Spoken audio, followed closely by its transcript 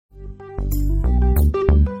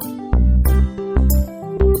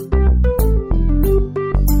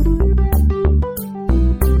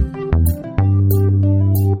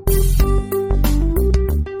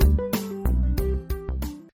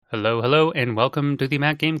welcome to the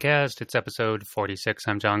Mac Gamecast. It's episode 46.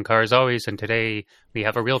 I'm John Carr, as always, and today we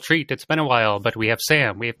have a real treat. It's been a while, but we have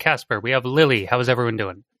Sam, we have Casper, we have Lily. How is everyone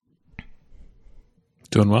doing?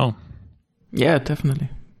 Doing well. Yeah, definitely.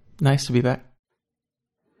 Nice to be back.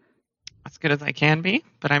 As good as I can be,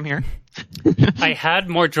 but I'm here. I had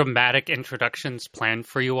more dramatic introductions planned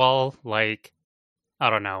for you all, like,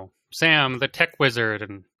 I don't know, Sam, the tech wizard,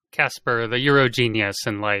 and Casper, the Euro genius,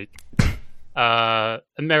 and like,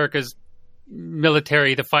 America's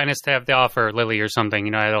military, the finest to have to offer, Lily or something.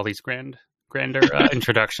 You know, I had all these grander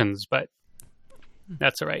introductions, but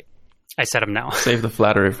that's all right. I said them now. Save the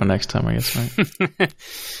flattery for next time, I guess, right?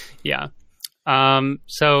 Yeah.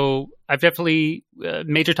 So I've definitely,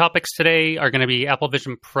 major topics today are going to be Apple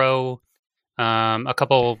Vision Pro, a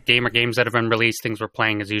couple games that have been released, things we're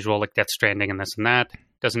playing as usual, like Death Stranding and this and that.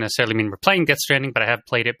 Doesn't necessarily mean we're playing Death Stranding, but I have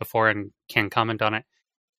played it before and can comment on it.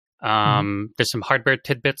 There's some hardware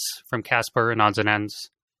tidbits from Casper and odds and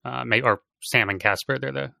ends, or Sam and Casper.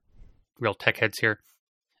 They're the real tech heads here.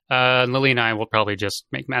 Lily and I will probably just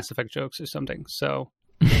make Mass Effect jokes or something. So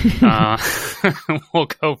we'll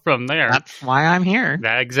go from there. That's why I'm here.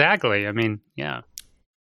 Exactly. I mean, yeah.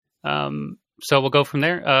 So we'll go from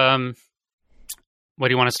there. What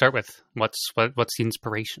do you want to start with? What's the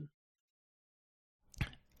inspiration?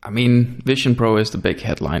 I mean, Vision Pro is the big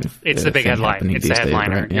headline. It's the big headline. It's the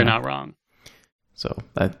headliner. Days, right? You're not wrong. So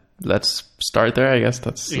let's start there. I guess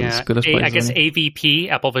that's as good as place. I guess AVP,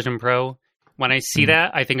 Apple Vision Pro. When I see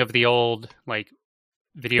that, I think of the old like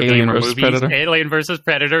video Alien game or versus movies. Predator. Alien versus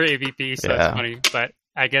Predator, AVP. So Yeah. that's funny. But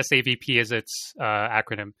I guess AVP is its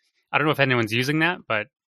acronym. I don't know if anyone's using that, but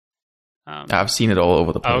I've seen it all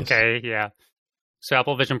over the place. Okay, yeah. So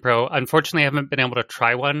Apple Vision Pro. Unfortunately, I haven't been able to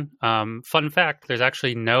try one. Fun fact, there's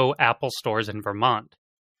actually no Apple stores in Vermont.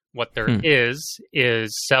 What there is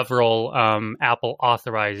several Apple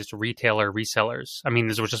authorized retailer resellers. I mean,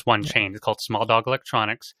 there was just one chain. It's called Small Dog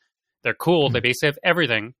Electronics. They're cool. They basically have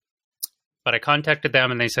everything. But I contacted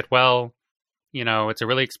them and they said, well, you know, it's a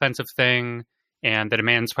really expensive thing and the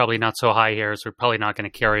demand's probably not so high here, so we're probably not going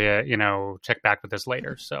to carry it, you know, check back with us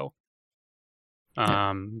later. So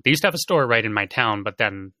they used to have a store right in my town, but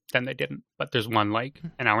then they didn't. But there's one like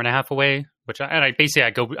an hour and a half away,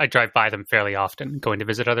 I drive by them fairly often, going to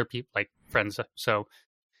visit other people, like friends. So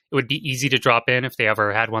it would be easy to drop in if they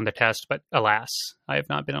ever had one to test. But alas, I have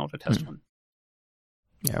not been able to test one.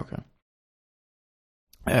 Yeah, okay.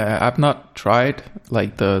 I've not tried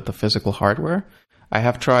like the physical hardware. I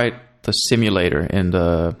have tried the simulator in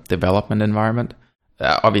the development environment.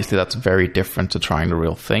 Obviously, that's very different to trying the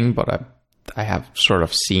real thing, but I have sort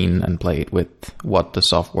of seen and played with what the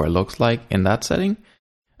software looks like in that setting.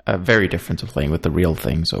 Very different to playing with the real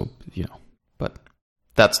thing. So, you know, but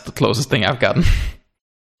that's the closest thing I've gotten.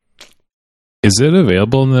 Is it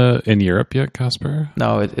available in Europe yet, Casper?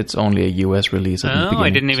 No, it's only a US release. I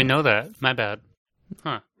didn't even know that. My bad.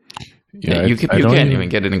 Huh. Yeah, you can't even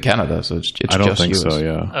get it in Canada, so it's I don't just think US. so,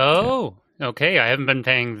 yeah. Oh, okay. I haven't been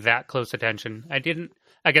paying that close attention.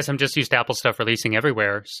 I guess I'm just used to Apple stuff releasing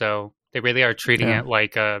everywhere, so they really are treating it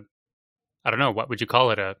like I don't know, what would you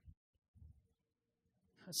call it? A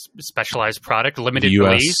specialized product, limited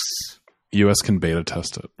release? US can beta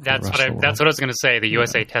test it. That's what I was going to say, the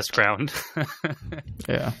USA test ground.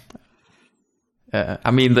 Yeah.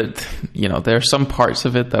 I mean, there are some parts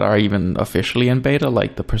of it that are even officially in beta,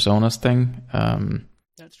 like the Personas thing.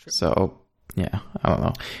 That's true. So, yeah, I don't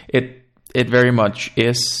know. It very much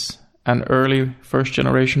is an early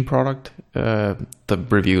first-generation product. The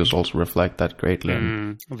reviews also reflect that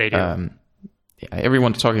greatly. They do.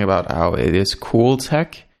 Everyone's talking about how it is cool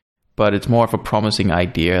tech, but it's more of a promising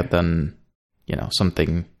idea than, you know,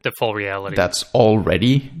 something... The full reality. That's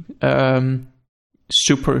already...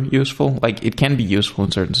 super useful. Like, it can be useful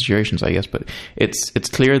in certain situations, I guess, but it's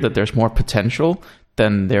clear that there's more potential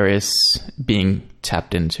than there is being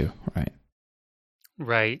tapped into, right?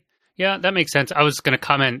 Right. Yeah, that makes sense. I was going to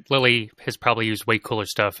comment, Lily has probably used way cooler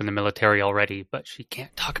stuff in the military already, but she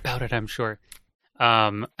can't talk about it, I'm sure.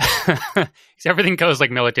 Everything goes like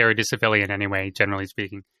military to civilian anyway, generally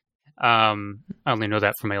speaking. I only know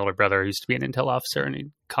that from my older brother, who used to be an intel officer, and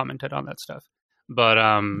he commented on that stuff. But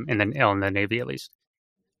in the Navy, at least.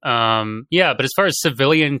 But as far as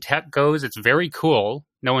civilian tech goes, it's very cool.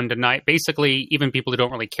 No one basically, even people who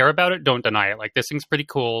don't really care about it don't deny it. Like, this thing's pretty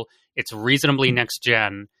cool. It's reasonably next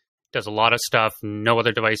gen, does a lot of stuff no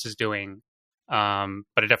other device is doing.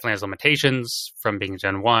 But it definitely has limitations from being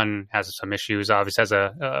Gen 1, has some issues. Obviously, has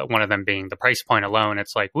one of them being the price point alone.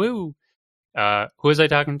 It's like, woo! Who was I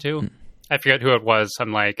talking to? I forget who it was.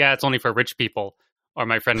 I'm like, it's only for rich people. Or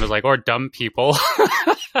my friend was like, or dumb people.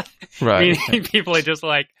 Right. Meaning people are just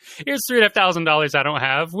like, here's $3,500 I don't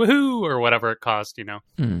have, woohoo, or whatever it cost, you know.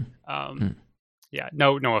 Yeah,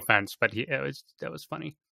 no offense, but that was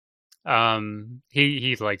funny.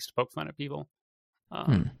 He likes to poke fun at people.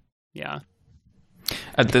 Yeah.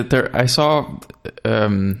 I saw. I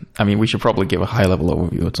mean, we should probably give a high level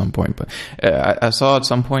overview at some point, but I saw at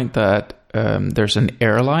some point that there's an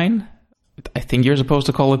airline. I think you're supposed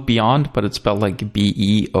to call it Beyond, but it's spelled like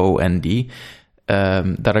BEOND.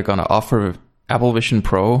 That are going to offer Apple Vision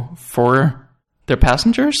Pro for their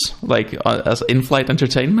passengers, like as in-flight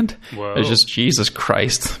entertainment. Whoa. It's just Jesus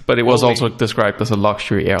Christ. But it was also described as a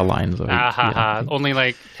luxury airline. So only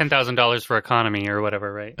like $10,000 for economy or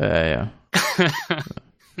whatever, right? Yeah.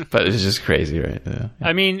 But it's just crazy, right? Yeah.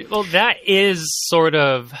 I mean, well, that is sort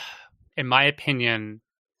of, in my opinion,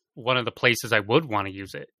 one of the places I would want to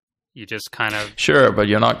use it. You just kind of... Sure, but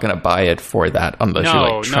you're not going to buy it for that unless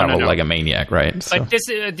you travel like a maniac, right? So. But this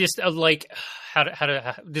is just like,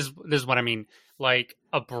 this is what I mean. Like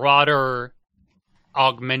a broader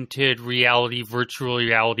augmented reality, virtual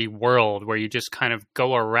reality world where you just kind of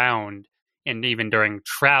go around, and even during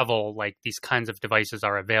travel, like these kinds of devices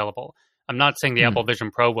are available. I'm not saying the Apple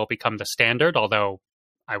Vision Pro will become the standard, although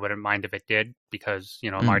I wouldn't mind if it did because, you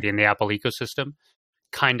know, I'm already in the Apple ecosystem.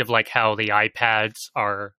 Kind of like how the iPads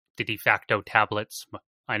are the de facto tablets.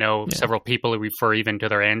 I know several people who refer even to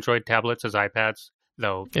their Android tablets as iPads,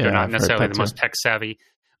 though they're not necessarily the most tech savvy.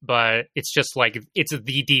 But it's just like, it's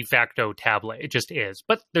the de facto tablet. It just is.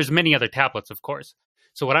 But there's many other tablets, of course.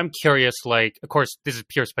 So what I'm curious, like, of course, this is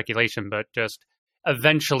pure speculation, but just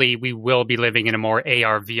eventually we will be living in a more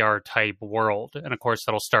AR, VR type world. And of course,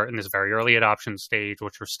 that'll start in this very early adoption stage,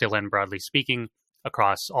 which we're still in, broadly speaking,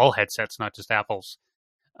 across all headsets, not just Apple's.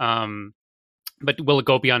 But will it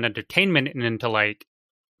go beyond entertainment and into like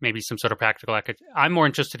maybe some sort of practical? I'm more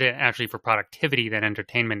interested in actually for productivity than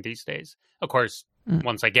entertainment these days. Of course,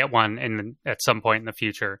 once I get one, and at some point in the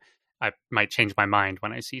future, I might change my mind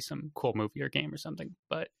when I see some cool movie or game or something.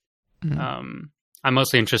 But I'm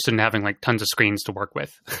mostly interested in having like tons of screens to work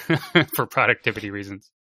with for productivity reasons.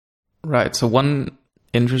 Right. So one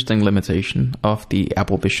interesting limitation of the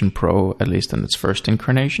Apple Vision Pro, at least in its first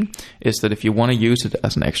incarnation, is that if you want to use it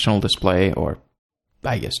as an external display, or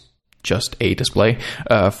I guess just a display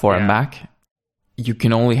for a Mac, you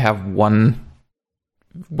can only have one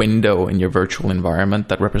window in your virtual environment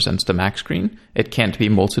that represents the Mac screen. It can't be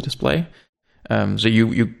multi-display. So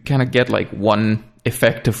you kind of get like one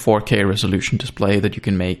effective 4K resolution display that you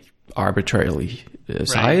can make arbitrarily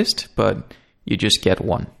sized, but you just get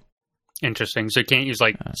one. Interesting. So you can't use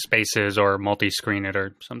like Spaces or multi-screen it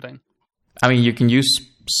or something? I mean, you can use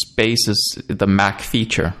Spaces, the Mac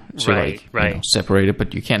feature, to separate it,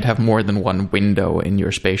 but you can't have more than one window in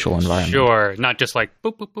your spatial environment. Sure, not just like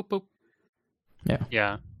boop, boop, boop, boop.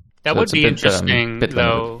 Yeah. That would be interesting,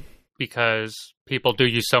 though, because people do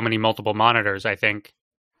use so many multiple monitors, I think.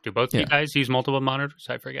 Do both of you guys use multiple monitors?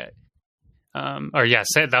 I forget. Or yes,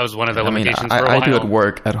 that was one of the limitations for a while. I do at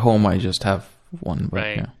work. At home, I just have one. But,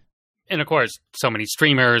 right. Yeah. And of course, so many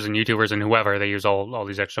streamers and YouTubers and whoever, they use all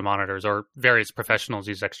these extra monitors, or various professionals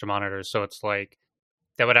use extra monitors. So it's like,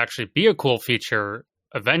 that would actually be a cool feature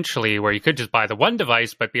eventually where you could just buy the one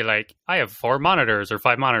device, but be like, I have 4 monitors or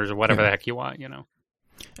 5 monitors or whatever the heck you want, you know?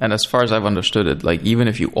 And as far as I've understood it, like even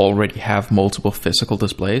if you already have multiple physical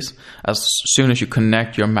displays, as soon as you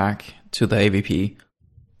connect your Mac to the AVP,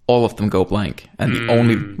 all of them go blank. And the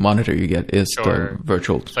only monitor you get is the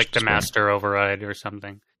virtual display. Like the master override or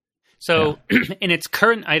something. So in its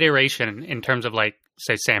current iteration, in terms of like,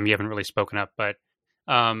 say, Sam, you haven't really spoken up, but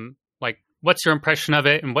like, what's your impression of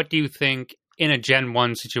it? And what do you think in a Gen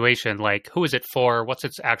 1 situation? Like, who is it for? What's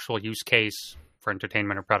its actual use case for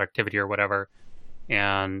entertainment or productivity or whatever?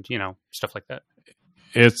 And, you know, stuff like that.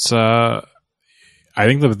 It's, I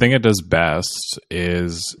think the thing it does best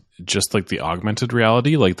is just like the augmented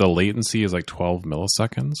reality. Like the latency is like 12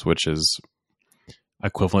 milliseconds, which is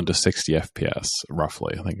equivalent to 60 FPS,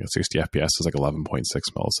 roughly. I think 60 FPS is like 11.6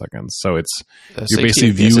 milliseconds. So it's, you're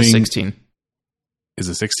basically viewing... 16. Is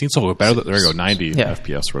it 16? So better, there we go, 90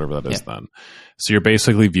 FPS, whatever that is then. So you're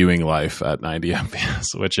basically viewing life at 90 FPS,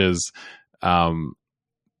 which is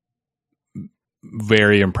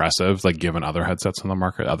very impressive, like given other headsets on the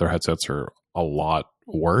market. Other headsets are a lot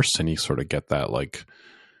worse, and you sort of get that like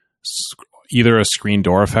either a screen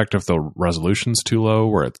door effect if the resolution's too low,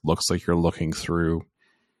 where it looks like you're looking through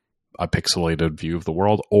a pixelated view of the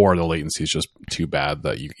world, or the latency is just too bad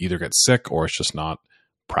that you either get sick or it's just not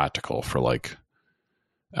practical for like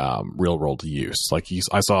real world use. Like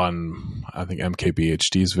I saw in, I think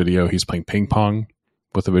MKBHD's video, he's playing ping pong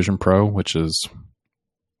with the Vision Pro, which is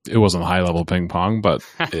it wasn't high level ping pong, but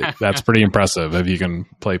that's pretty impressive if you can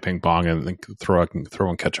play ping pong and throw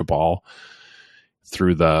and catch a ball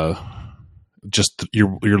through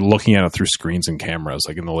you're looking at it through screens and cameras,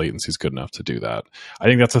 like, and the latency is good enough to do that. I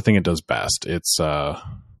think that's the thing it does best. It's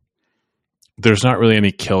there's not really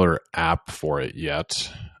any killer app for it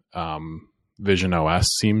yet. Vision OS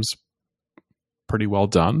seems pretty well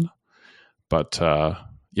done, but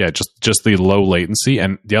just the low latency.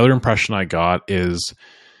 And the other impression I got is,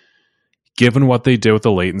 given what they did with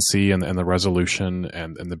the latency and the resolution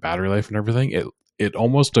and the battery life and everything, it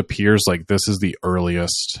almost appears like this is the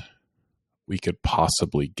earliest we could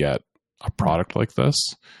possibly get a product like this,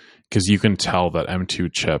 because you can tell that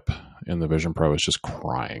M2 chip in the Vision Pro is just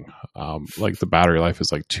crying. Like, the battery life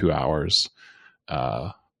is like 2 hours,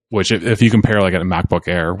 which if you compare like a MacBook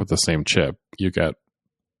Air with the same chip, you get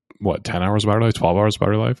 10 hours battery life, 12 hours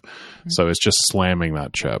battery life. So it's just slamming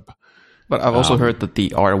that chip. But I've also heard that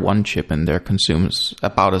the R1 chip in there consumes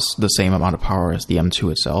about the same amount of power as the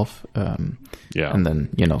M2 itself. And then,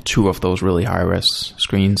 2 of those really high-res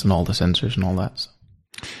screens and all the sensors and all that.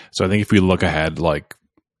 So I think if we look ahead, like,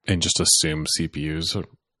 and just assume CPUs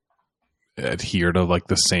adhere to like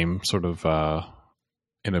the same sort of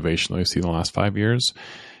innovation that we've seen in the last 5 years,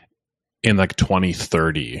 in like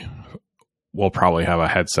 2030, we'll probably have a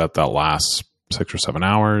headset that lasts 6 or 7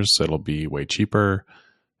 hours. It'll be way cheaper.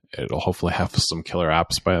 It'll hopefully have some killer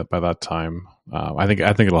apps by that time. I think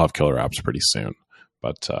it'll have killer apps pretty soon.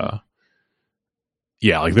 But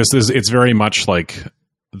like it's very much like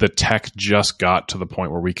the tech just got to the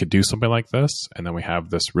point where we could do something like this, and then we have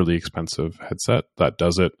this really expensive headset that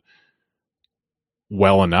does it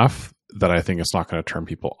well enough that I think it's not going to turn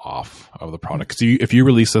people off of the product. Because if you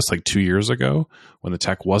released this like 2 years ago, when the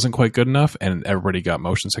tech wasn't quite good enough and everybody got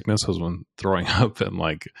motion sickness, was when throwing up, and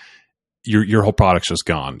like your whole product's just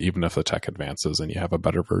gone, even if the tech advances and you have a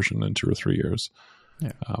better version in 2 or 3 years.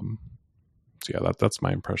 Yeah. So yeah, that's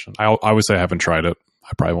my impression. I would say I haven't tried it.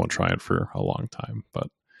 I probably won't try it for a long time, but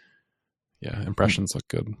yeah, impressions look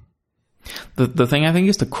good. The thing I think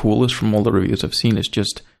is the coolest from all the reviews I've seen is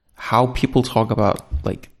just how people talk about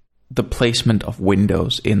like the placement of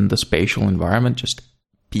windows in the spatial environment just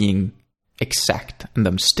being exact and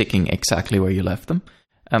them sticking exactly where you left them.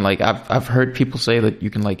 And like I've heard people say that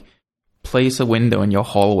you can like place a window in your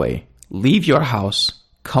hallway, leave your house,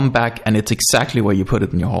 come back, and it's exactly where you put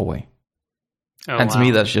it in your hallway. Oh, and to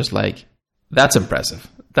me, that's just like, that's impressive.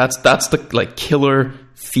 That's the like killer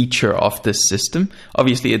feature of this system.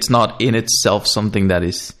 Obviously, it's not in itself something that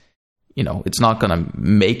is, it's not going to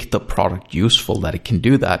make the product useful that it can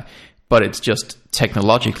do that. But it's just,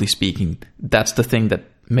 technologically speaking, that's the thing that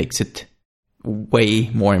makes it way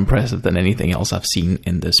more impressive than anything else I've seen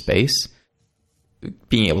in this space.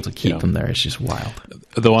 Being able to keep them there is just wild.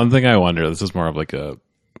 The one thing I wonder, this is more of like a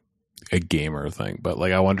gamer thing, but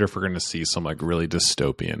like I wonder if we're going to see some like really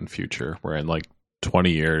dystopian future where in like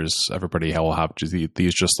 20 years everybody will have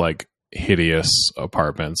these just like hideous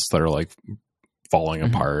apartments that are like falling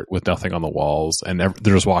apart with nothing on the walls, and they're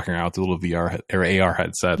just walking around with the little VR or AR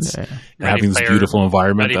headsets and having this beautiful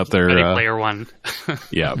environment that they're Ready Player One.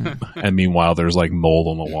 Yeah, and meanwhile there's like mold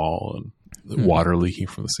on the wall and water leaking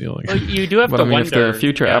from the ceiling. Well, you do have to wonder. If the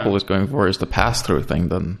future Apple is going for is the pass-through thing,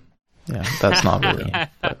 then that's not really.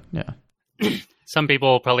 But, some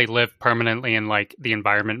people probably live permanently in like the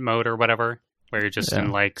environment mode or whatever, where you're just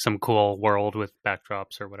in like some cool world with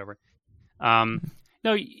backdrops or whatever.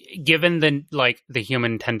 No, given the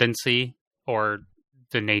human tendency or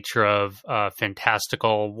the nature of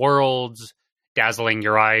fantastical worlds dazzling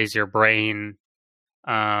your eyes, your brain,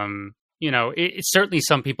 it's certainly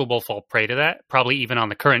some people will fall prey to that, probably even on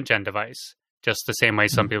the current gen device, just the same way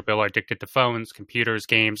some people are addicted to phones, computers,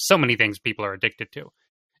 games, so many things people are addicted to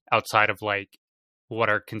outside of like what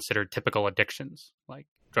are considered typical addictions, like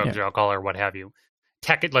drugs or alcohol or what have you.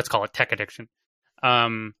 Let's call it tech addiction.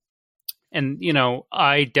 And,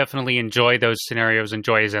 I definitely enjoy those scenarios,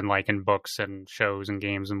 as in books and shows and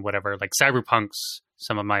games and whatever. Like Cyberpunk's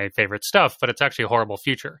some of my favorite stuff, but it's actually a horrible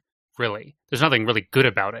future, really. There's nothing really good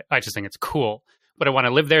about it. I just think it's cool. But I want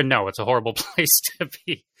to live there? No, it's a horrible place to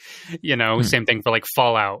be. Same thing for like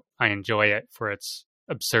Fallout. I enjoy it for its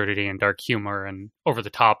absurdity and dark humor and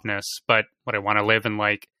over-the-topness. But would I want to live in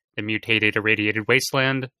like the mutated, irradiated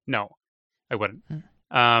wasteland? No, I wouldn't.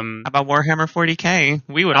 How about Warhammer 40K?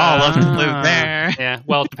 We would all love to live there. Yeah,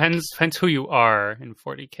 well, it depends who you are in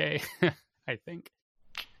 40K, I think.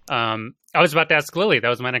 I was about to ask Lily. That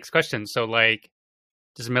was my next question. So, like,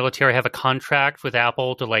 does the military have a contract with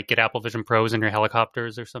Apple to, like, get Apple Vision Pros in your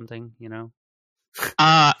helicopters or something,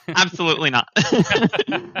 Absolutely not.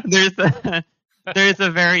 There's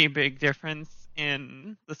a very big difference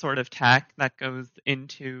in the sort of tech that goes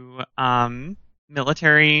into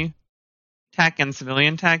military tech and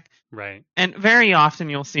civilian tech. Right. And very often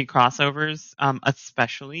you'll see crossovers,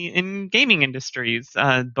 especially in gaming industries.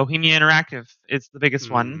 Bohemia Interactive is the biggest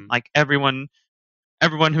one. Like everyone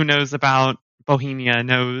who knows about Bohemia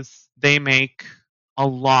knows they make a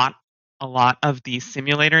lot of these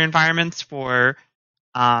simulator environments for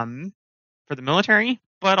the military,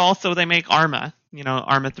 but also they make Arma.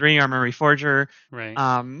 Arma 3, Arma Reforger. Right.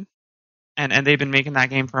 And they've been making that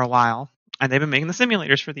game for a while, and they've been making the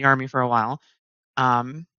simulators for the Army for a while.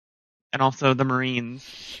 And also the Marines,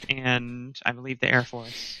 and I believe the Air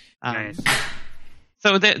Force. Nice.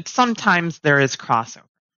 So that sometimes there is crossover,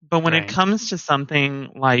 but when Right. it comes to something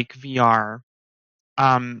like VR,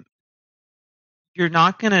 you're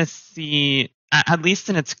not going to see, at least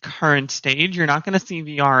in its current stage, you're not going to see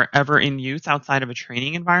VR ever in use outside of a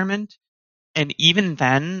training environment. And even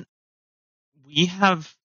then, we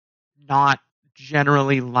have not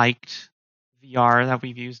generally liked VR that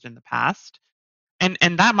we've used in the past.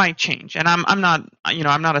 And that might change. And I'm not a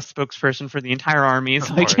spokesperson for the entire army,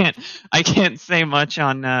 so I can't say much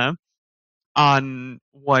on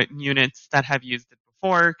what units that have used it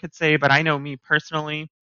before could say. But I know me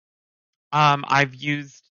personally, I've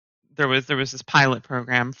used there was this pilot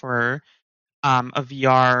program for a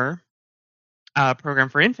VR program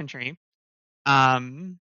for infantry,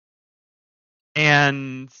 and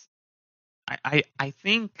I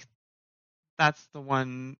think that's the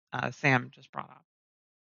one Sam just brought up.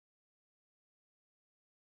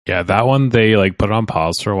 Yeah, that one they like put it on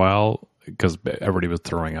pause for a while because everybody was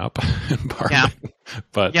throwing up in part. Yeah.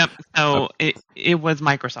 But Yep. So it was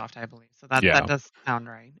Microsoft, I believe. So that does sound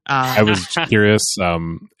right. I was curious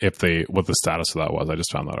what the status of that was. I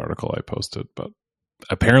just found that article I posted, but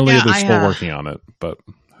apparently they're still working on it. But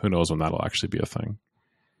who knows when that'll actually be a thing.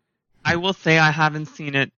 I will say I haven't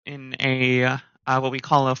seen it in a what we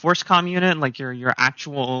call a force comm unit, like your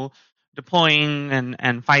actual deploying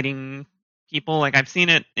and fighting people. Like I've seen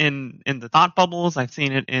it in the thought bubbles. I've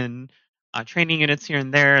seen it in training units here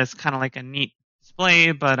and there as kind of like a neat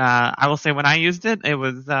display. But I will say when I used it, it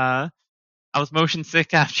was I was motion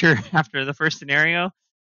sick after the first scenario.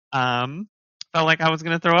 Felt like I was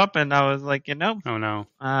gonna throw up, and I was like, oh no,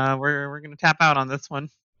 we're gonna tap out on this one.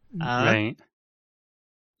 Right.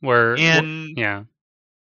 Yeah.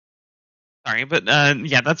 Sorry, but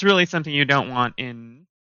yeah, that's really something you don't want in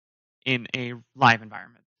a live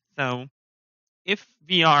environment. So if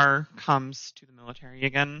VR comes to the military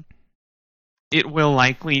again, it will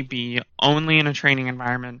likely be only in a training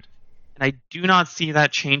environment, and I do not see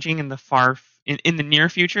that changing in the near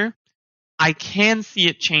future. I can see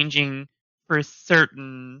it changing for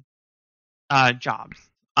certain jobs.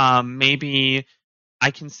 Maybe I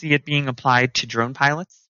can see it being applied to drone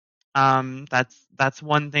pilots. That's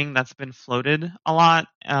one thing that's been floated a lot,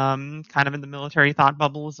 kind of in the military thought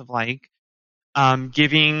bubbles of like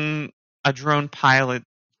giving a drone pilot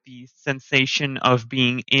the sensation of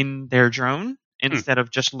being in their drone instead of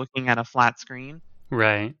just looking at a flat screen.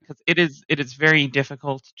 Right. Because it is very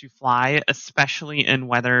difficult to fly, especially in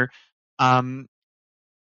weather. Something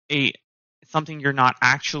you're not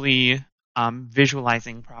actually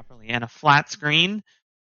visualizing properly, and a flat screen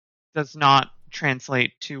does not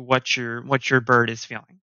translate to what your bird is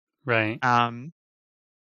feeling. Right. And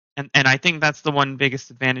I think that's the one biggest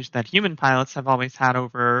advantage that human pilots have always had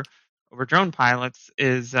over drone pilots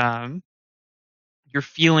is you're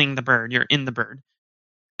feeling the bird, you're in the bird,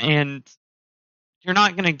 and you're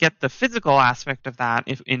not going to get the physical aspect of that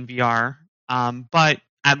if in VR. But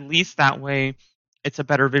at least that way, it's a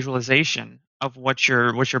better visualization of what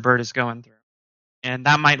your bird is going through, and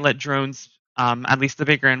that might let drones, at least the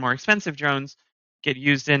bigger and more expensive drones, get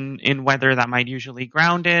used in weather that might usually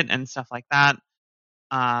ground it and stuff like that.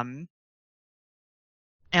 And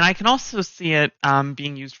I can also see it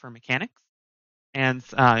being used for mechanics and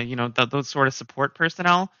those sort of support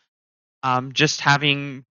personnel. Just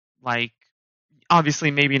having like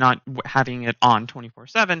obviously maybe not having it on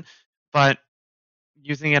 24/7, but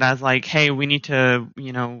using it as like, hey, we need to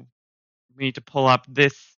pull up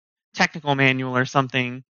this technical manual or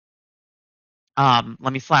something. Let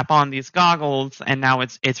me slap on these goggles, and now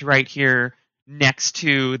it's right here next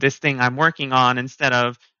to this thing I'm working on, instead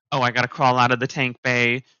of, oh, I got to crawl out of the tank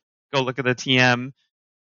bay, go look at the TM,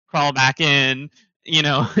 crawl back in,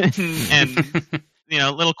 and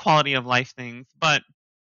little quality of life things. But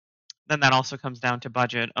then that also comes down to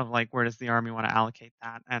budget of like, where does the Army want to allocate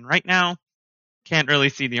that? And right now, can't really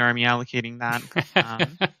see the Army allocating that.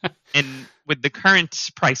 And with the current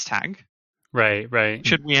price tag, right.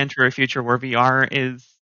 should we enter a future where VR is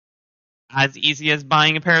as easy as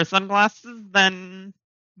buying a pair of sunglasses, then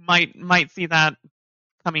might see that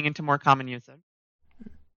coming into more common usage.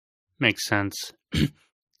 Makes sense.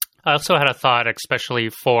 I also had a thought, especially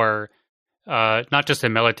for not just the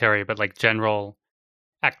military, but like general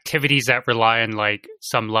activities that rely on like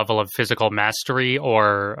some level of physical mastery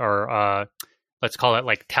or let's call it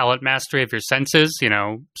like talent mastery of your senses. You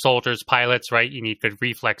know, soldiers, pilots, right? You need good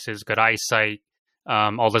reflexes, good eyesight,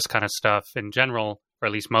 all this kind of stuff in general, or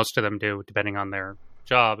at least most of them do, depending on their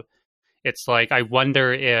job. It's like, I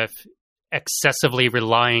wonder if excessively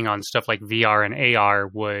relying on stuff like VR and AR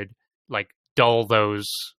would like dull those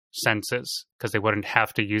senses because they wouldn't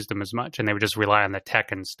have to use them as much and they would just rely on the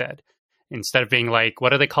tech instead. Instead of being like,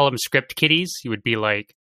 what do they call them? Script kiddies? You would be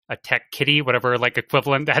like a tech kitty, whatever like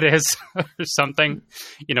equivalent that is or something.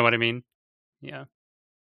 You know what I mean? Yeah.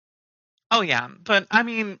 Oh, yeah. But I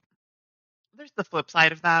mean, there's the flip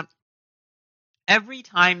side of that. Every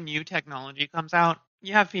time new technology comes out,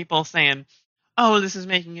 you have people saying, oh, this is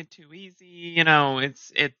making it too easy. You know,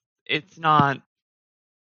 it's not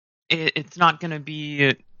going to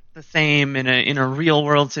be the same in a real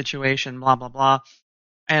world situation, blah, blah, blah.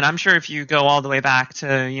 And I'm sure if you go all the way back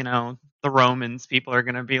to, you know, the Romans, people are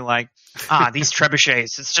going to be like, these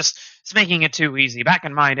trebuchets, it's making it too easy. Back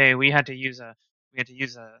in my day, we had to use an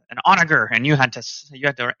onager, and you had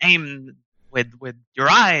to aim with your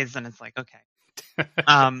eyes, and it's like, okay.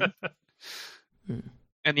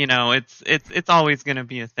 And you know, it's always going to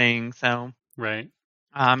be a thing. So, right.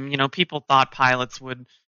 You know, people thought pilots would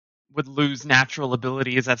lose natural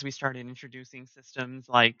abilities as we started introducing systems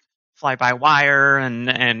like fly-by-wire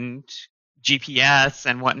and GPS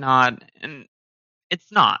and whatnot, and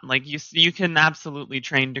it's not. Like, you can absolutely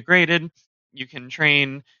train degraded. You can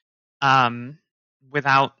train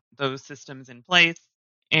without those systems in place,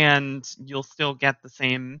 and you'll still get the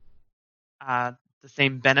same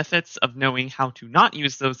benefits of knowing how to not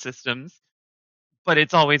use those systems. But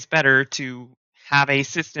it's always better to have a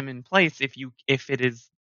system in place if it is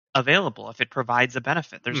available, if it provides a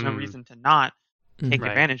benefit. There's no reason to not take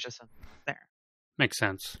advantage of something that's there. Makes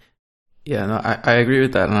sense. Yeah, no, I agree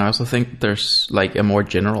with that. And I also think there's like a more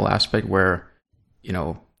general aspect where, you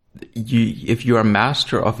know, if you're a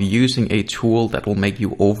master of using a tool that will make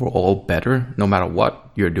you overall better, no matter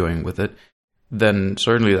what you're doing with it, then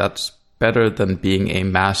certainly that's better than being a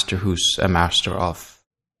master who's a master of,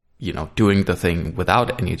 you know, doing the thing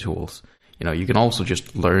without any tools. You know, you can also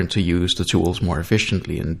just learn to use the tools more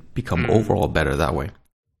efficiently and become overall better that way.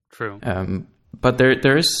 True. But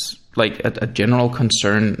there is like a general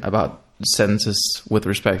concern about senses with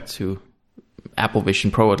respect to Apple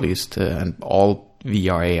Vision Pro, at least, and all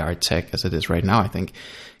VR AR tech as it is right now, I think.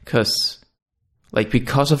 Because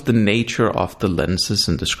of the nature of the lenses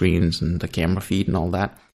and the screens and the camera feed and all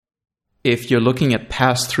that, if you're looking at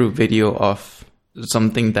pass-through video of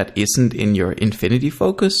something that isn't in your infinity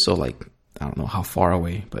focus, so like, I don't know how far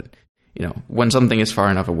away, but you know, when something is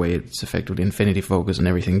far enough away, it's effectively infinity focus, and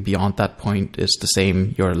everything beyond that point is the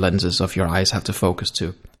same. Your lenses of your eyes have to focus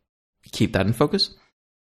to keep that in focus.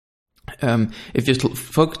 If you're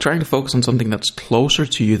trying to focus on something that's closer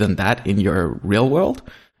to you than that in your real world,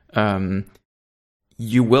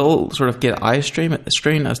 you will sort of get eye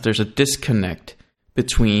strain as there's a disconnect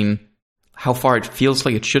between how far it feels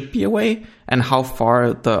like it should be away and how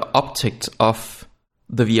far the optics of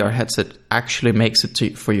the VR headset actually makes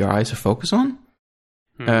it for your eyes to focus on.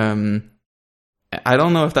 I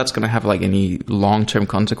don't know if that's going to have like any long-term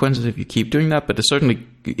consequences if you keep doing that, but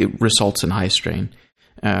it results in eye strain.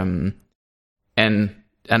 And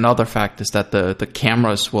another fact is that the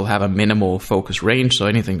cameras will have a minimal focus range, so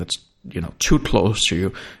anything that's, you know, too close to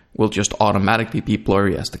you will just automatically be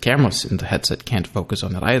blurry, as the cameras in the headset can't focus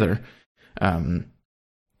on it either.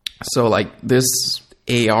 So like this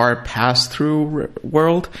AR pass-through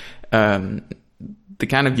world, the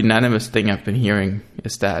kind of unanimous thing I've been hearing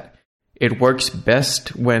is that it works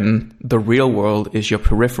best when the real world is your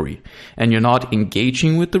periphery and you're not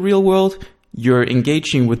engaging with the real world, you're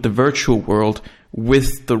engaging with the virtual world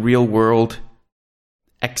with the real world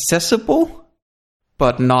accessible,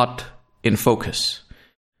 but not in focus.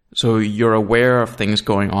 So you're aware of things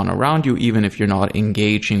going on around you, even if you're not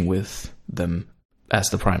engaging with them as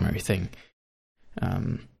the primary thing.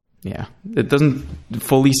 Yeah, it doesn't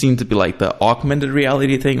fully seem to be like the augmented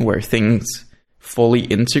reality thing where things fully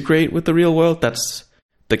integrate with the real world. That's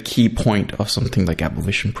the key point of something like Apple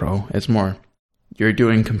Vision Pro. It's more, you're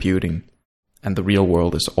doing computing and the real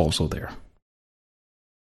world is also there.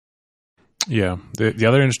 Yeah. The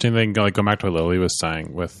other interesting thing, like going back to what Lily was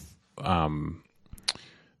saying with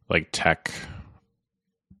like tech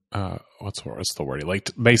what's the word?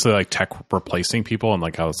 Like basically like tech replacing people, and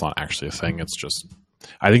like how it's not actually a thing. It's just,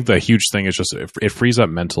 I think the huge thing is just it frees up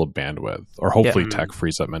mental bandwidth, or hopefully tech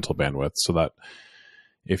frees up mental bandwidth, so that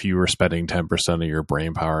if you were spending 10% of your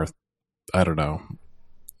brain power, I don't know,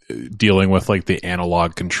 dealing with like the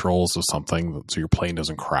analog controls of something so your plane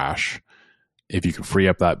doesn't crash, if you can free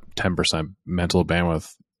up that 10% mental bandwidth,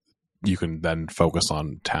 you can then focus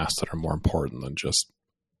on tasks that are more important than just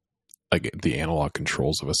like the analog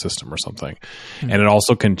controls of a system or something. And it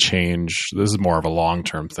also can change, this is more of a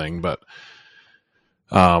long-term thing, but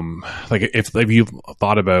like if you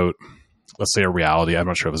thought about, let's say, a reality, I'm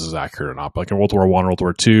not sure if this is accurate or not, but like in World War I, World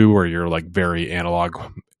War II, where your like very analog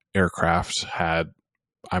aircraft had,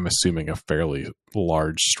 I'm assuming, a fairly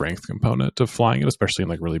large strength component to flying it, especially in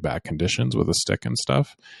like really bad conditions with a stick and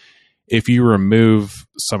stuff. If you remove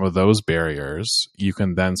some of those barriers, you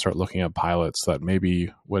can then start looking at pilots that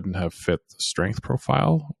maybe wouldn't have fit the strength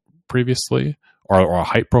profile previously, or a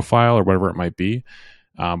height profile, or whatever it might be.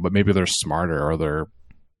 But maybe they're smarter, or they're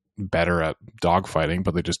better at dogfighting,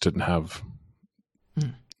 but they just didn't have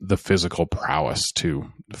the physical prowess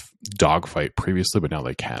to dogfight previously, but now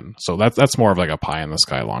they can. So that's more of like a pie in the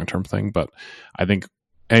sky long-term thing. But I think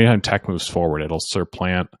anytime tech moves forward, it'll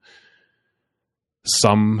supplant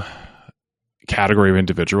some category of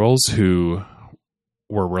individuals who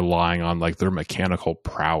were relying on like their mechanical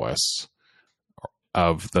prowess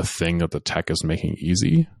of the thing that the tech is making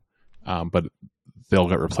easy. But they'll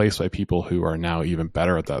get replaced by people who are now even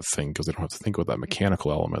better at that thing, because they don't have to think about that mechanical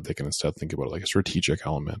element. They can instead think about it like a strategic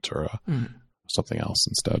element, or something else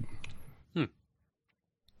instead.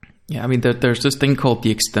 Yeah, I mean, there's this thing called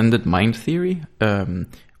the extended mind theory,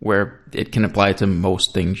 where it can apply to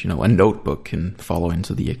most things. You know, a notebook can follow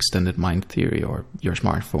into the extended mind theory, or your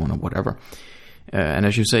smartphone, or whatever. And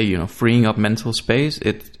as you say, you know, freeing up mental space,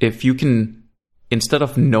 if you can, instead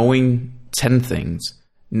of knowing 10 things,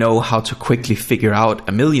 know how to quickly figure out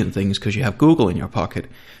a million things because you have Google in your pocket,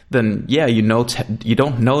 then yeah, you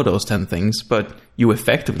don't know those 10 things, but you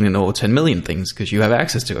effectively know 10 million things because you have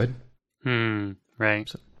access to it. Right.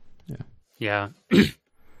 So, yeah.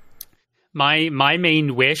 My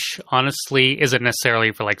main wish, honestly, isn't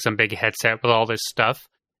necessarily for like some big headset with all this stuff.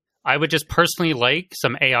 I would just personally like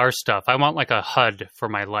some AR stuff. I want like a HUD for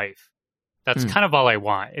my life. That's kind of all I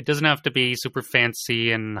want. It doesn't have to be super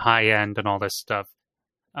fancy and high end and all this stuff.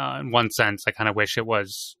 In one sense, I kind of wish it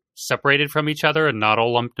was separated from each other and not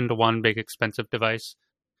all lumped into one big expensive device.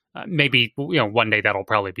 Maybe, you know, one day that'll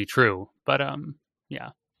probably be true. But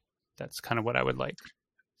yeah, that's kind of what I would like.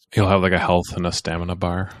 You'll have like a health and a stamina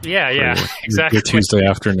bar. Yeah, exactly. Your Tuesday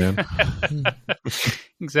afternoon.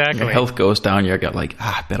 Exactly. Your health goes down, you got like,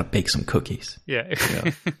 better bake some cookies. Yeah.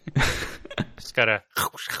 Just gotta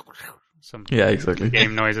some exactly.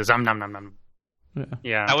 game noises. Nom nom nom.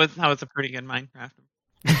 Yeah. That was a pretty good Minecraft.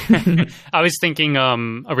 I was thinking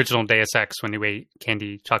original Deus Ex when you ate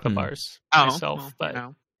candy chocolate bars myself, but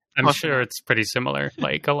I'm sure it's pretty similar,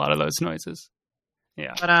 like a lot of those noises.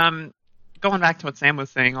 Yeah. But going back to what Sam was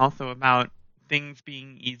saying also about things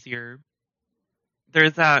being easier,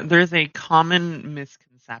 there's a common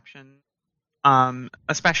misconception,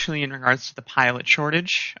 especially in regards to the pilot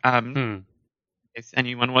shortage. In case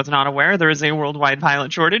anyone was not aware, there is a worldwide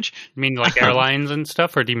pilot shortage. You mean like airlines and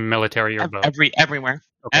stuff, or do you mean military or both? Everywhere.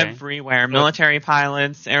 Okay. Everywhere. Military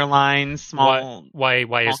pilots, airlines, small. Why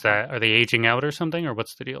is that? Are they aging out or something, or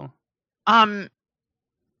what's the deal?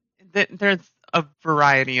 There's a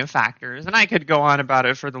variety of factors, and I could go on about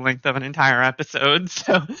it for the length of an entire episode.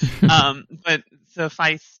 So, but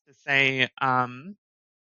suffice to say,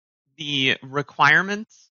 the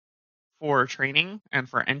requirements for training and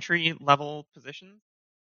for entry level positions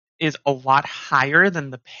is a lot higher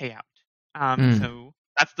than the payout. So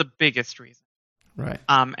that's the biggest reason. Right.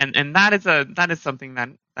 And that is something that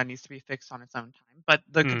needs to be fixed on its own time. But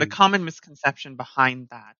the common misconception behind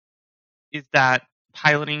that is that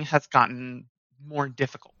piloting has gotten more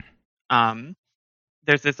difficult.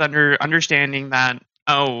 There's this understanding that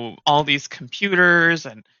all these computers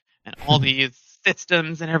and all these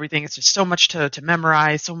systems and everything, it's just so much to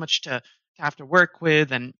memorize, so much to have to work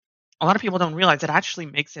with, and a lot of people don't realize it actually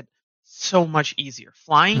makes it so much easier.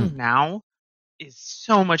 Flying now is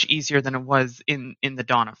so much easier than it was in the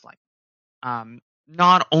dawn of flight.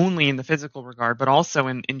 Not only in the physical regard, but also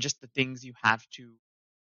in just the things you have to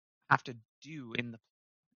do in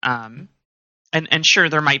the and sure,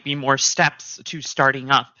 there might be more steps to starting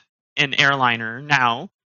up an airliner now,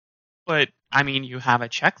 but I mean, you have a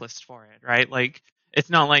checklist for it, right? Like, it's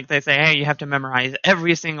not like they say, hey, you have to memorize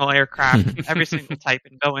every single aircraft, every single type,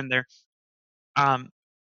 and go in there.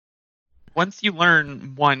 Once you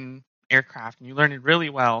learn one aircraft and you learn it really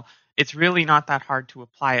well, it's really not that hard to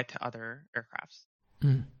apply it to other aircrafts.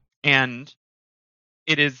 Mm. And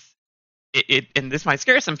it is, and this might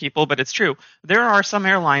scare some people, but it's true. There are some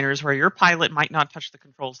airliners where your pilot might not touch the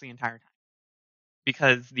controls the entire time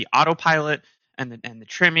because the autopilot and the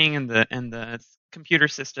trimming and the computer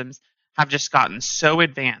systems have just gotten so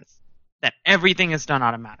advanced that everything is done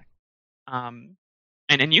automatic. And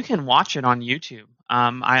you can watch it on YouTube.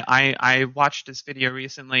 I watched this video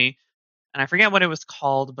recently, and I forget what it was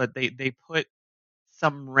called, but they put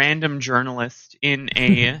some random journalist in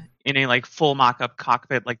a like full mock-up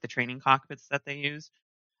cockpit, like the training cockpits that they use,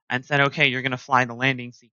 and said, "Okay, you're going to fly the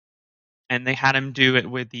landing sequence." And they had him do it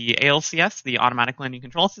with the ALCS, the automatic landing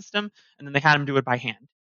control system, and then they had him do it by hand.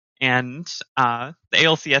 And the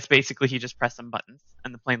ALCS, basically, he just pressed some buttons,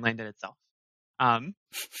 and the plane landed itself.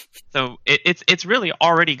 So it's really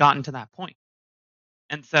already gotten to that point.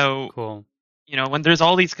 And so, Cool. When there's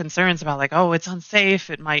all these concerns about like, oh, it's unsafe,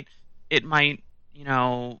 it might, get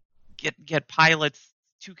pilots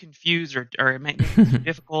too confused or it might make it too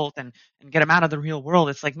difficult and get them out of the real world.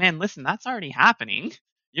 It's like, man, listen, that's already happening.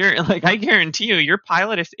 You're like, I guarantee you, your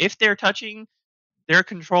pilot, if they're touching their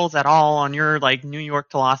controls at all on your like New York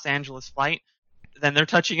to Los Angeles flight, then they're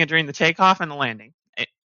touching it during the takeoff and the landing.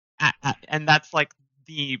 And that's like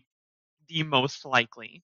the most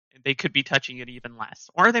likely. They could be touching it even less,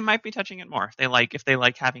 or they might be touching it more if they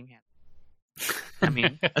like having hands. I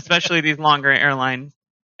mean, especially these longer airline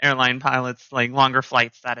pilots, like longer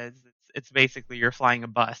flights. That is, it's basically you're flying a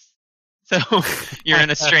bus, so you're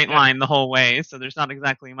in a straight line the whole way. So there's not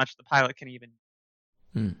exactly much the pilot can even.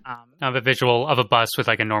 I have a visual of a bus with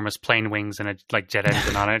like enormous plane wings and a like jet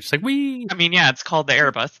engine on it. It's like wee. I mean, yeah, it's called the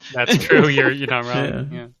Airbus. That's true. You're not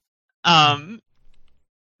wrong. Yeah.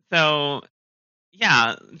 So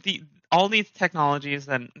yeah, all these technologies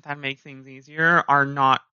that make things easier are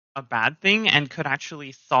not a bad thing and could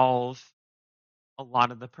actually solve a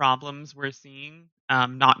lot of the problems we're seeing,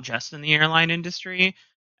 not just in the airline industry,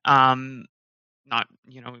 not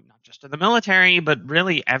just in the military, but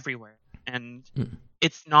really everywhere. And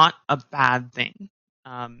it's not a bad thing.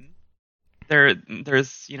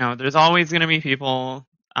 There's always going to be people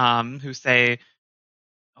who say,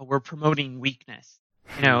 "Oh, we're promoting weakness."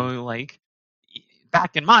 Like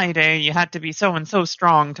back in my day, you had to be so and so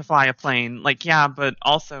strong to fly a plane. Like, yeah, but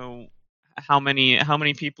also how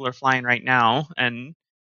many people are flying right now, and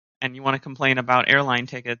you want to complain about airline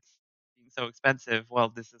tickets being so expensive? Well,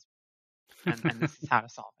 this is this is how to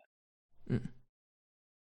solve it.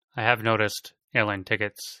 I have noticed airline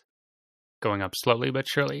tickets going up slowly but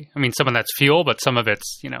surely. I mean, some of that's fuel, but some of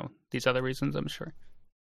it's these other reasons, I'm sure.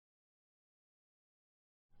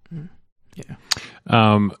 Yeah.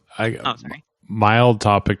 Sorry. Mild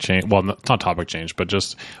topic change. Well, it's not topic change, but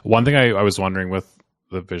just one thing I was wondering with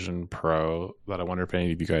the Vision Pro that I wonder if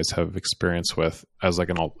any of you guys have experience with as like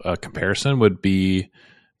a comparison would be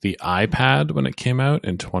the iPad when it came out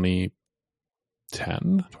in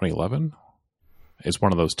 2011. It's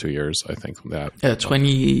one of those 2 years, I think. That I think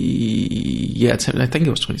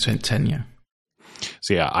it was 2010. Yeah.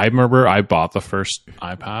 So yeah, I remember I bought the first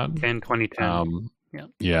iPad in 2010.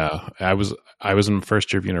 Yeah, I was in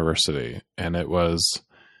first year of university, and it was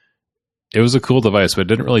a cool device, but it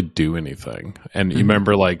didn't really do anything. And you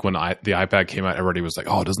remember, like when the iPad came out, everybody was like,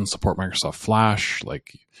 "Oh, it doesn't support Microsoft Flash.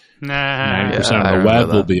 Like 90% of the web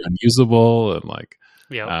will be unusable." And like,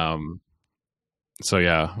 so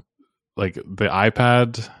yeah, like the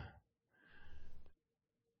iPad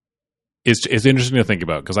is interesting to think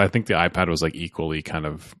about because I think the iPad was like equally kind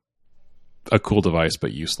of a cool device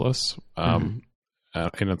but useless.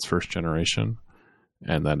 In its first generation,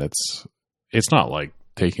 and then it's not like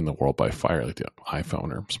taking the world by fire like the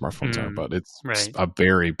iPhone or smartphones are, but it's a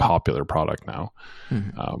very popular product now.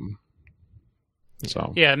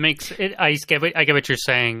 So yeah, it makes it. I get what you're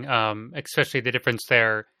saying, especially the difference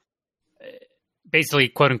there. Basically,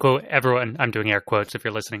 quote unquote, everyone. I'm doing air quotes if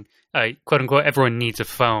you're listening. Quote unquote, everyone needs a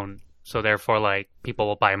phone. So therefore, like, people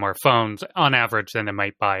will buy more phones on average than they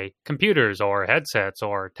might buy computers or headsets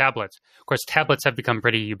or tablets. Of course, tablets have become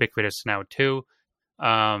pretty ubiquitous now, too.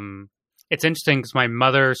 It's interesting because my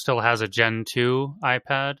mother still has a Gen 2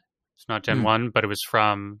 iPad. It's not Gen 1, but it was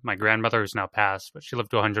from my grandmother who's now passed, but she lived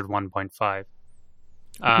to 101.5.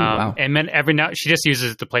 Wow. And then she just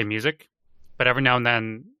uses it to play music. But every now and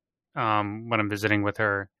then, when I'm visiting with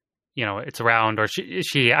her, it's around, or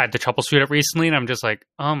she had to troubleshoot it recently, and I'm just like,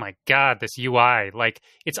 oh my god, this UI, like,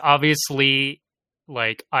 it's obviously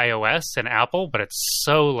like iOS and Apple, but it's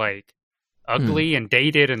so like ugly and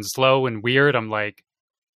dated and slow and weird. I'm like,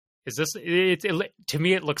 is this? To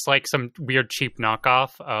me, it looks like some weird cheap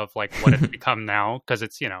knockoff of like what it's become now, because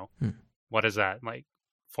it's what is that, like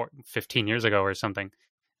 15 years ago or something,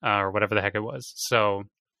 or whatever the heck it was. So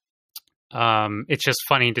it's just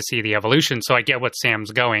funny to see the evolution. So I get what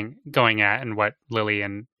Sam's going at, and what Lily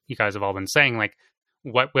and you guys have all been saying. Like,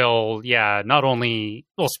 what will not only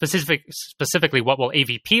specifically what will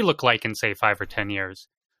AVP look like in say 5 or 10 years,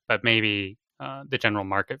 but maybe the general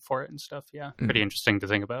market for it and stuff. Pretty interesting to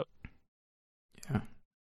think about.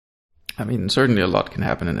 I mean, certainly a lot can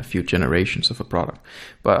happen in a few generations of a product,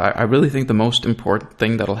 but I really think the most important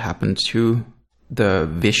thing that'll happen to the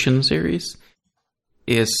Vision series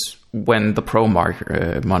is when the Pro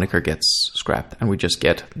moniker gets scrapped and we just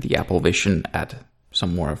get the Apple Vision at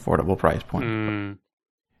some more affordable price point.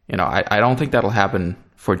 But, I don't think that'll happen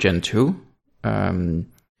for Gen 2,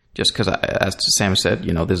 just because, as Sam said,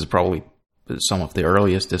 this is probably some of the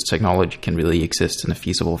earliest this technology can really exist in a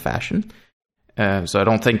feasible fashion. So I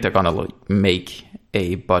don't think they're going to make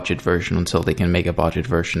a budget version until they can make a budget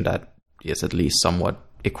version that is at least somewhat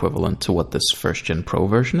equivalent to what this first Gen Pro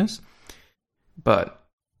version is. But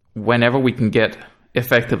whenever we can get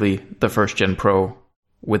effectively the first Gen Pro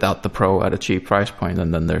without the Pro at a cheap price point,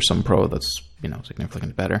 and then there's some Pro that's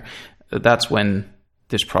significantly better, that's when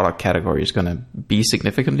this product category is going to be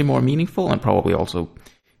significantly more meaningful, and probably also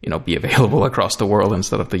be available across the world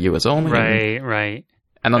instead of the US only. Right.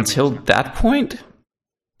 And until that point,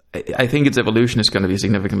 I think its evolution is going to be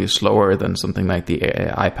significantly slower than something like the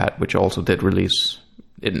iPad, which also did release,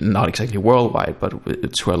 not exactly worldwide, but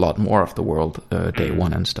to a lot more of the world day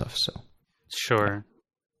one and stuff. So sure,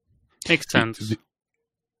 makes sense.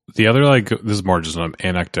 The other, this is more just an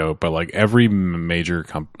anecdote, but every major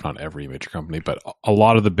not every major company, but a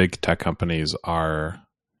lot of the big tech companies are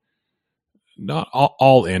not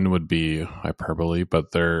all in would be hyperbole,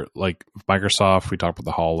 but they're like Microsoft. We talked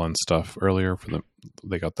about the HoloLens stuff earlier.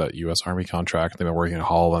 They got that U.S. Army contract. They've been working on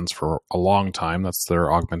HoloLens for a long time. That's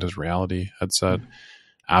their augmented reality headset.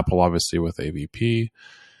 Apple, obviously, with AVP.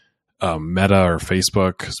 Meta or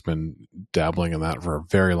Facebook has been dabbling in that for a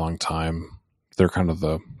very long time. They're kind of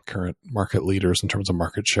the current market leaders in terms of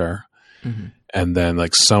market share. And then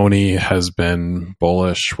Sony has been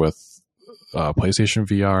bullish with PlayStation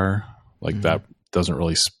VR. That doesn't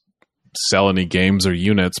really sell any games or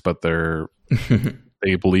units, but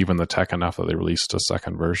they believe in the tech enough that they released a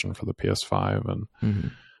second version for the PS5.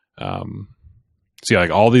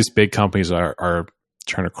 And all these big companies are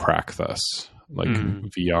trying to crack this,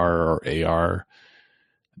 VR or AR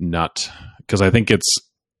nut, because I think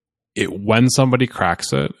when somebody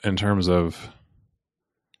cracks it in terms of,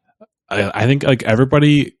 I think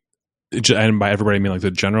everybody, and by everybody I mean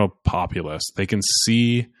the general populace, they can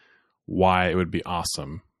see why it would be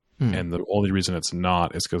awesome. And the only reason it's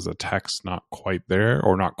not is because the tech's not quite there,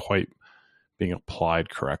 or not quite being applied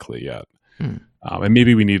correctly yet. And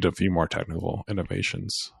maybe we need a few more technical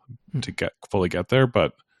innovations to fully get there.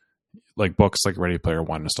 But books like Ready Player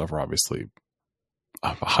One and stuff are obviously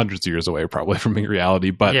hundreds of years away probably from being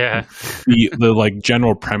reality. But the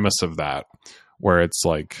general premise of that, where it's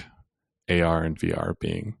AR and VR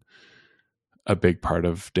being a big part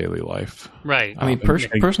of daily life. Right. I mean,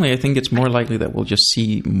 personally, I think it's more likely that we'll just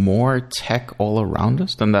see more tech all around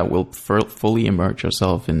us than that we'll fully immerse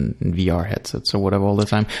ourselves in VR headsets or whatever all the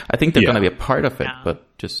time. I think they're going to be a part of it, but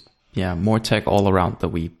just, more tech all around that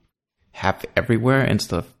we have everywhere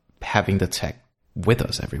instead of having the tech with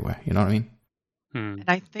us everywhere. You know what I mean? And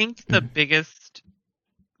I think the biggest,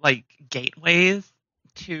 gateways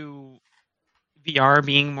to VR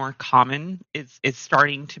being more common is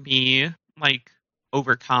starting to be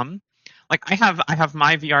overcome. I have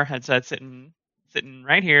my VR headset sitting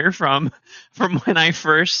right here from when I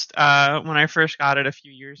first got it a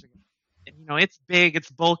few years ago. And, it's big, it's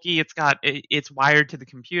bulky, it's wired to the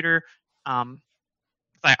computer.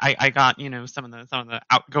 I got some of the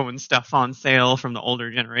outgoing stuff on sale from the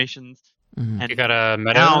older generations. And you got a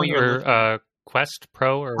Meta or a Quest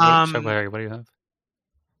Pro, or what do you have?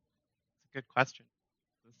 Good question.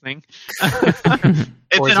 Thing. It's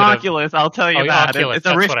an Oculus, I'll tell you that. Oculus, it's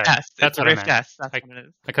a Rift S. That's a Rift S. That's what it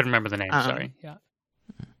is. I couldn't remember the name. Sorry. Yeah.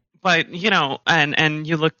 But and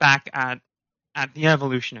you look back at the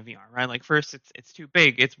evolution of VR, right? First, it's too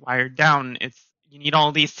big, it's wired down, you need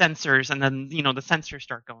all these sensors, and then the sensors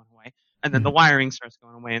start going away, and then the wiring starts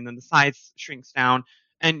going away, and then the size shrinks down,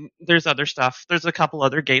 and there's other stuff. There's a couple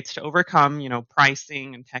other gates to overcome,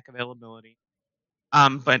 pricing and tech availability.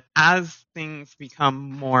 But as things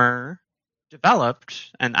become more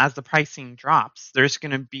developed and as the pricing drops, there's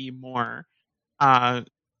going to be more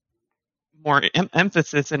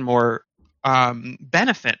emphasis and more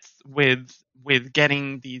benefits with with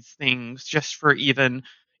getting these things just for even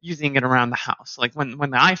using it around the house. Like when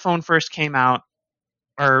the iPhone first came out,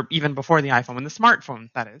 or even before the iPhone, when the smartphone,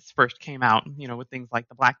 that is, first came out, with things like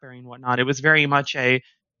the BlackBerry and whatnot, it was very much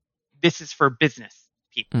this is for business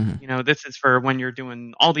people. This is for when you're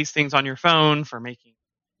doing all these things on your phone for making,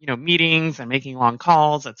 meetings and making long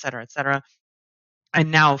calls, et cetera, et cetera. And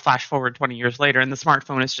now flash forward 20 years later, and the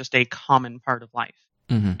smartphone is just a common part of life.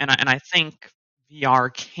 And I think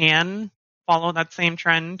VR can follow that same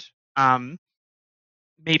trend.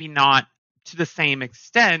 Maybe not to the same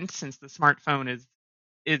extent, since the smartphone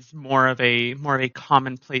is more of a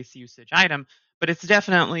commonplace usage item, but it's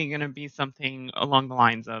definitely going to be something along the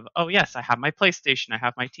lines of, oh yes, I have my PlayStation, I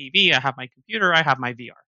have my TV, I have my computer, I have my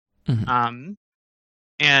VR.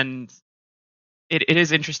 And it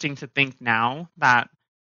is interesting to think now that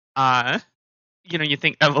you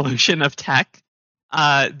think evolution of tech,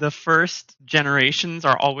 the first generations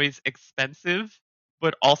are always expensive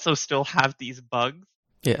but also still have these bugs.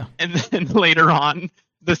 Yeah. And then later on,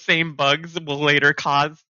 the same bugs will later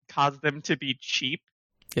cause them to be cheap.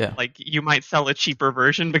 Yeah. Like you might sell a cheaper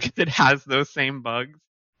version because it has those same bugs.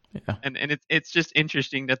 Yeah. And it's just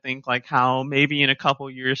interesting to think like how maybe in a couple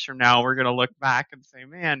years from now we're gonna look back and say,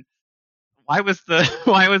 man, why was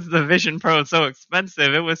the Vision Pro so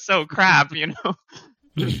expensive? It was so crap,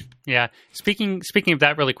 Yeah. Speaking of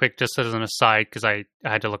that really quick, just as an aside, because I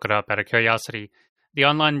had to look it up out of curiosity. The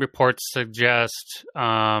online reports suggest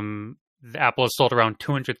Apple has sold around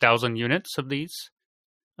 200,000 units of these.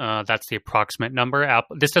 That's the approximate number.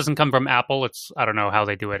 This doesn't come from Apple. I don't know how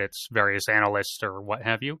they do it. It's various analysts or what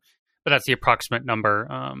have you. But that's the approximate number.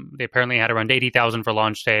 They apparently had around 80,000 for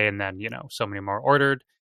launch day, and then so many more ordered.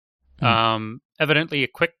 Evidently, a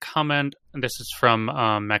quick comment. And this is from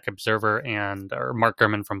Mac Observer or Mark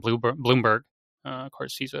Gurman from Bloomberg. Of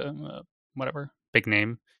course, he's a big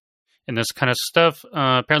name in this kind of stuff.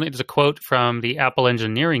 Apparently, there's a quote from the Apple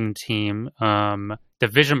engineering team, the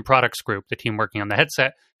Vision Products Group, the team working on the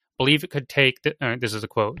headset. Believe it could take. This is a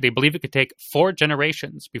quote. They believe it could take 4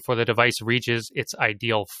 generations before the device reaches its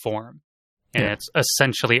ideal form, and it's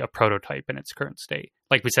essentially a prototype in its current state.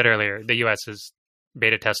 Like we said earlier, the U.S. is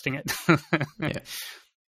beta testing it.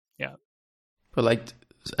 Yeah. But like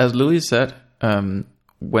as Louis said,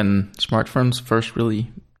 when smartphones first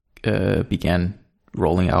really began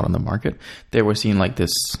rolling out on the market, they were seen like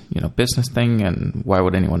this, business thing, and why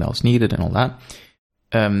would anyone else need it and all that.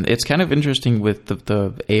 It's kind of interesting with the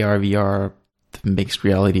AR, VR, the mixed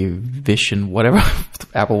reality, vision, whatever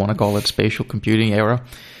Apple want to call it, spatial computing era,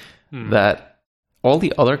 that all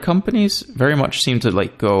the other companies very much seem to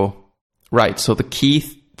like go, right, so the key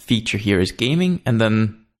feature here is gaming, and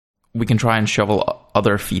then we can try and shovel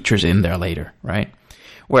other features in there later, right?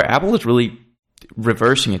 Where Apple is really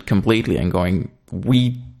reversing it completely and going,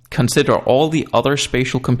 we consider all the other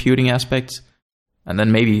spatial computing aspects, and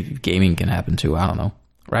then maybe gaming can happen too, I don't know,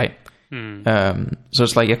 right? So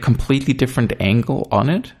it's like a completely different angle on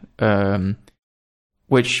it,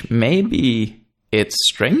 which may be its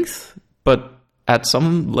strength, but at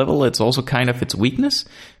some level it's also kind of its weakness,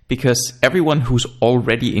 because everyone who's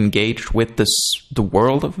already engaged with the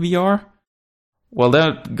world of VR, well,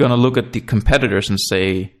 they're going to look at the competitors and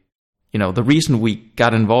say, the reason we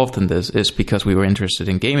got involved in this is because we were interested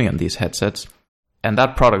in gaming on these headsets, and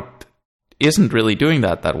that product isn't really doing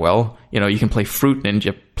that well. You can play Fruit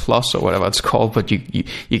Ninja Plus or whatever it's called, but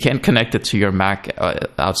you can't connect it to your Mac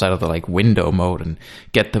outside of the like window mode and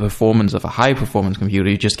get the performance of a high performance computer.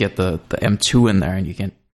 You just get the M2 in there, and you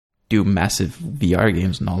can do massive VR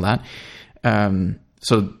games and all that.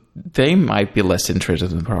 So they might be less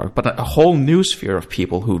interested in the product, but a whole new sphere of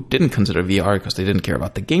people who didn't consider VR because they didn't care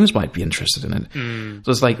about the games might be interested in it.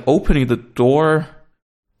 So it's like opening the door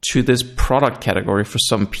to this product category for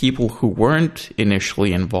some people who weren't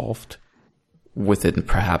initially involved with it,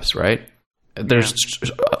 perhaps, right? There's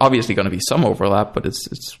obviously going to be some overlap, but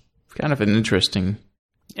it's kind of an interesting...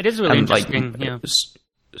 It is really interesting,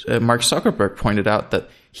 Mark Zuckerberg pointed out that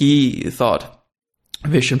he thought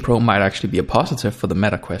Vision Pro might actually be a positive for the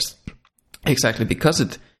Meta Quest, exactly because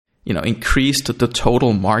it, increased the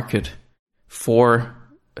total market for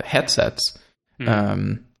headsets,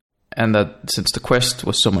 and that since the Quest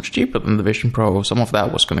was so much cheaper than the Vision Pro, some of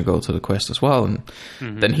that was going to go to the Quest as well. And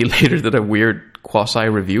then he later did a weird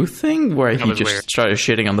quasi-review thing where he just started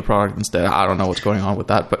shitting on the product instead. I don't know what's going on with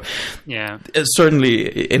that, but it's certainly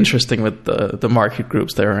interesting with the market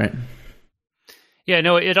groups there, right? Yeah,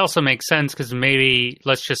 no, it also makes sense because maybe,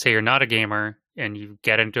 let's just say you're not a gamer and you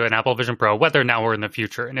get into an Apple Vision Pro, whether now or in the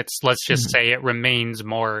future, and let's just say it remains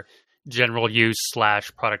more general use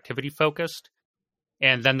 / productivity focused.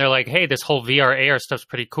 And then they're like, hey, this whole VR AR stuff's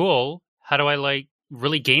pretty cool. how do I like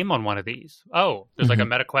really game on one of these? Oh, there's like a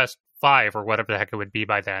MetaQuest 5 or whatever the heck it would be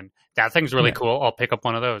by then. That thing's really cool. I'll pick up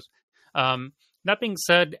one of those. That being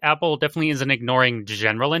said, Apple definitely isn't ignoring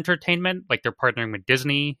general entertainment. Like they're partnering with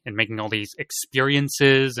Disney and making all these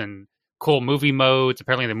experiences and cool movie modes.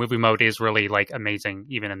 Apparently the movie mode is really like amazing,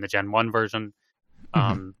 even in the Gen 1 version.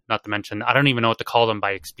 Not to mention, I don't even know what to call them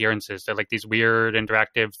by experiences. They're like these weird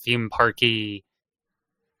interactive theme parky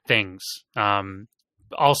things.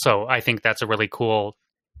 Also, I think that's a really cool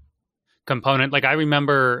component. Like I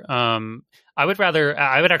remember, I would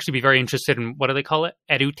actually be very interested in, what do they call it?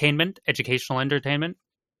 Edutainment, educational entertainment.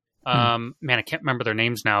 Man, I can't remember their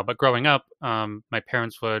names now, but growing up, my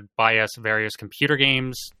parents would buy us various computer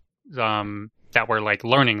games, that were like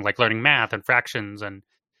learning math and fractions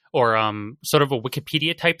or sort of a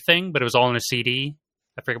Wikipedia type thing, but it was all in a CD.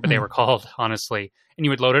 I forget what they were called, honestly. And you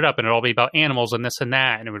would load it up and it'd all be about animals and this and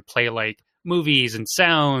that. And it would play like movies and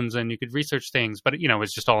sounds and you could research things, but it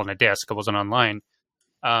was just all on a disc. It wasn't online.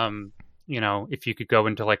 If you could go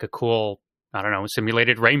into like a cool, I don't know,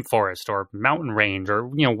 simulated rainforest or mountain range or,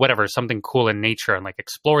 whatever, something cool in nature and like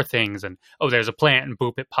explore things and, oh, there's a plant and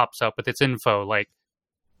boop, it pops up with its info. Like,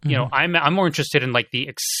 I'm more interested in like the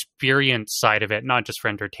experience side of it, not just for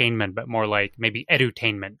entertainment, but more like maybe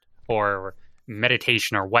edutainment or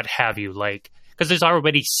meditation or what have you, like, because there's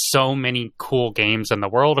already so many cool games in the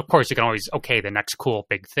world. Of course, you can always, the next cool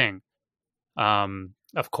big thing.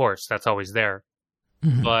 Of course, that's always there.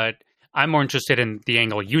 But I'm more interested in the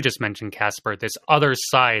angle you just mentioned, Casper, this other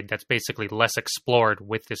side that's basically less explored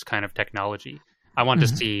with this kind of technology. I want to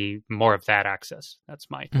see more of that access. That's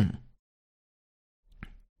my thing.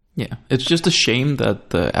 Yeah, it's just a shame that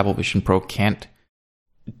the Apple Vision Pro can't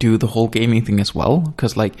do the whole gaming thing as well,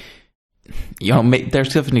 because like,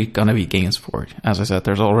 there's definitely gonna be games for it. As I said,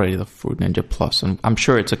 there's already the Fruit Ninja Plus, and I'm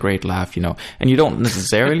sure it's a great laugh, and you don't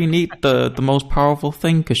necessarily need the most powerful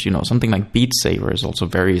thing, because something like Beat Saber is also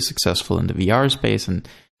very successful in the VR space, and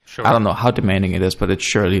sure. I don't know how demanding it is, but it's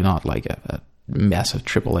surely not like a massive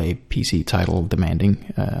AAA PC title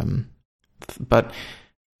demanding. But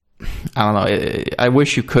I don't know. I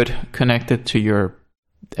wish you could connect it to your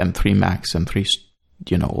M3 Max, M3,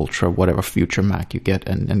 Ultra, whatever future Mac you get,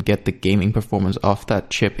 and get the gaming performance off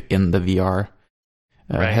that chip in the VR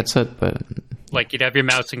headset. But like you'd have your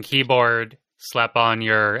mouse and keyboard, slap on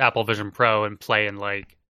your Apple Vision Pro, and play in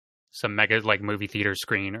like some mega like movie theater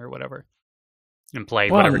screen or whatever, and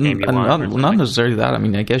play whatever game you want. Not necessarily that. I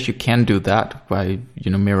mean, I guess you can do that by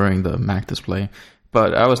mirroring the Mac display.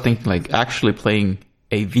 But I was thinking like actually playing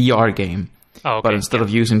a VR game, but instead of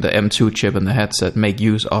using the M2 chip in the headset, make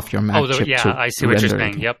use of your Mac chip. Yeah, I see what you're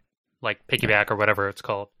saying. Yep, like piggyback or whatever it's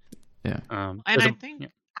called. Yeah, and I think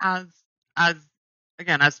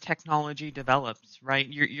as technology develops, right,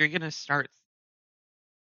 you're going to start.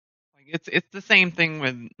 Like it's the same thing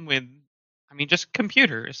with just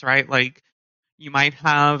computers, right? Like you might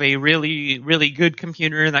have a really really good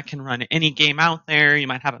computer that can run any game out there. You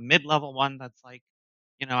might have a mid-level one that's like,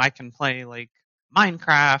 I can play like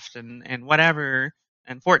Minecraft and whatever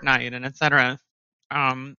and Fortnite and etc.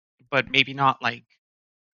 But maybe not like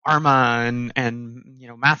Arma and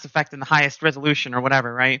Mass Effect in the highest resolution or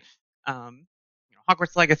whatever, right?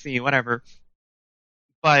 Hogwarts Legacy, whatever.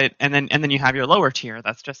 But and then you have your lower tier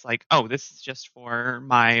that's just like, oh, this is just for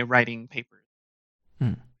my writing papers.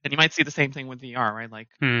 And you might see the same thing with VR, right? Like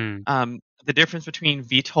the difference between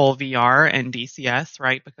VTOL VR and DCS,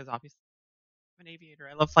 right? Because obviously an aviator.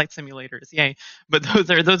 I love flight simulators, yay! But those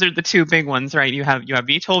are the two big ones, right? You have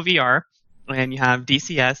VTOL VR and you have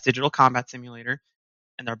DCS, Digital Combat Simulator,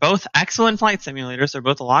 and they're both excellent flight simulators. They're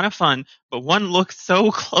both a lot of fun, but one looks so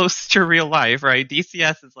close to real life, right?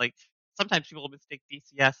 DCS is like sometimes people mistake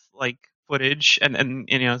DCS like footage, and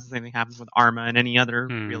the same thing happens with Arma and any other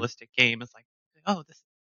realistic game. It's like, oh, it's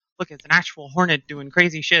an actual Hornet doing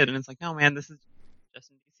crazy shit, and it's like, no, man, this is just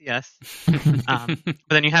in DCS. But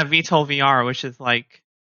then you have VTOL VR, which is like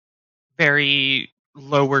very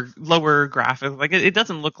lower graphics. Like it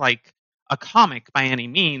doesn't look like a comic by any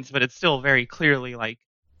means, but it's still very clearly like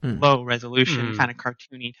low resolution, kind of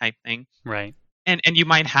cartoony type thing. Right. And you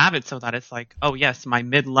might have it so that it's like, oh yes, my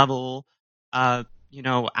mid-level,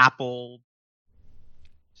 Apple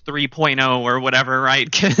 3.0 or whatever, right,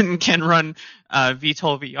 can run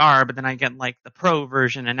VTOL VR, but then I get like the Pro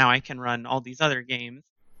version, and now I can run all these other games.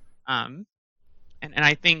 And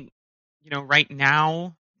I think, right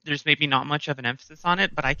now there's maybe not much of an emphasis on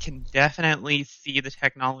it, but I can definitely see the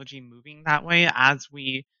technology moving that way as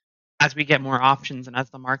we get more options and as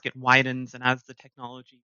the market widens and as the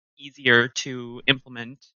technology is easier to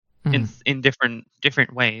implement in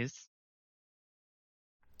different ways.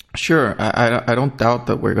 Sure, I don't doubt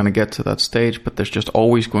that we're going to get to that stage, but there's just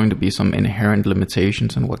always going to be some inherent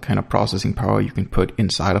limitations in what kind of processing power you can put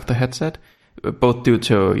inside of the headset. Both due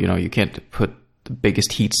to, you can't put the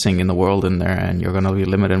biggest heat sink in the world in there, and you're going to be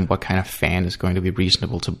limited in what kind of fan is going to be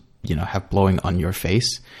reasonable to, have blowing on your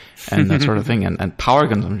face and that sort of thing, and power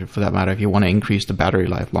consumption for that matter, if you want to increase the battery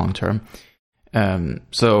life long term.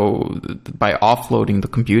 So by offloading the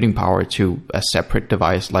computing power to a separate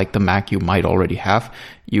device like the Mac you might already have,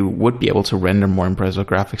 you would be able to render more impressive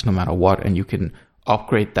graphics no matter what, and you can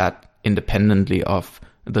upgrade that independently of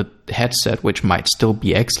the headset, which might still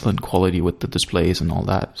be excellent quality with the displays and all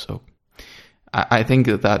that. So I think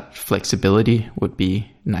that flexibility would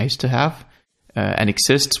be nice to have, and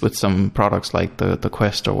exists with some products like the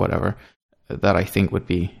Quest or whatever, that I think would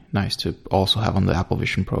be nice to also have on the Apple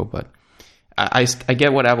Vision Pro. But I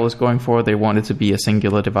get what Apple is going for. They want it to be a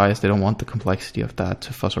singular device. They don't want the complexity of that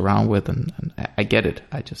to fuss around with, and I get it.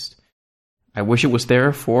 I wish it was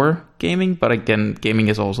there for gaming, but again, gaming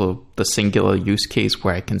is also the singular use case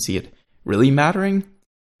where I can see it really mattering.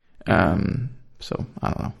 So I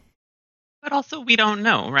don't know. But also, we don't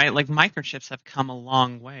know, right? Like, microchips have come a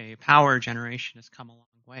long way. Power generation has come a long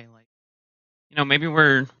way. Like, maybe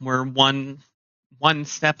we're one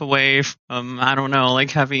step away from, I don't know, like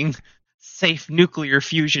having safe nuclear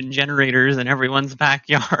fusion generators in everyone's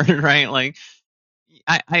backyard, right? Like,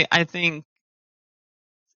 I think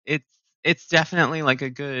it's definitely like a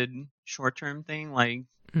good short-term thing. Like,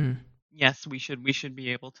 yes, we should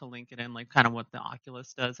be able to link it in, like kind of what the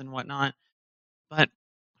Oculus does and whatnot. But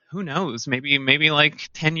who knows? Maybe like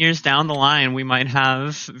 10 years down the line, we might have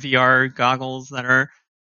VR goggles that are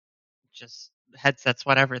just headsets,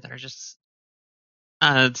 whatever, that are just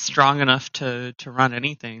strong enough to run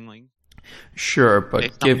anything. Like, sure,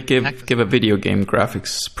 but give a video game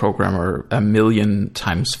graphics programmer 1,000,000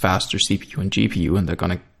 times faster CPU and GPU, and they're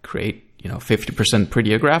going to create 50%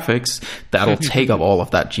 prettier graphics. That'll take up all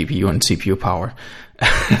of that GPU and CPU power.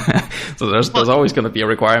 So there's always going to be a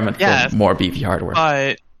requirement for more beefy hardware.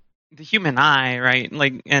 But the human eye, right?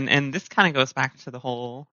 Like, and this kind of goes back to the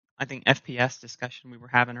whole, I think, FPS discussion we were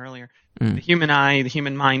having earlier. The human eye, the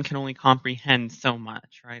human mind can only comprehend so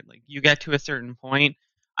much, right? Like, you get to a certain point.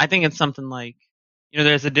 I think it's something like,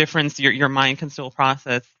 there's a difference. Your mind can still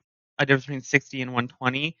process a difference between 60 and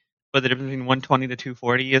 120, but the difference between 120 to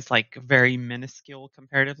 240 is like very minuscule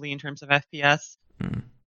comparatively in terms of FPS.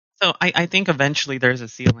 So I think eventually there's a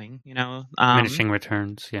ceiling, Diminishing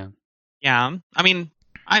returns, yeah. Yeah, I mean,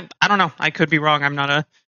 I don't know. I could be wrong. I'm not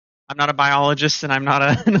a biologist, and I'm not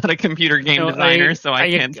a computer game designer, so I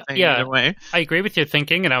can't say either way. I agree with your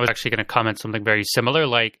thinking, and I was actually going to comment something very similar.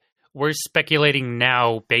 Like, we're speculating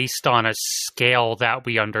now based on a scale that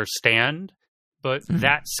we understand, but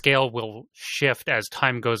that scale will shift as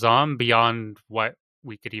time goes on beyond what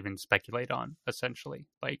we could even speculate on, essentially.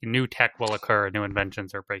 Like, new tech will occur, new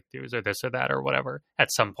inventions or breakthroughs or this or that or whatever at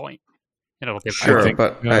some point. And it'll give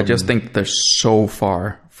I just think they're so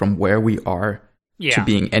far from where we are to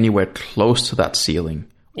being anywhere close to that ceiling.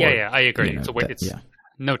 I agree. So it's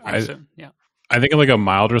no time soon. Yeah. I think like a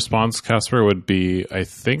mild response, Casper, would be, I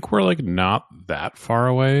think we're like not that far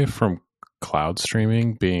away from cloud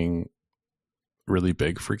streaming being really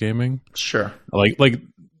big for gaming. Sure. Like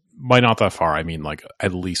by not that far, I mean like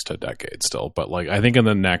at least a decade still. But like I think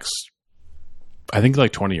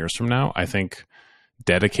like 20 years from now, I think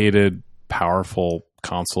dedicated, powerful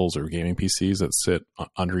consoles or gaming PCs that sit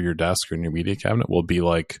under your desk or in your media cabinet will be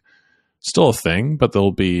like still a thing, but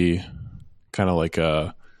they'll be kind of like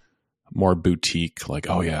a more boutique, like,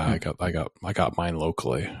 oh yeah, I got mine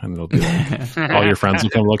locally, and it'll be like, all your friends will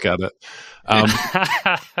come look at it. And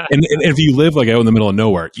if you live like out in the middle of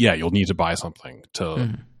nowhere, you'll need to buy something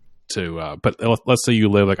to. But let's say you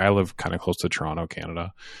live, like I live kind of close to Toronto,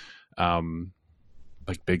 Canada,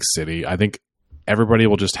 like big city. I think everybody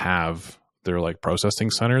will just have their like processing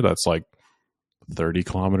center that's like 30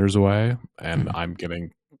 kilometers away, and I'm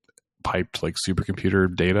getting piped like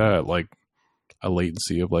supercomputer data at like a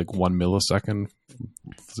latency of like 1 millisecond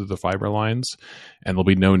through the fiber lines, and there'll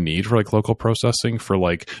be no need for like local processing for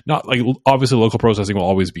like, not like, obviously local processing will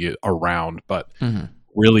always be around, but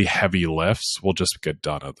really heavy lifts will just get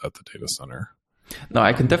done at the data center. No,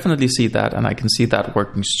 I can definitely see that, and I can see that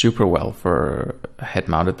working super well for a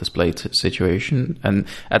head-mounted display situation. And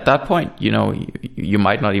at that point, you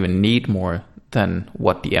might not even need more than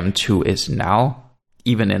what the M2 is now.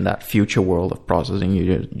 Even in that future world of processing,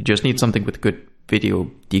 you just need something with good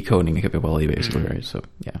video decoding capability, basically, right? So,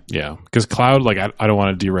 yeah, because cloud, like I don't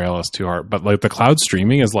want to derail us too hard, but like the cloud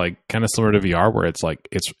streaming is like kind of similar to VR, where it's like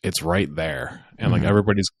it's right there, and like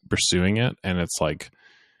everybody's pursuing it, and it's like,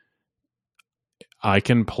 I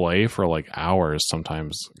can play for like hours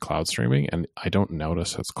sometimes cloud streaming, and I don't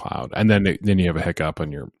notice it's cloud. And then you have a hiccup,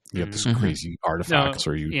 and you get this crazy artifacts,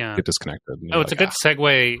 or you get disconnected. It's a good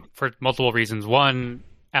segue for multiple reasons. One,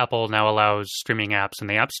 Apple now allows streaming apps in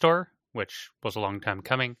the App Store, which was a long time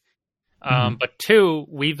coming. But two,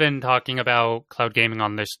 we've been talking about cloud gaming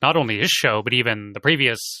on this, not only this show, but even the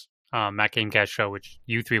previous Mac Gamecast show, which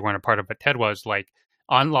you three weren't a part of, but Ted was. Like,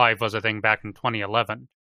 OnLive was a thing back in 2011,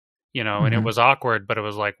 and it was awkward, but it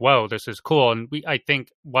was like, whoa, this is cool. And I think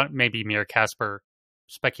what maybe me or Casper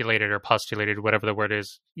speculated or postulated, whatever the word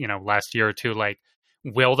is, last year or two, like,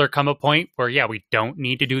 will there come a point where, we don't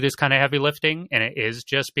need to do this kind of heavy lifting and it is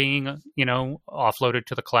just being, offloaded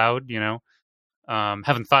to the cloud,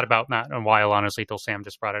 Haven't thought about that in a while, honestly, till Sam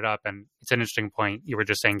just brought it up. And it's an interesting point. You were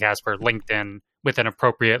just saying, Casper, LinkedIn with an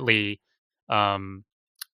appropriately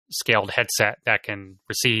scaled headset that can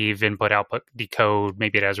receive input, output, decode.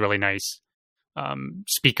 Maybe it has really nice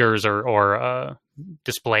speakers or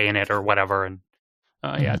display in it or whatever. And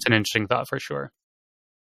it's an interesting thought for sure.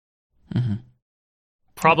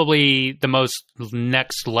 Probably the most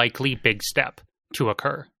next likely big step to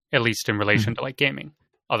occur, at least in relation to like gaming.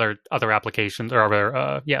 Other applications or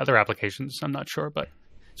other applications, I'm not sure, but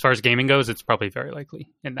as far as gaming goes, it's probably very likely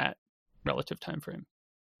in that relative time frame.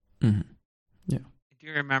 Yeah, I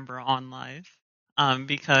do remember OnLive,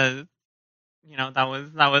 because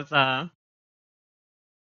that was a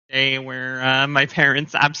day where my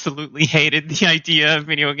parents absolutely hated the idea of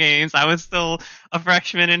video games. I was still a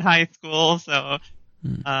freshman in high school, so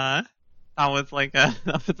that was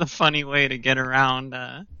a funny way to get around.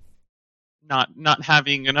 Not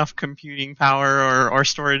having enough computing power or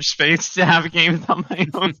storage space to have games on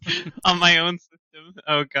my own system.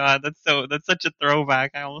 Oh god, that's such a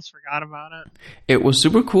throwback. I almost forgot about it. It was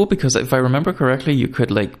super cool because if I remember correctly, you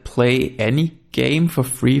could like play any game for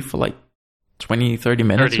free for like 20, 30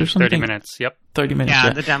 minutes or something. 30 minutes, yep. 30 minutes. Yeah,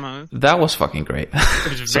 the demos. That was fucking great.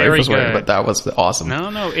 It was very good. But that was awesome.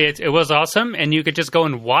 No, it was awesome. And you could just go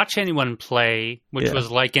and watch anyone play, which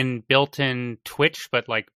was like built-in Twitch, but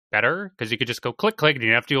like better, because you could just go click, and you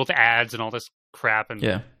didn't have to deal with ads and all this crap and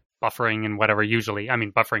buffering and whatever. Usually, I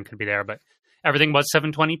mean, buffering could be there, but everything was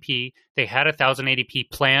 720p. They had 1080p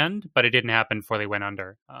planned, but it didn't happen before they went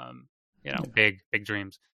under. Big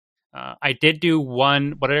dreams. I did do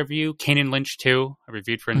one, what did I review? Kane and Lynch 2. I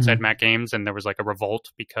reviewed for Inside Mac Games, and there was like a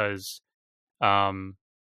revolt because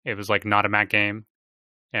it was like not a Mac game.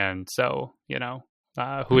 And so,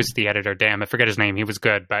 who is the editor? Damn, I forget his name. He was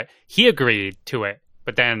good, but he agreed to it.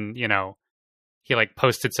 But then, he like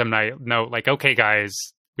posted some note like, okay, guys,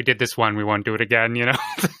 we did this one. We won't do it again,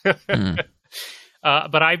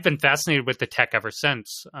 But I've been fascinated with the tech ever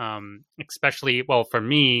since, especially, for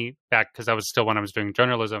me, back because I was still when I was doing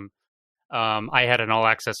journalism, I had an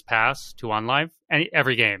all-access pass to OnLive, and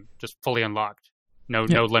every game just fully unlocked, no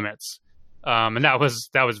limits. And that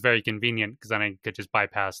was very convenient because then I could just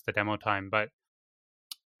bypass the demo time. But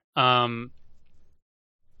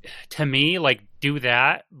to me, like, do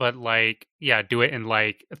that, but like, do it in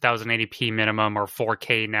like 1080p minimum or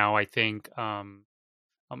 4K now, I think. Oh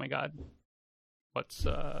my god, what's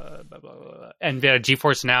blah, blah, blah. And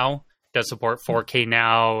GeForce Now does support 4K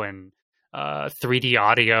now and 3D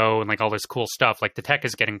audio and like all this cool stuff. Like, the tech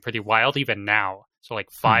is getting pretty wild even now. So like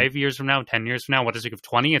 5 years from now, 10 years from now, what does it give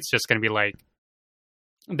 20? It's just going to be like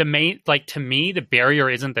the main, like, to me, the barrier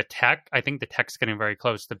isn't the tech. I think the tech's getting very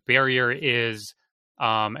close. The barrier is,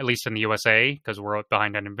 at least in the USA, because we're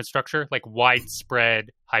behind on infrastructure, like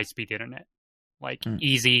widespread high-speed internet, like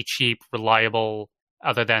easy, cheap, reliable,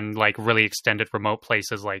 other than like really extended remote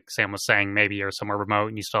places, like Sam was saying, maybe you're somewhere remote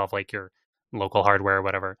and you still have like your local hardware or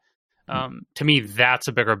whatever. To me, that's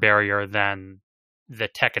a bigger barrier than the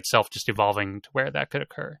tech itself just evolving to where that could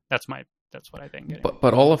occur. That's what I think.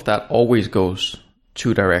 But all of that always goes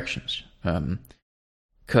two directions.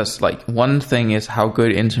 Because like one thing is how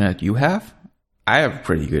good internet you have. I have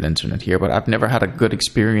pretty good internet here, but I've never had a good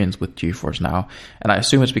experience with GeForce Now. And I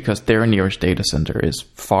assume it's because their nearest data center is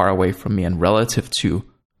far away from me, and relative to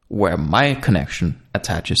where my connection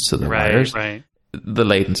attaches to the wires, the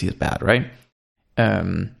latency is bad, right?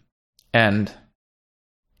 And,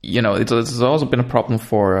 it's also been a problem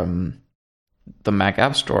for the Mac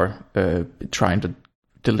App Store trying to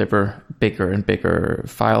deliver bigger and bigger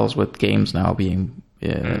files with games now being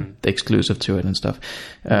exclusive to it and stuff.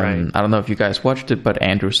 I don't know if you guys watched it, but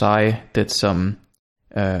Andrew Tsai did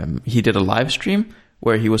he did a live stream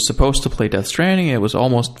where he was supposed to play Death Stranding. It was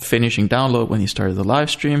almost finishing download when he started the live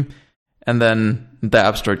stream, and then the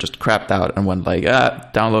App Store just crapped out and went like,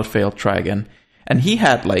 download failed, try again. And he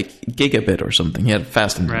had like gigabit or something. He had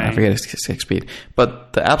fast internet. I forget his speed.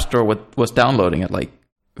 But the App Store was downloading at like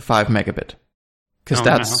 5 megabit. Because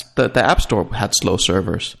the App Store had slow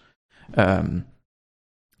servers.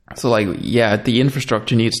 So like, yeah, the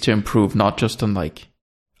infrastructure needs to improve, not just on like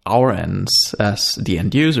our ends as the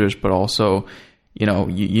end users, but also,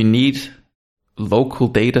 you need local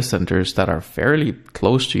data centers that are fairly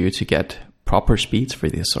close to you to get proper speeds for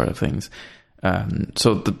these sort of things.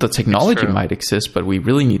 So the technology might exist, but we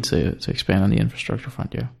really need to expand on the infrastructure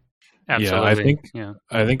front. Yeah. Absolutely.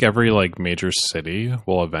 I think every like major city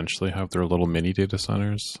will eventually have their little mini data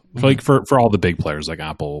centers, like for all the big players like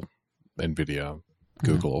Apple, Nvidia,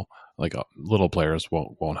 Google. Like little players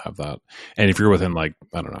won't have that. And if you're within like,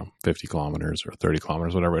 I don't know, 50 kilometers or 30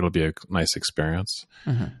 kilometers, whatever, it'll be a nice experience.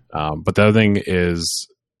 But the other thing is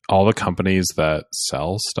all the companies that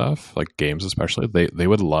sell stuff, like games especially, they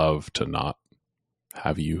would love to not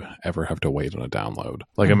have you ever have to wait on a download.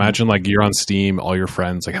 Like imagine like you're on Steam, all your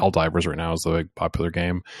friends, like Helldivers right now is the big popular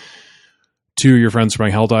game. 2 of your friends are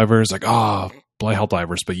playing Helldivers, like, play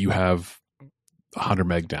Helldivers, but you have 100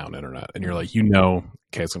 meg down internet. And you're like,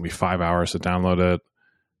 okay, it's going to be 5 hours to download it.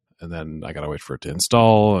 And then I got to wait for it to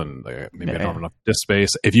install. And maybe I don't have enough disk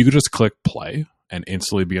space. If you could just click play and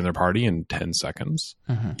instantly be in their party in 10 seconds,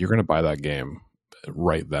 you're going to buy that game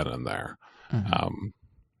right then and there.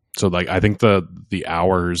 So like, I think the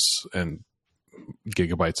hours and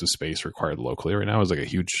gigabytes of space required locally right now is like a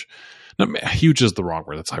huge is the wrong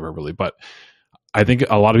word. That's hyperbole. But I think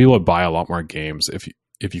a lot of people would buy a lot more games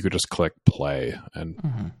if you could just click play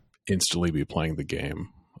and instantly be playing the game.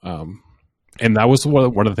 And that was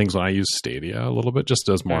one of the things when I used Stadia a little bit, just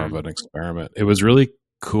as more of an experiment. It was really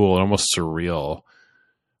cool and almost surreal.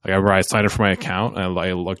 Like I signed up for my account and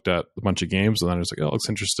I looked at a bunch of games and then I was like, oh, it looks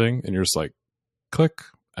interesting. And you're just like, click,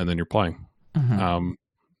 and then you're playing.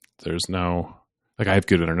 There's no, like I have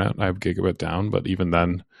good internet. I have gigabit down, but even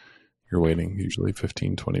then you're waiting usually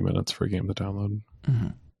 15, 20 minutes for a game to download.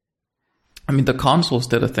 I mean, the consoles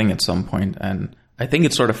did a thing at some point, and I think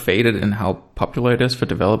it sort of faded in how popular it is for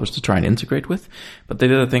developers to try and integrate with. But they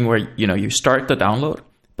did a thing where, you start the download,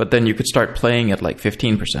 but then you could start playing at like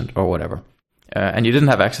 15% or whatever. And you didn't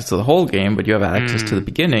have access to the whole game, but you have access to the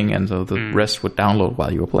beginning, and so the rest would download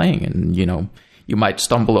while you were playing. And, you might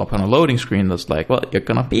stumble upon a loading screen that's like, well, you're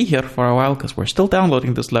going to be here for a while because we're still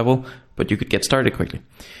downloading this level, but you could get started quickly.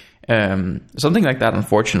 Something like that,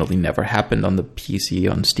 unfortunately, never happened on the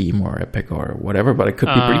PC, on Steam or Epic or whatever, but it could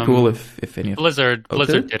be pretty cool if any of Blizzard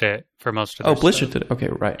did it for most of their Blizzard did it. Okay,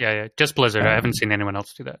 right. Yeah, just Blizzard. I haven't seen anyone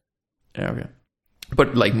else do that. Yeah, okay.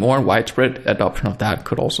 But like more widespread adoption of that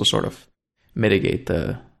could also sort of mitigate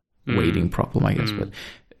the waiting problem, I guess.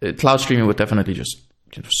 But cloud streaming would definitely just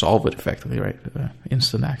solve it effectively, right?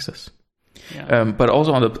 Instant access. Yeah. But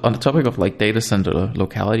also on the topic of like data center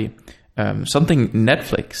locality, something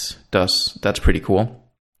Netflix does that's pretty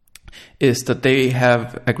cool is that they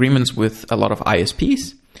have agreements with a lot of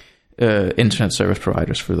ISPs, internet service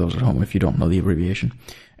providers, for those at home if you don't know the abbreviation,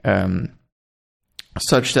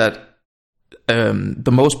 such that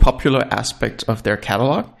the most popular aspect of their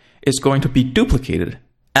catalog is going to be duplicated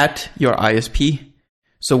at your ISP.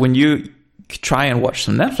 So when you try and watch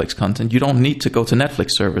some Netflix content, you don't need to go to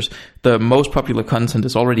Netflix servers. The most popular content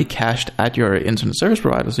is already cached at your internet service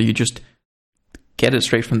provider, so you just get it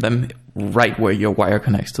straight from them right where your wire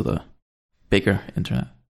connects to the bigger internet.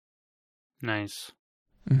 Nice.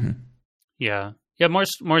 Yeah,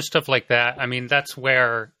 more stuff like that. I mean, that's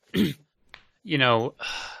where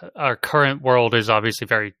our current world is obviously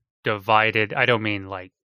very divided. I don't mean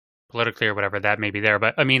like politically or whatever, that may be there,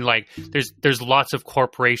 but I mean like there's lots of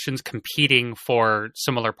corporations competing for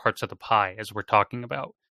similar parts of the pie, as we're talking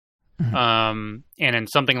about. And in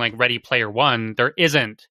something like Ready Player One, there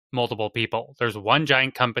isn't multiple people. There's one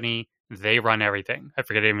giant company. They run everything. I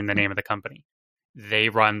forget even the name of the company. They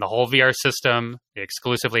run the whole VR system. They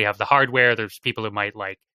exclusively have the hardware. There's people who might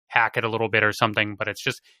like hack it a little bit or something, but it's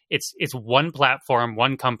just it's one platform,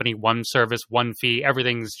 one company, one service, one fee.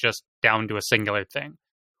 Everything's just down to a singular thing.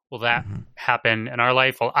 Will that happen in our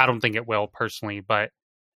life? Well, I don't think it will personally, but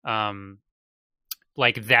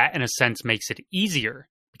like that in a sense makes it easier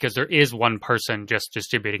because there is one person just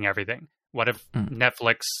distributing everything. What if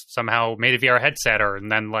Netflix somehow made a VR headset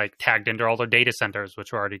and then like tagged into all their data centers,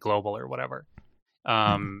 which are already global or whatever,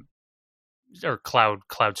 or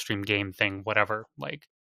cloud stream game thing, whatever. Like,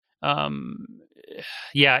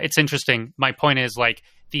 yeah, it's interesting. My point is like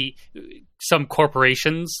some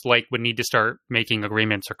corporations like would need to start making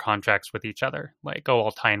agreements or contracts with each other, like, oh,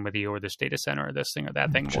 I'll tie in with you or this data center or this thing or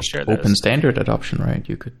that thing. We'll share this. Open standard adoption, right?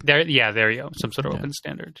 You could there you go, some sort of open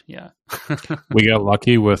standard. Yeah. We got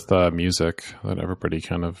lucky with music that everybody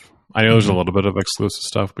kind of. I know there's a little bit of exclusive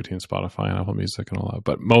stuff between Spotify and Apple Music and all that,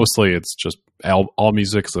 but mostly it's just all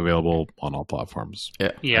music is available on all platforms.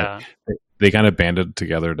 Yeah. They kind of banded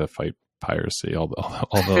together to fight piracy, all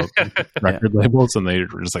the record labels, and they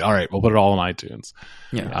were just like, all right, we'll put it all on iTunes.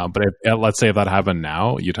 But let's say if that happened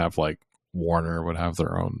now, you'd have like Warner would have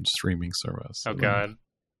their own streaming service. Oh god,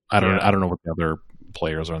 I don't know what the other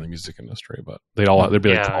players are in the music industry, but they'd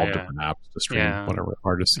be like 12 different apps to stream whatever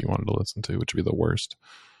artists you wanted to listen to, which would be the worst.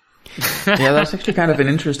 Yeah, that's actually kind of an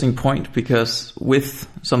interesting point, because with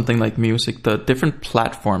something like music, the different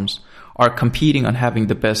platforms are competing on having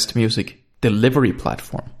the best music delivery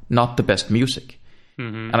platform, not the best music.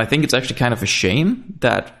 And I think it's actually kind of a shame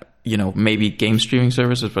that, maybe game streaming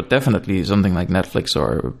services, but definitely something like Netflix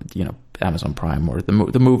or, Amazon Prime or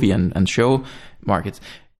the movie and show markets,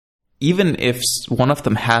 even if one of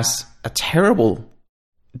them has a terrible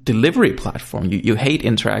delivery platform, you hate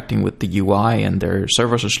interacting with the UI and their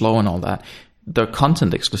servers are slow and all that, their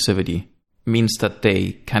content exclusivity means that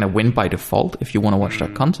they kind of win by default if you want to watch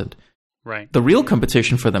that content. Right. The real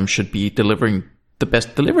competition for them should be delivering the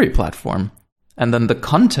best delivery platform, and then the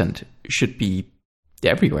content should be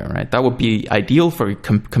everywhere, right? That would be ideal for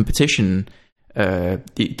competition,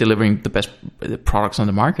 delivering the best products on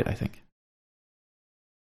the market, I think.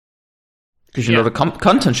 Because the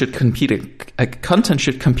content should compete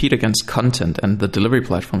against content, and the delivery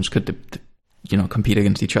platforms could compete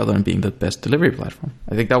against each other and being the best delivery platform.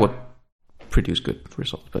 I think that would produce good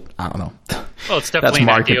results, but I don't know. Well, it's definitely that's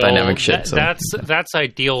market ideal. Dynamic shit. That's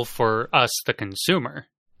ideal for us, the consumer.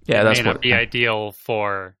 Yeah, it may not be ideal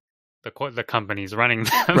for the companies running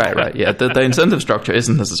them. Right. Yeah, the incentive structure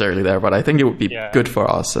isn't necessarily there, but I think it would be good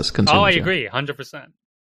for us as consumers. Oh, I agree, 100%.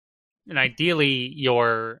 And ideally,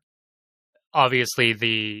 obviously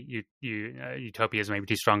the utopia is maybe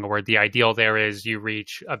too strong a word. The ideal there is you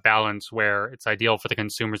reach a balance where it's ideal for the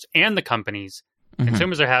consumers and the companies.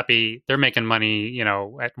 Consumers are happy, they're making money,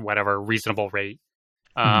 at whatever reasonable rate,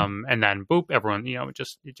 and then boop, everyone,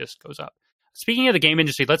 it just goes up. Speaking of the game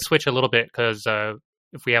industry, let's switch a little bit, because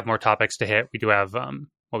if we have more topics to hit, we do have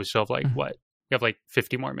we still have we have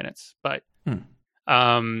 50 more minutes, but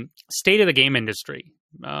state of the game industry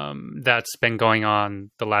that's been going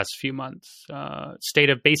on the last few months. State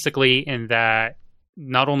of basically in that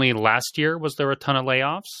not only last year was there a ton of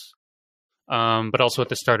layoffs, but also at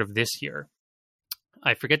the start of this year.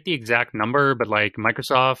 I forget the exact number, but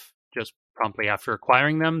Microsoft, just promptly after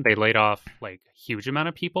acquiring them, they laid off a huge amount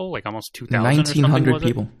of people, almost 2,000 1,900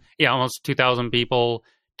 people. Yeah, almost 2,000 people.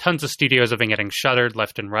 Tons of studios have been getting shuttered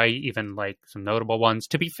left and right, even some notable ones.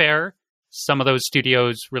 To be fair, some of those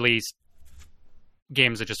studios released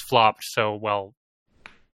games that just flopped so well.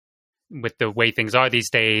 With the way things are these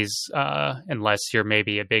days, unless you're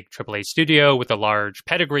maybe a big AAA studio with a large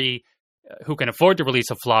pedigree, who can afford to release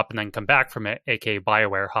a flop and then come back from it, aka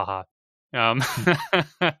BioWare, haha.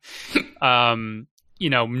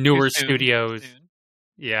 Newer studios.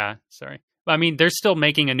 Yeah, sorry. I mean, they're still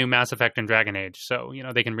making a new Mass Effect and Dragon Age, so,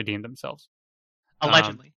 they can redeem themselves.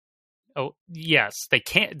 Allegedly. Oh, yes, they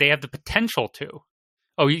can't. They have the potential to.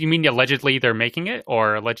 Oh, you mean allegedly they're making it,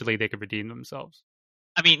 or allegedly they could redeem themselves?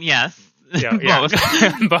 I mean, yes. Yeah. Both.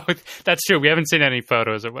 Both. That's true. We haven't seen any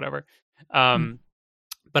photos or whatever.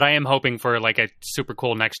 But I am hoping for a super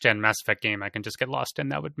cool next gen Mass Effect game I can just get lost in.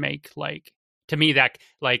 That would make to me that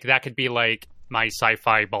that could be my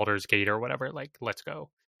sci-fi Baldur's Gate or whatever. Let's go.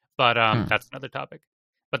 But that's another topic.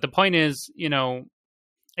 But the point is,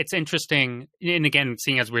 it's interesting. And again,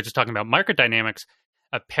 seeing as we were just talking about market dynamics,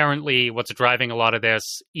 apparently what's driving a lot of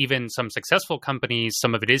this, even some successful companies,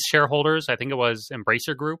 some of it is shareholders. I think it was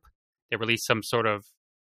Embracer Group. They released some sort of,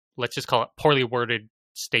 let's just call it poorly worded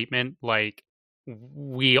statement,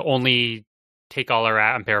 we only take all our,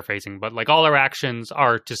 I'm paraphrasing, but all our actions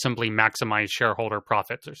are to simply maximize shareholder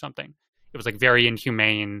profits or something. It was very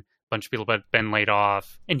inhumane. A bunch of people had been laid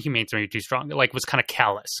off. Inhumane's maybe too strong. It was kind of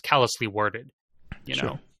callously worded,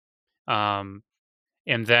 Sure. And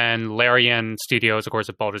then Larian Studios, of course,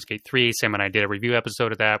 at Baldur's Gate 3. Sam and I did a review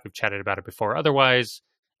episode of that. We've chatted about it before. Otherwise,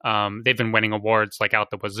 they've been winning awards out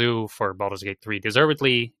the wazoo for Baldur's Gate 3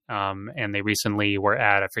 deservedly. And they recently were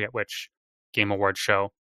at, I forget which Game Awards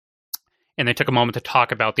show, and they took a moment to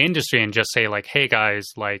talk about the industry and just say hey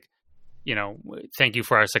guys, thank you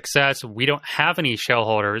for our success. We don't have any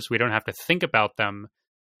shareholders, we don't have to think about them,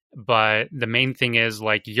 but the main thing is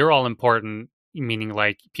you're all important, meaning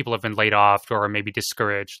like people have been laid off or maybe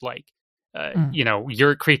discouraged. Like,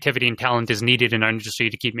 your creativity and talent is needed in our industry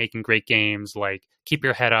to keep making great games. Like, keep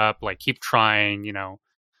your head up, like keep trying,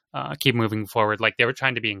 keep moving forward. Like they were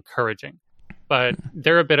trying to be encouraging, but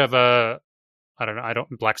they're a bit of a, I don't know,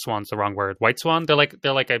 Black Swan's the wrong word. White Swan. They're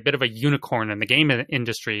like a bit of a unicorn in the game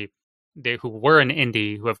industry. They who were an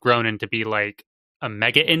indie who have grown into be like a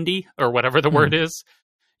mega indie or whatever the word is,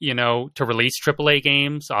 to release AAA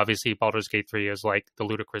games. Obviously, Baldur's Gate 3 is like the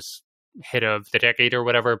ludicrous hit of the decade or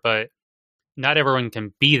whatever, but not everyone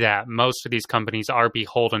can be that. Most of these companies are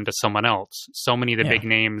beholden to someone else. So many of the big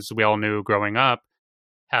names we all knew growing up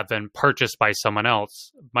have been purchased by someone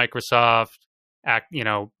else. Microsoft,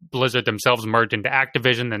 Blizzard themselves merged into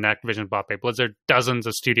Activision, then Activision bought by Blizzard. Dozens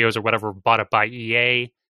of studios or whatever bought it by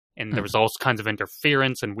EA, and there was all kinds of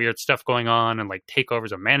interference and weird stuff going on, and like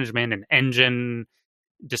takeovers of management and engine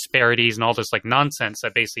disparities and all this like nonsense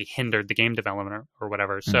that basically hindered the game development or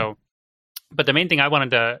whatever. So, but the main thing I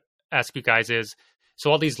wanted to ask you guys is,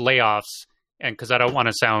 so all these layoffs, and because I don't want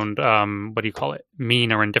to sound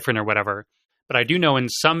mean or indifferent or whatever, but I do know in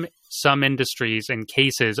some industries and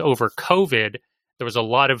cases over COVID, there was a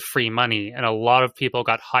lot of free money and a lot of people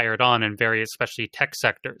got hired on in various, especially tech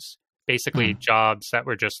sectors, basically jobs that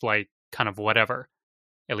were just like kind of whatever,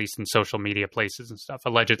 at least in social media places and stuff,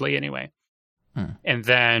 allegedly anyway. And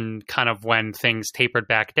then kind of when things tapered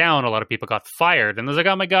back down, a lot of people got fired, and there's like,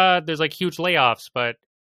 oh my God, there's like huge layoffs. But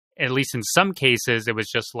at least in some cases, it was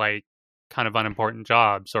just like kind of unimportant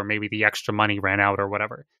jobs, or maybe the extra money ran out or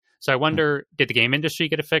whatever. So I wonder, did the game industry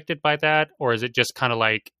get affected by that? Or is it just kind of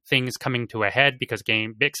like things coming to a head because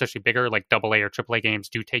especially bigger, like AA or AAA games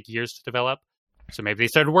do take years to develop. So maybe they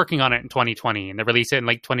started working on it in 2020 and they release it in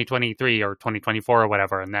like 2023 or 2024 or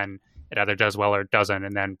whatever. And then it either does well or it doesn't.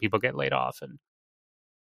 And then people get laid off. And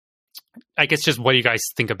I guess just what do you guys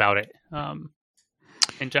think about it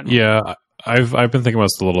in general? Yeah, I've been thinking about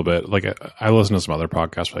this a little bit. Like I listen to some other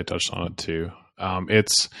podcasts where I touched on it too. I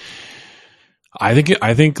don't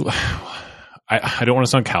want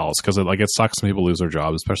to sound callous because it sucks when people lose their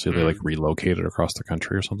jobs, especially if they like relocated across the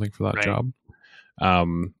country or something for that job.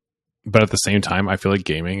 But at the same time, I feel like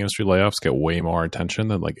gaming industry layoffs get way more attention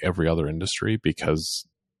than like every other industry because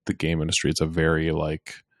the game industry is a very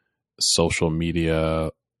like social media,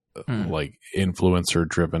 like influencer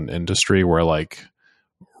driven industry where like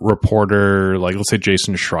reporter, like let's say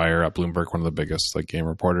Jason Schreier at Bloomberg, one of the biggest like game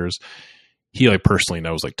reporters, he like personally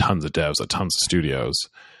knows like tons of devs at tons of studios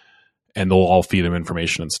and they'll all feed him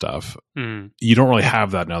information and stuff. You don't really have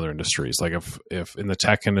that in other industries. Like if in the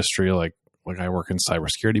tech industry, like I work in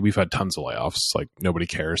cybersecurity, we've had tons of layoffs. Like nobody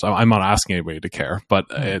cares. I'm not asking anybody to care, but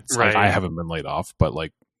it's like I haven't been laid off, but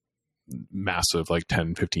like massive like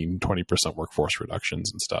 10, 15, 20% workforce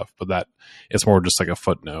reductions and stuff. But that it's more just like a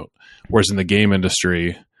footnote. Whereas in the game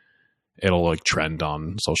industry, it'll like trend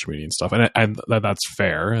on social media and stuff. And that's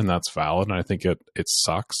fair and that's valid. And I think it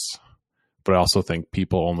sucks. But I also think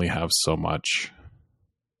people only have so much,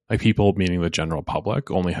 like people meaning the general public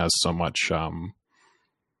only has so much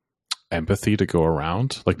empathy to go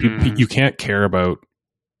around. Like you can't care about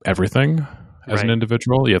everything as an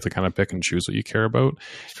individual. You have to kind of pick and choose what you care about.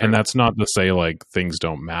 And that's not to say like things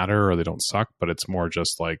don't matter or they don't suck, but it's more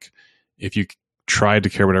just like if you try to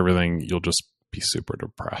care about everything, you'll just be super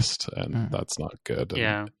depressed and that's not good.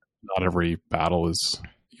 And not every battle is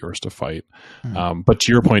yours to fight. But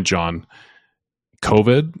to your point, John,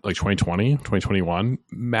 COVID, like 2020, 2021,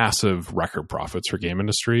 massive record profits for game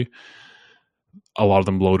industry. A lot of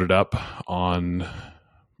them loaded up on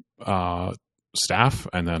staff,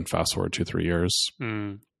 and then fast forward 2-3 years,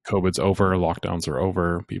 COVID's over, lockdowns are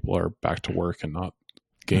over, people are back to work and not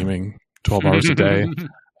gaming 12 hours a day,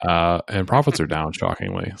 and profits are down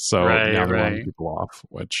shockingly. So now they're laying people off,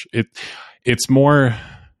 which it's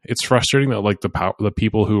frustrating that like the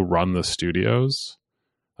people who run the studios,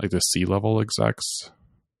 like the C-level execs,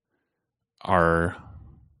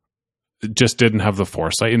 just didn't have the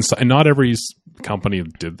foresight. And not every company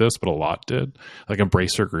did this, but a lot did. Like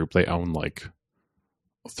Embracer Group, they own like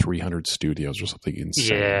 300 studios or something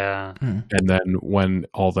insane. Yeah. And then when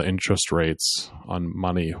all the interest rates on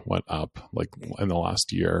money went up, like in the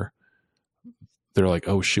last year, they're like,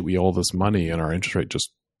 oh shit, we owe all this money and our interest rate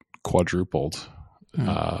just quadrupled.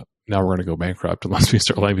 Now we're going to go bankrupt unless we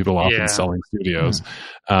start laying people off and selling studios.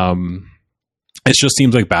 It just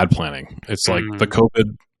seems like bad planning. It's like the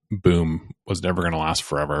COVID boom was never going to last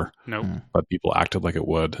forever. Nope. But people acted like it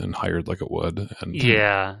would and hired like it would, and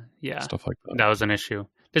stuff like that. That was an issue.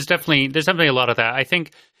 There's definitely a lot of that. I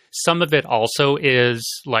think some of it also is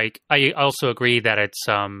like, I also agree that it's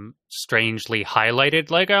strangely highlighted.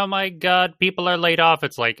 Like, oh my God, people are laid off.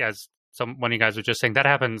 It's like as one of you guys was just saying that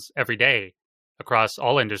happens every day across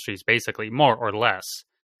all industries, basically, more or less,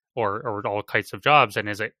 or all kinds of jobs. And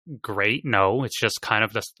is it great? No, it's just kind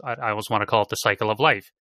of this. I always want to call it the cycle of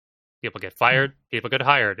life. People get fired, people get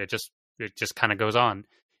hired. It just kind of goes on.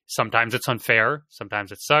 Sometimes it's unfair.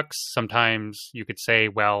 Sometimes it sucks. Sometimes you could say,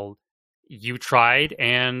 well, you tried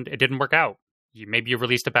and it didn't work out. Maybe you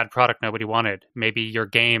released a bad product nobody wanted. Maybe your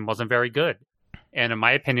game wasn't very good. And in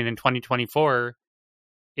my opinion, in 2024,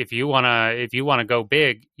 if you wanna go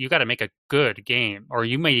big, you got to make a good game, or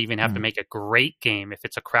you may even have to make a great game if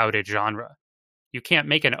it's a crowded genre. You can't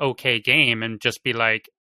make an okay game and just be like,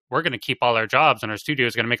 we're going to keep all our jobs and our studio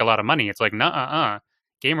is going to make a lot of money. It's like, nuh-uh.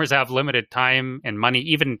 Gamers have limited time and money,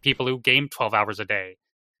 even people who game 12 hours a day.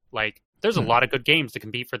 Like, there's a lot of good games that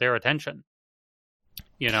compete for their attention.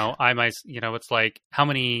 It's like, how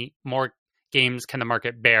many more games can the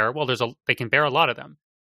market bear? Well, they can bear a lot of them.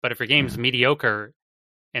 But if your game's mediocre,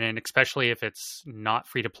 and then especially if it's not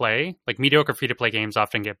free to play, like mediocre free to play games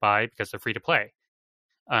often get by because they're free to play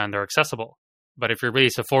and they're accessible. But if you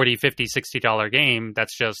release a $40, $50, $60 game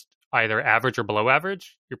that's just either average or below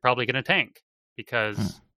average, you're probably going to tank.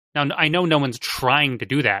 Because now I know no one's trying to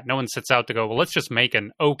do that. No one sets out to go, well, let's just make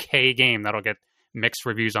an okay game that'll get mixed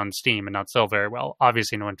reviews on Steam and not sell very well.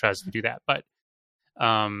 Obviously, no one tries to do that. But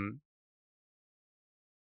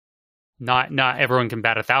not everyone can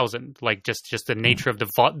bat 1,000. Like just the nature of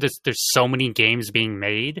there's so many games being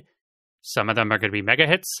made. Some of them are going to be mega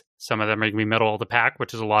hits. Some of them are going to be middle of the pack,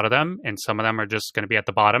 which is a lot of them. And some of them are just going to be at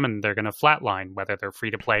the bottom and they're going to flatline, whether they're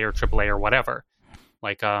free to play or AAA or whatever.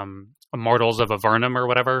 Like Immortals of Avernum or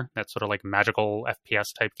whatever. That sort of like magical FPS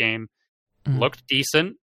type game. Looked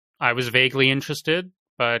decent. I was vaguely interested,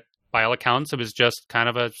 but by all accounts, it was just kind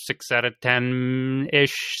of a 6 out of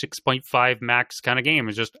 10-ish, 6.5 max kind of game. It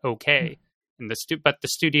was just okay. And the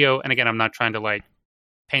studio, and again, I'm not trying to like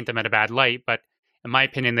paint them in a bad light, but in my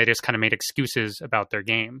opinion, they just kind of made excuses about their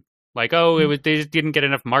game. Like, they just didn't get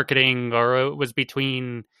enough marketing, or it was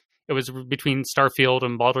between Starfield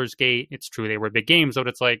and Baldur's Gate. It's true, they were big games, but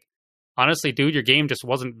it's like, honestly, dude, your game just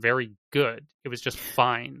wasn't very good. It was just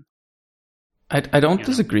fine. I don't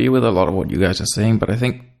disagree with a lot of what you guys are saying, but I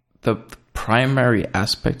think the primary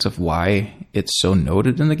aspects of why it's so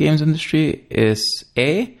noted in the games industry is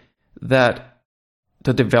that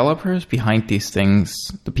the developers behind these things,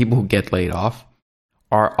 the people who get laid off,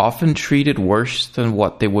 are often treated worse than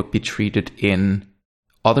what they would be treated in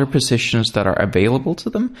other positions that are available to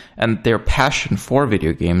them, and their passion for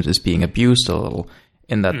video games is being abused a little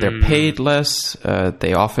in that they're paid less.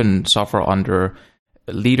 They often suffer under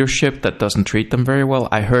leadership that doesn't treat them very well.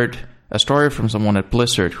 I heard a story from someone at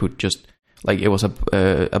Blizzard who just, like, it was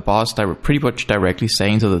a boss that were pretty much directly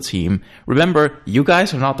saying to the team, remember, you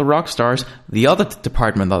guys are not the rock stars. The other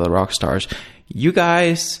department are the rock stars. You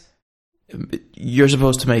guys, you're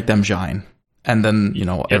supposed to make them shine. And then,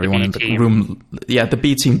 everyone in the room, the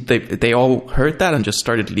B team, they all heard that and just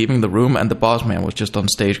started leaving the room. And the boss man was just on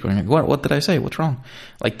stage going, like, what did I say? What's wrong?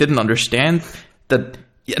 Like, didn't understand that.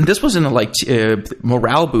 And this was in a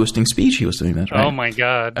morale boosting speech. He was doing that, right? Oh my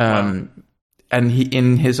God. Wow. And he,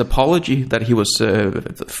 in his apology that he was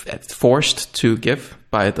forced to give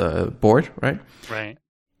by the board, right? Right.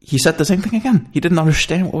 He said the same thing again. He didn't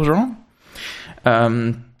understand what was wrong.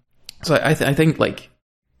 So I think, like,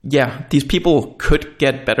 yeah, these people could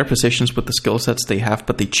get better positions with the skill sets they have,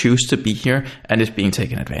 but they choose to be here and it's being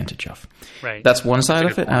taken advantage of. Right. That's one side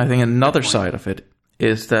of it. And I think another side of it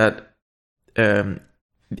is that,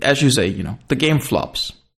 as you say, the game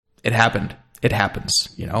flops. It happened. It happens,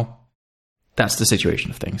 That's the situation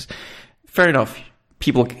of things. Fair enough.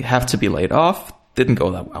 People have to be laid off. Didn't go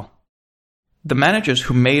that well. The managers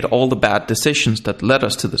who made all the bad decisions that led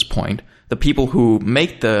us to this point, the people who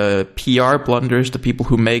make the PR blunders, the people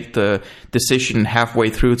who make the decision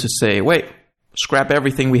halfway through to say, wait, scrap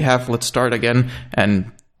everything we have, let's start again,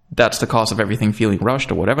 and that's the cause of everything feeling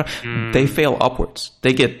rushed or whatever, they fail upwards.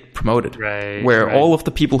 They get promoted. Right, where all of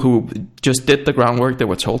the people who just did the groundwork they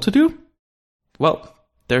were told to do, well,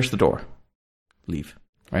 there's the door. Leave.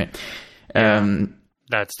 Right?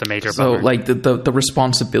 That's the major so, bummer. like, the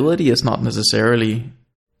responsibility is not necessarily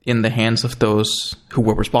in the hands of those who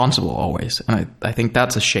were responsible always. And I think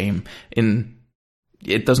that's a shame.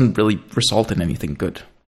 It doesn't really result in anything good.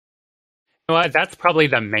 Well, that's probably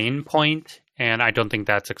the main point, and I don't think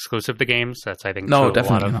that's exclusive to games. That's, I think, no, true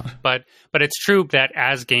definitely not. But it's true that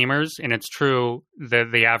as gamers, and it's true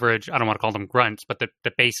the average, I don't want to call them grunts, but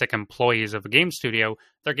the basic employees of a game studio,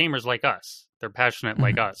 they're gamers like us. They're passionate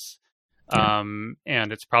like us. Yeah.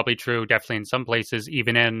 And it's probably true, definitely in some places,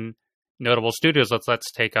 even in notable studios.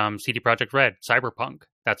 Let's take CD Projekt Red, Cyberpunk.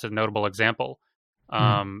 That's a notable example.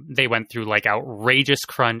 They went through like outrageous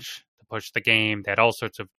crunch to push the game. They had all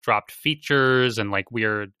sorts of dropped features and like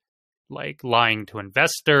weird, like lying to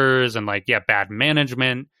investors and like, bad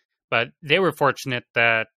management. But they were fortunate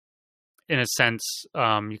that, in a sense,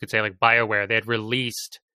 you could say like BioWare, they had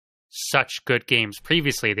released such good games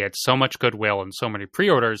previously. They had so much goodwill and so many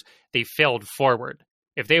pre-orders. They failed forward.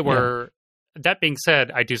 If they were, that being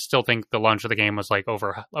said, I do still think the launch of the game was like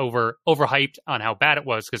overhyped on how bad it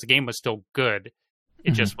was, because the game was still good.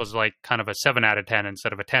 It just was like kind of a 7 out of 10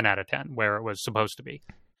 instead of a 10 out of 10 where it was supposed to be.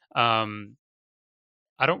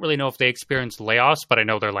 I don't really know if they experienced layoffs, but I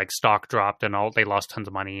know their like stock dropped and they lost tons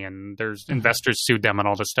of money, and there's investors sued them and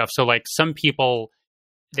all this stuff. So like some people,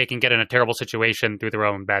 they can get in a terrible situation through their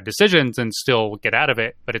own bad decisions and still get out of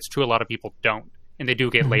it. But it's true, a lot of people don't, and they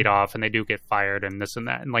do get laid off and they do get fired and this and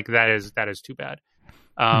that. And like, that is too bad.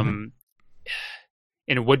 And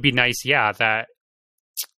it would be nice, that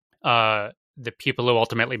the people who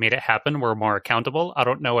ultimately made it happen were more accountable. I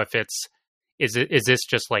don't know if is this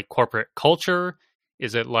just like corporate culture?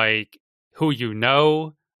 Is it like who you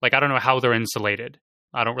know? Like, I don't know how they're insulated.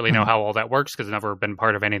 I don't really know how all that works because I've never been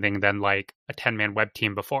part of anything than like a 10-man web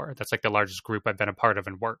team before. That's like the largest group I've been a part of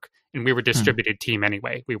in work. And we were a distributed team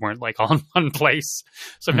anyway. We weren't like all in one place.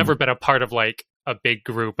 So I've never been a part of like a big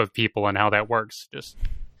group of people and how that works. Just,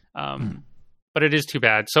 but it is too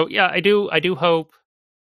bad. So I do hope,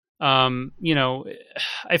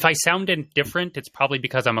 if I sound indifferent, it's probably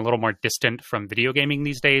because I'm a little more distant from video gaming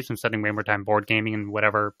these days. I'm spending way more time board gaming and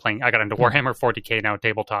whatever, playing. I got into Warhammer 40K now,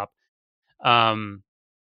 tabletop,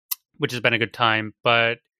 which has been a good time.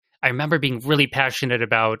 But I remember being really passionate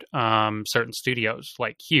about certain studios,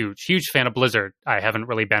 like huge fan of Blizzard. I haven't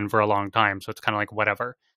really been for a long time, so it's kind of like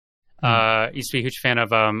whatever. Used to be a huge fan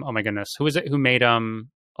of, oh my goodness, who is it who made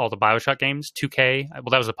all the BioShock games? 2K?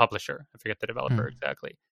 Well, that was a publisher. I forget the developer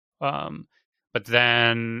exactly. But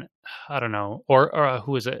then I don't know, or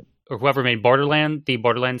who is it, or whoever made the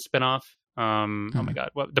Borderlands spinoff. Oh my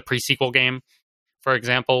God, the pre-sequel game, for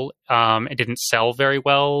example, it didn't sell very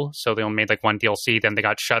well, so they only made like one DLC. Then they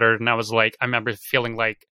got shuttered, and I was like, I remember feeling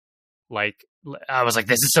like I was like,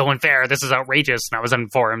 this is so unfair, this is outrageous, and I was in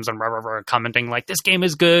forums and commenting like, this game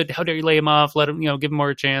is good, how dare you lay him off, let him, give him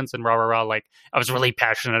more a chance, and like, I was really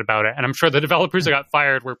passionate about it, and I'm sure the developers that got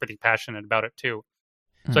fired were pretty passionate about it too.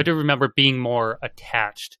 So I do remember being more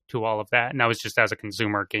attached to all of that. And I was just as a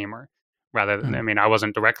consumer gamer rather than, I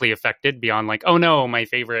wasn't directly affected beyond like, oh no, my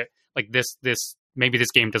favorite, like maybe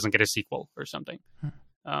this game doesn't get a sequel or something.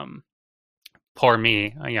 Poor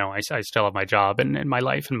me, I still have my job and my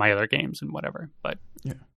life and my other games and whatever. But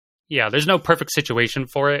there's no perfect situation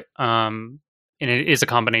for it. And it is a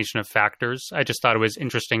combination of factors. I just thought it was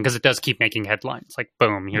interesting because it does keep making headlines. Like,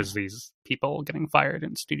 boom, here's these people getting fired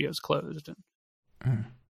and studios closed.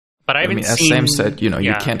 But I haven't seen, as Sam said, you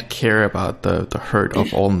can't care about the hurt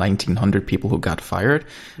of all 1,900 people who got fired.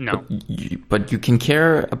 No, but you can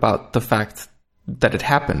care about the fact that it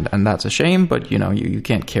happened, and that's a shame. But you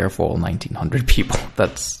can't care for all 1,900 people.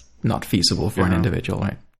 That's not feasible for an individual,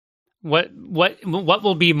 right? What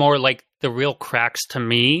will be more like the real cracks to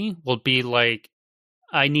me will be like,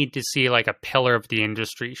 I need to see like a pillar of the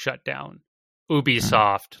industry shut down.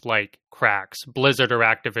 Ubisoft like cracks, Blizzard or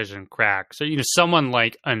Activision cracks, or someone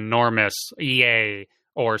like enormous, EA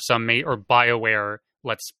or or BioWare.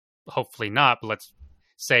 Let's hopefully not, but let's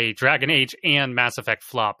say Dragon Age and Mass Effect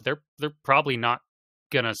flop. They're probably not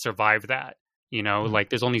gonna survive that. Like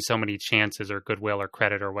there's only so many chances or goodwill or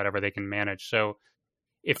credit or whatever they can manage. So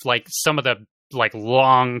if like some of the like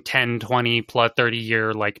long 10, 20 plus 30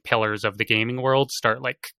 year like pillars of the gaming world start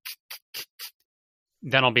like,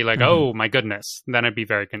 then I'll be like, oh my goodness. Then I'd be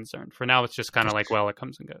very concerned. For now, it's just kind of like, well, it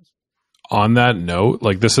comes and goes. On that note,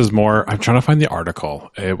 like this is more, I'm trying to find the article.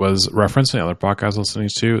 It was referenced in the other podcast I was listening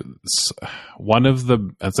to. One of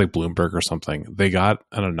it's like Bloomberg or something. They got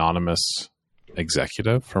an anonymous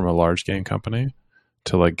executive from a large game company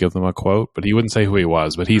to like give them a quote, but he wouldn't say who he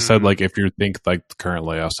was. But he said like, if you think like the current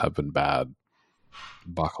layoffs have been bad,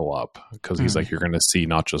 buckle up, because he's like, you're going to see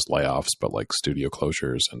not just layoffs but like studio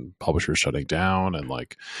closures and publishers shutting down, and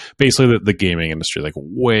like basically the gaming industry like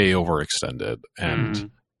way overextended, and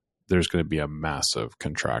there's going to be a massive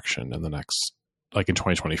contraction in the next, like in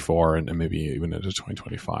 2024 and maybe even into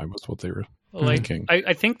 2025 was what they were thinking.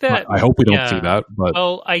 I think that I hope we don't see that, but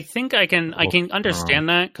I think I can understand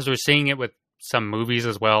that, because we're seeing it with some movies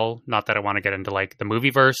as well. Not that I want to get into like the movie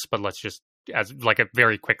verse, but let's just, as like a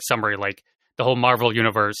very quick summary, like the whole Marvel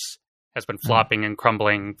universe has been flopping and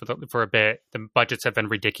crumbling for a bit. The budgets have been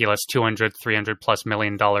ridiculous, $200-300+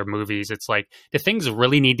 million movies. It's like, do things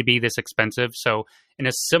really need to be this expensive? So in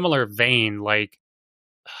a similar vein, like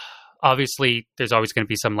obviously there's always going to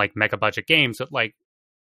be some like mega budget games that like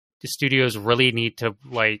the studios really need to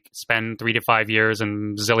like spend 3 to 5 years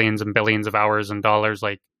and zillions and billions of hours and dollars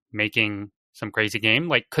like making some crazy game.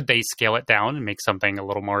 Like, could they scale it down and make something a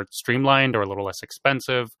little more streamlined or a little less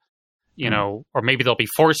expensive? You know, or maybe they'll be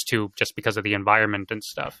forced to just because of the environment and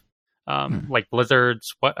stuff. Like Blizzard's,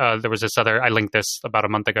 there was this other, I linked this about a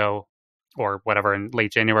month ago or whatever in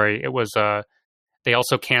late January. It was, they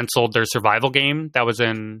also canceled their survival game that was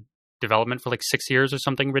in development for like 6 years or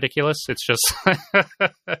something ridiculous. It's just,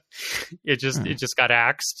 it just got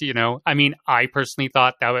axed, you know? I mean, I personally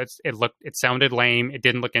thought that it sounded lame. It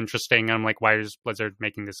didn't look interesting. I'm like, why is Blizzard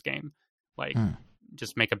making this game? Like,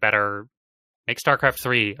 just make StarCraft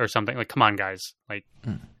 3 or something. Like, come on, guys. Like,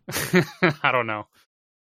 I don't know.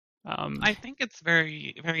 I think it's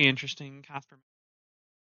very, very interesting, Casper,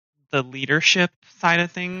 the leadership side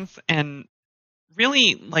of things, and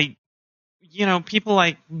really, like, you know, people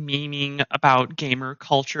like memeing about gamer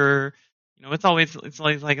culture. You know, it's always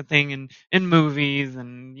like a thing in movies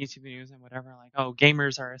and YouTube videos and whatever. Like, oh,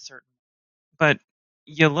 gamers are a certain. But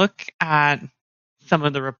you look at some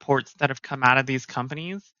of the reports that have come out of these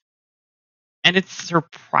companies, and it's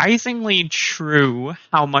surprisingly true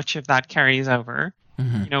how much of that carries over.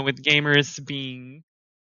 You know, with gamers being,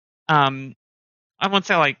 I won't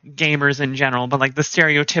say like gamers in general, but like the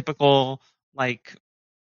stereotypical like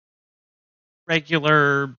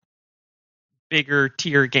regular bigger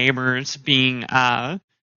tier gamers being,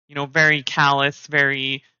 you know, very callous,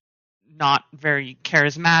 very not very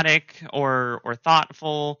charismatic or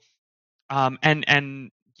thoughtful,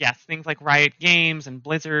 and yes, things like Riot Games and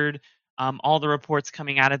Blizzard, all the reports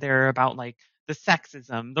coming out of there about like the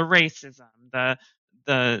sexism, the racism,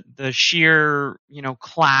 the sheer, you know,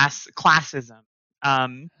 classism.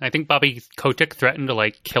 I think Bobby Kotick threatened to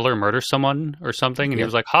like kill or murder someone or something, and he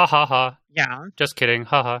was like, "Ha ha ha! Yeah, just kidding,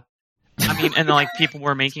 ha ha." I mean, and like people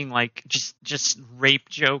were making like just rape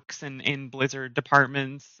jokes in Blizzard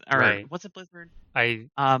departments, or right. Was it Blizzard? I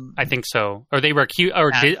think so, or they were cute,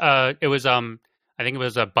 or it was I think it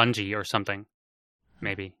was a Bungie or something,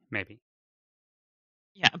 maybe.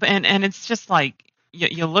 Yeah, but and it's just like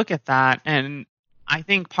you look at that, and I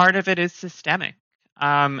think part of it is systemic.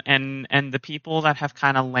 And the people that have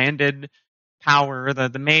kind of landed power, the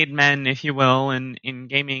made men, if you will, in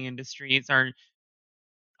gaming industries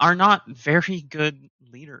are not very good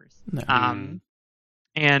leaders. No.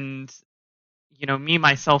 And you know, me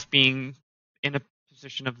myself being in a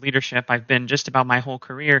position of leadership, I've been just about my whole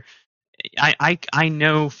career. I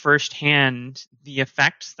know firsthand the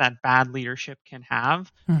effects that bad leadership can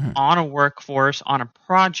have on a workforce, on a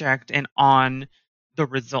project, and on the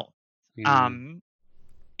result.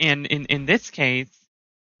 And in this case,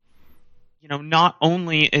 you know, not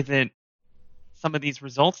only is it some of these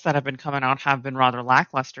results that have been coming out have been rather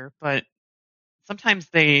lackluster, but sometimes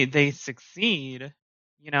they succeed.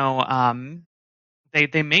 You know,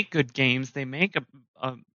 they make good games, they make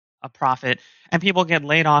a profit, and people get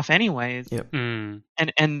laid off anyways. Yep.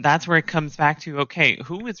 And that's where it comes back to, okay,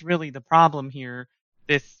 who is really the problem here?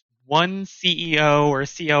 This one CEO or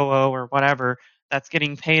COO or whatever that's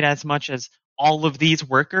getting paid as much as all of these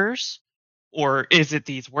workers, or is it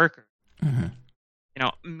these workers? You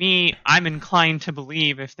know, I'm inclined to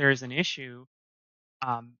believe if there's an issue,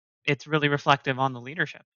 it's really reflective on the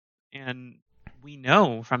leadership. And we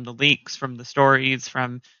know from the leaks, from the stories,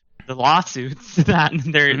 from the lawsuits that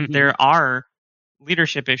there are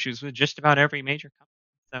leadership issues with just about every major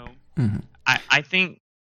company. So I think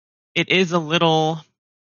it is a little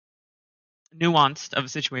nuanced of a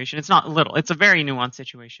situation. It's not little. It's a very nuanced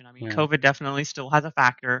situation. I mean, COVID definitely still has a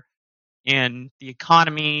factor, and the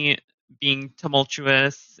economy being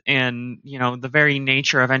tumultuous, and you know, the very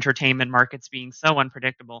nature of entertainment markets being so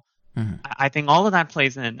unpredictable. I think all of that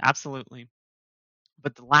plays in, absolutely.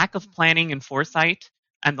 But the lack of planning and foresight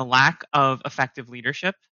and the lack of effective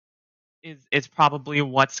leadership is probably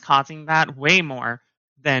what's causing that way more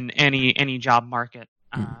than any job market.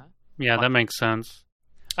 Yeah, that makes sense.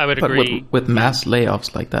 I would agree. With mass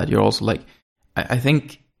layoffs like that, you're also like, I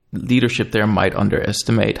think leadership there might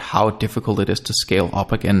underestimate how difficult it is to scale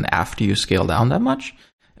up again after you scale down that much.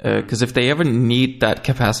 Because if they ever need that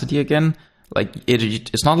capacity again, like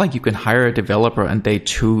it's not like you can hire a developer and day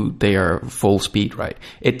 2 they are full speed, right?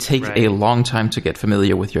 It takes a long time to get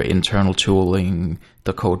familiar with your internal tooling,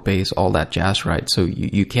 the code base, all that jazz, right? So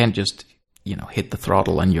you can't just, you know, hit the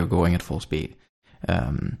throttle and you're going at full speed.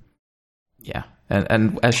 Yeah.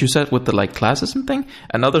 And as you said with the like classism thing,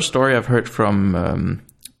 another story I've heard from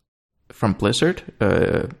Blizzard,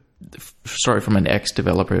 from an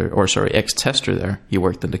ex-developer, or ex-tester there. He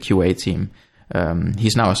worked in the QA team.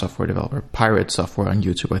 He's now a software developer. Pirate Software on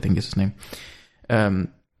YouTube, I think is his name.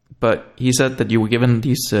 But he said that you were given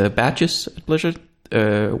these badges at Blizzard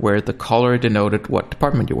where the color denoted what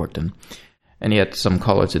department you worked in. And he had some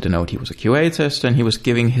color to denote he was a QA tester, and he was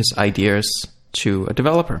giving his ideas to a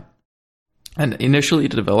developer. And initially,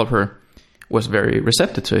 the developer was very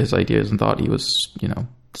receptive to his ideas and thought he was,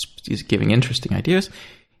 he's giving interesting ideas.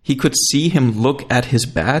 He could see him look at his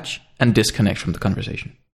badge and disconnect from the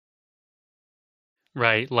conversation.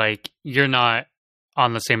 Right, like, you're not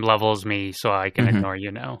on the same level as me, so I can ignore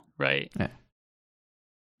you now, right?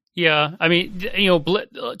 Yeah, I mean,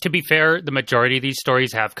 to be fair, the majority of these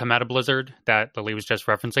stories have come out of Blizzard that Lily was just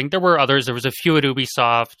referencing. There were others. There was a few at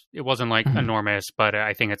Ubisoft. It wasn't, like, enormous, but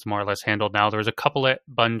I think it's more or less handled now. There was a couple at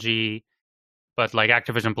Bungie, but, like,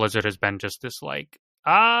 Activision Blizzard has been just this, like,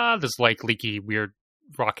 leaky, weird,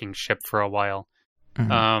 rocking ship for a while.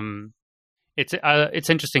 It's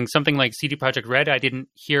interesting. Something like CD Projekt Red, I didn't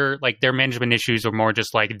hear, like, their management issues are more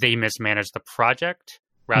just, like, they mismanaged the project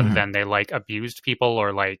rather than they, like, abused people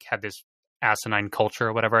or, like, had this asinine culture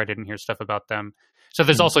or whatever. I didn't hear stuff about them. So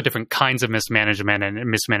there's also different kinds of mismanagement and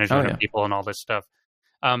mismanagement of people and all this stuff.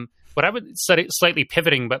 What I would slightly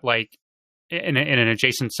pivoting, but, like, in an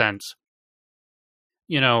adjacent sense,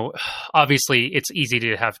 obviously it's easy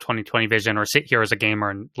to have 2020 vision or sit here as a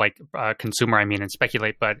gamer and, like, consumer, and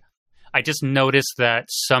speculate, but I just noticed that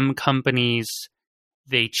some companies,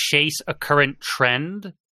 they chase a current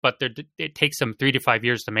trend, but it takes them 3 to 5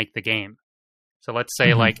 years to make the game. So let's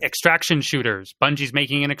say like extraction shooters. Bungie's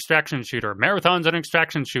making an extraction shooter. Marathon's an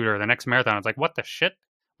extraction shooter. The next Marathon is like, what the shit?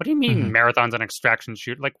 What do you mean Marathon's an extraction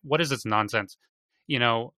shooter? Like, what is this nonsense?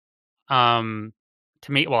 To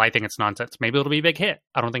me, well, I think it's nonsense. Maybe it'll be a big hit.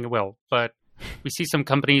 I don't think it will. But we see some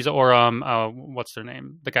companies or, what's their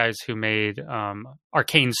name? The guys who made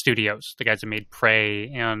Arcane Studios. The guys who made Prey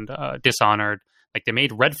and Dishonored. Like, they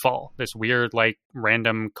made Redfall, this weird, like,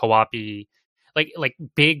 random co-op-y, like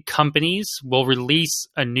big companies will release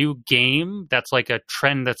a new game that's like a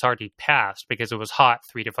trend that's already passed because it was hot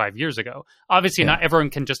 3 to 5 years ago. Obviously, not everyone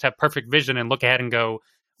can just have perfect vision and look ahead and go,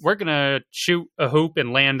 we're going to shoot a hoop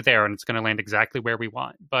and land there, and it's going to land exactly where we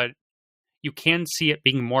want. But you can see it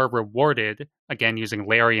being more rewarded, again, using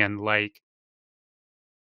Larian, like,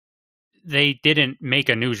 they didn't make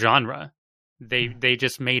a new genre. They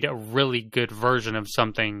just made a really good version of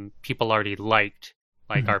something people already liked,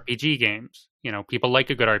 like RPG games. People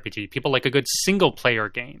like a good RPG. People like a good single-player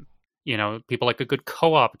game. People like a good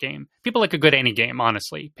co-op game. People like a good any game,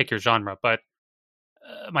 honestly. Pick your genre. But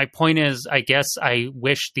my point is, I guess I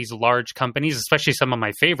wish these large companies, especially some of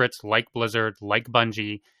my favorites, like Blizzard, like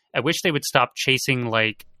Bungie, I wish they would stop chasing,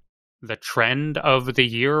 like, the trend of the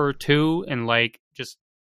year or two and, like, just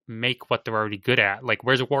make what they're already good at. Like,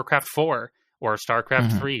 where's Warcraft 4? Or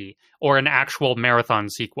StarCraft 3, or an actual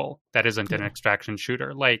Marathon sequel that isn't an extraction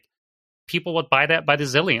shooter. Like, people would buy that by the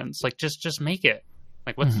zillions. Like, just make it.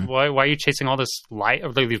 Like, why are you chasing all this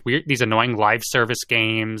these annoying live service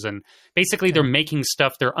games? And basically, they're making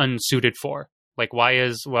stuff they're unsuited for. Like, why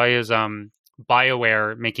is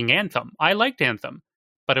BioWare making Anthem? I liked Anthem,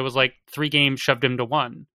 but it was like 3 games shoved into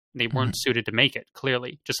one. They weren't suited to make it.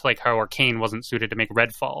 Clearly, just like how Arcane wasn't suited to make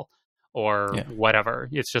Redfall or whatever.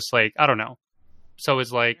 It's just like, I don't know. So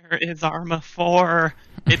it's like, where is Arma 4?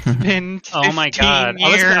 It's been 15 oh my god!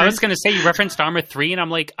 years. I was going to say you referenced Arma 3, and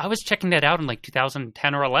I'm like, I was checking that out in like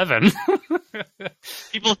 2010 or 11.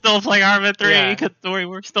 People still play Arma 3 because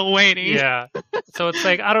we're still waiting. Yeah. So it's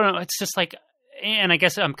like, I don't know. It's just like, and I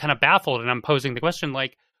guess I'm kind of baffled, and I'm posing the question,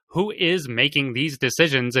 like, who is making these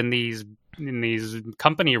decisions in these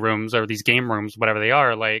company rooms or these game rooms, whatever they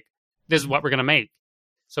are? Like, this is what we're going to make.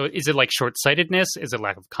 So is it like short-sightedness? Is it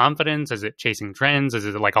lack of confidence? Is it chasing trends? Is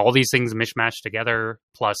it like all these things mishmashed together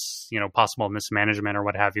plus, possible mismanagement or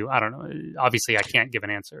what have you? I don't know. Obviously, I can't give an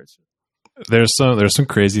answer. There's some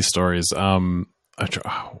crazy stories. What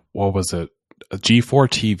was it? G4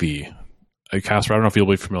 TV. Casper, I don't know if you'll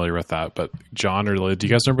be familiar with that, but John or Lily, do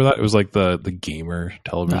you guys remember that? It was like the gamer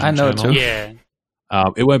television I know channel. it too. Yeah.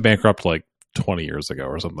 It went bankrupt like 20 years ago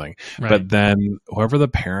or something. Right. But then whoever the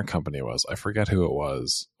parent company was, I forget who it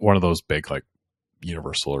was, one of those big like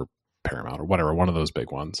Universal or Paramount or whatever, one of those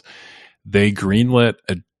big ones, they greenlit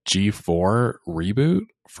a G4 reboot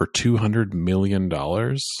for $200 million.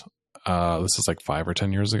 This is like 5 or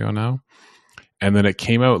 10 years ago now. And then it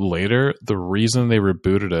came out later. The reason they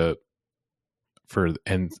rebooted it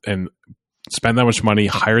and spent that much money,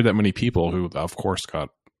 hired that many people who of course got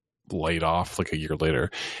laid off like a year later,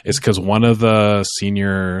 is because one of the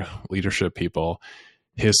senior leadership people,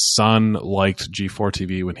 his son liked G4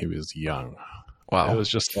 TV when he was young, Wow. It was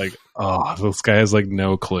just like, oh, this guy has like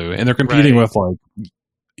no clue, and they're competing with like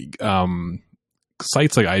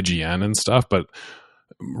sites like IGN and stuff, but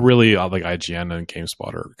really like IGN and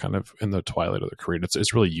GameSpot are kind of in the twilight of their career.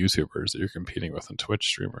 It's really YouTubers that you're competing with and Twitch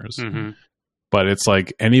streamers. Mm-hmm. But it's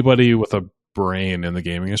like anybody with a brain in the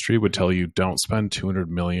gaming industry would tell you don't spend $200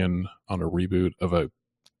 million on a reboot of a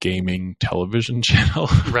gaming television channel.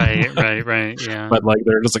 Right. Yeah. But like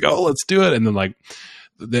they're just like, oh, let's do it, and then like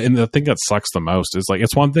the thing that sucks the most is like,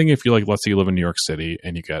 it's one thing if you like, let's say you live in New York City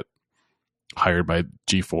and you get hired by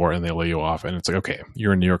G4 and they lay you off, and it's like, okay,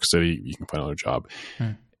 you're in New York City, you can find another job.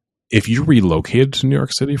 If you relocated to New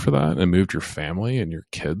York City for that and moved your family and your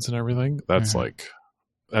kids and everything, that's like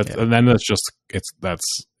that's and then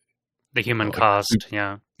that's the human like, cost.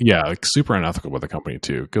 Yeah, like super unethical with the company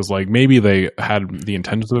too, because like maybe they had the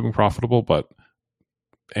intentions of being profitable, but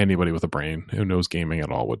anybody with a brain who knows gaming at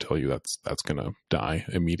all would tell you that's gonna die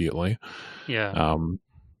immediately.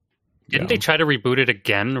 Didn't they try to reboot it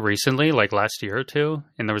again recently, like last year or two?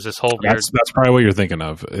 And there was this whole weird... That's probably what you're thinking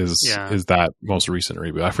of, is that most recent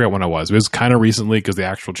reboot. I forget when it was. It was kind of recently because the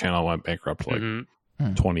actual channel went bankrupt like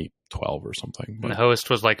 2012 or something. But. And the host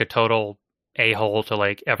was like a total a-hole to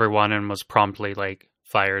like everyone and was promptly like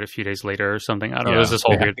fired a few days later or something. I don't know. It was this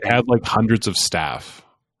whole weird thing. They had like hundreds of staff.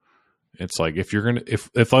 It's like if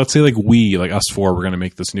let's say like like us four, we're gonna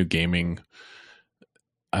make this new gaming,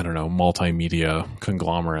 I don't know, multimedia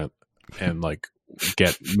conglomerate and like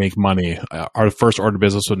make money. Our first order of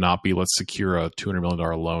business would not be, let's secure a $200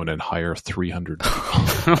 million loan and hire 300 people.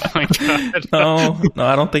 Oh my God. No,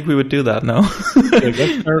 I don't think we would do that. No.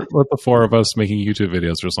 Let's start with the four of us making YouTube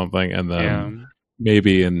videos or something, and then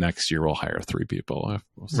maybe in next year we'll hire 3 people.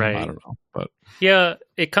 Right. I don't know, but yeah,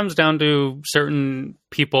 it comes down to certain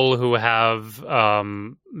people who have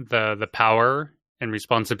the power and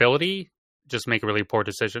responsibility just make really poor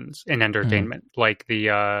decisions in entertainment, like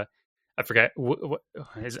the. I forget.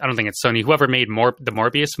 I don't think it's Sony. Whoever made the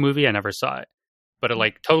Morbius movie, I never saw it, but it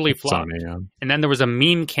like totally flopped. Sony, yeah. And then there was a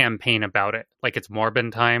meme campaign about it, like it's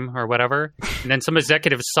Morbin time or whatever. And then some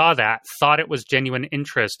executives saw that, thought it was genuine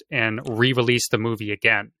interest, and re-released the movie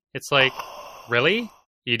again. It's like, really?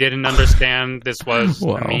 You didn't understand this was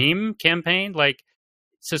a meme campaign? Like,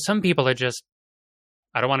 so some people are just,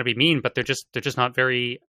 I don't want to be mean, but they're just not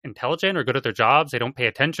very intelligent or good at their jobs. They don't pay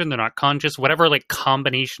attention. They're not conscious. Whatever like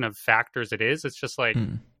combination of factors it is, it's just like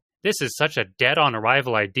this is such a dead on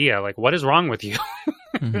arrival idea. Like, what is wrong with you?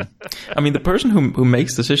 I mean, the person who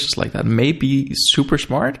makes decisions like that may be super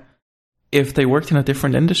smart if they worked in a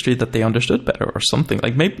different industry that they understood better or something.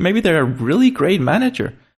 Like maybe they're a really great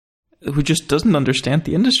manager who just doesn't understand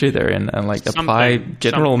the industry they're in and like apply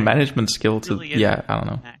general management skill to. Really I don't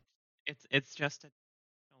know. It's just a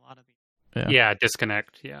lot of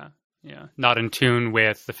disconnect. Not in tune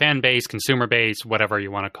with the fan base, consumer base, whatever you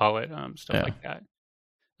want to call it, stuff like that.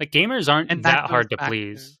 Like gamers aren't that hard to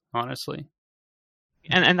please, honestly.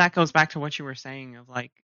 And that goes back to what you were saying of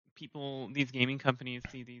like people, these gaming companies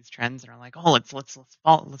see these trends and are like, oh, let's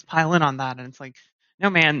pile in on that, and it's like, no,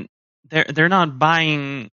 man, they're not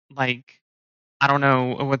buying like, I don't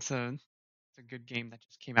know what's a good game that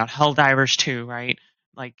just came out, Helldivers 2, right?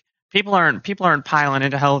 Like. People aren't piling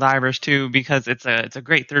into Helldivers 2 because it's a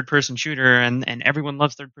great third-person shooter and everyone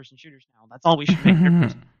loves third-person shooters now. That's all we should make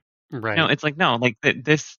third-person. Right. No, it's like, no, like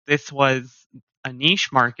this was a niche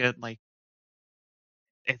market. Like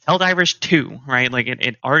it's Helldivers 2, right? Like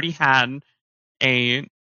it already had an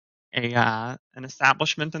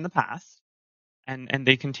establishment in the past, and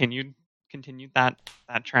they continued that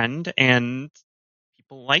trend, and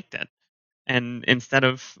people liked it. And instead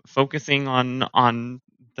of focusing on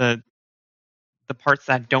the parts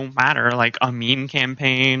that don't matter, like a meme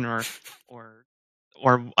campaign or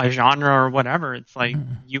a genre or whatever, it's like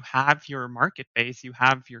you have your market base, you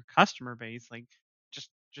have your customer base, like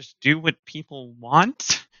just do what people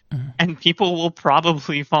want, and people will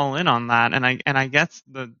probably fall in on that. And I guess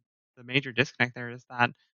the major disconnect there is that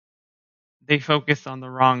they focus on the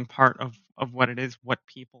wrong part of what it is, what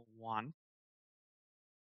people want.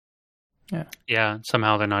 Yeah,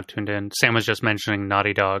 somehow they're not tuned in. Sam was just mentioning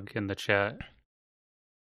Naughty Dog in the chat.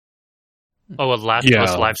 Oh, a Last of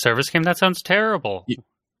Us live service game? That sounds terrible.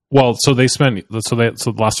 Well, so Last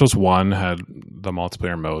of Us 1 had the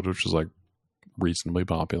multiplayer mode, which is like reasonably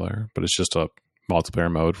popular, but it's just a multiplayer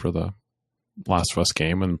mode for the Last of Us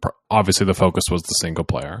game, and obviously the focus was the single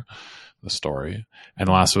player, the story. And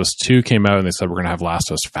Last of Us 2 came out, and they said we're going to have Last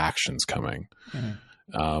of Us factions coming.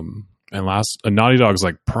 And Naughty Dog's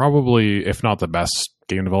like probably, if not the best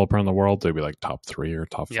game developer in the world, they'd be like top 3 or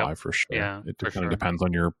top 5 for sure. Yeah, it kind of depends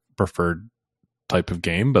on your preferred type of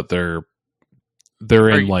game, but they're they're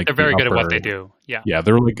in like they're very the good at what upper- they do. Yeah. Yeah,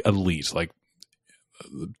 they're like elite, like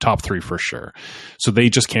top 3 for sure. So they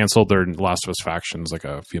just canceled their Last of Us factions like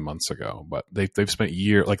a few months ago, but they've spent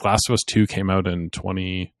like Last of Us 2 came out in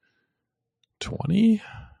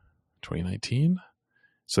 2019.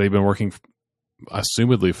 So they've been working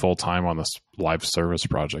assumedly full time on this live service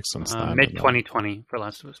project since then. Mid 2020 for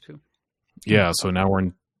Last of Us 2. Yeah, so now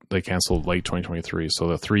they canceled late 2023. So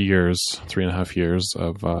the 3.5 years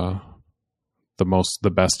of the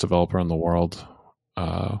best developer in the world.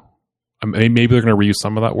 Maybe they're going to reuse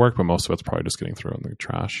some of that work, but most of it's probably just getting thrown in the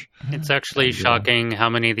trash. It's actually shocking how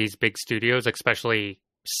many of these big studios, especially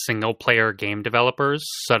single-player game developers,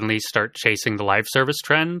 suddenly start chasing the live service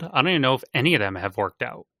trend. I don't even know if any of them have worked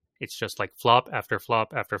out. It's just like flop after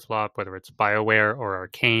flop after flop, whether it's BioWare or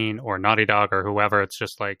Arcane or Naughty Dog or whoever. It's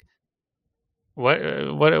just like, what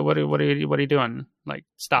are you doing? Like,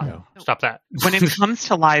 stop that. When it comes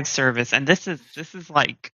to live service, and this is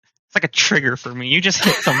like, it's like a trigger for me. You just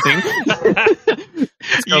hit something.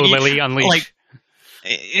 Let's go, Lily, unleash. Like,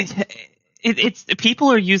 it's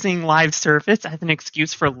people are using live service as an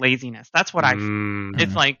excuse for laziness. That's what I feel.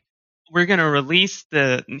 It's like, we're going to release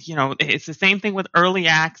it's the same thing with early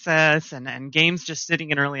access and games just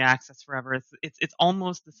sitting in early access forever. It's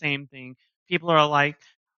almost the same thing. People are like,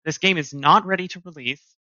 this game is not ready to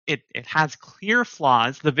release. It has clear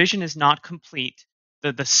flaws. The vision is not complete.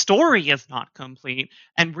 The story is not complete,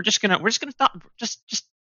 and we're just gonna just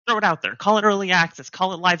throw it out there. Call it early access,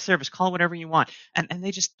 call it live service, call it whatever you want, and they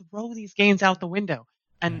just throw these games out the window.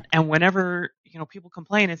 And whenever people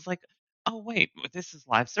complain, it's like, oh wait, this is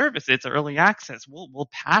live service. It's early access. We'll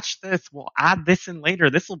patch this. We'll add this in later.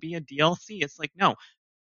 This will be a DLC. It's like, no,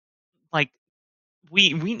 like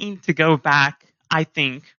we need to go back. I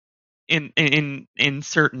think in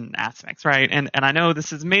certain aspects, right? And I know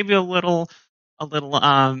this is maybe a little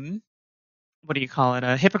what do you call it?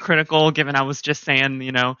 Hypocritical, given I was just saying,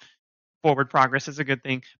 forward progress is a good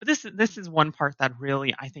thing. But this is one part that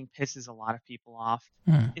really, I think, pisses a lot of people off.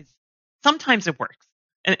 Is sometimes it works.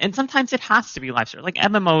 And sometimes it has to be live service. Like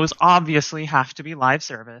MMOs obviously have to be live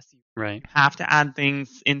service. Right. You have to add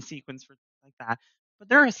things in sequence for things like that. But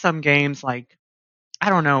there are some games like, I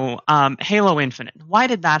don't know, Halo Infinite. Why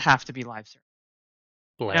did that have to be live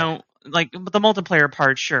service? Like the multiplayer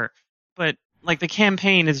part, sure. But like the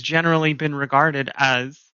campaign has generally been regarded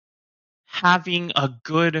as having a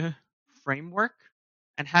good framework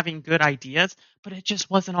and having good ideas, but it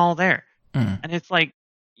just wasn't all there. And it's like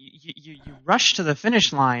you rush to the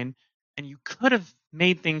finish line, and you could have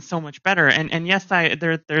made things so much better. And yes,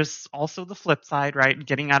 there's also the flip side, right?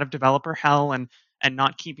 Getting out of developer hell and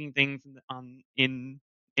not keeping things in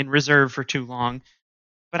reserve for too long.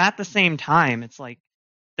 But at the same time, it's like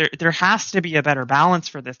there has to be a better balance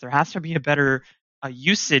for this. There has to be a better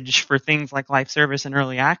usage for things like live service and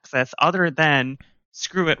early access, other than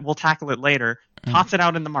screw it, we'll tackle it later, toss it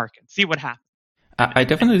out in the market, see what happens. I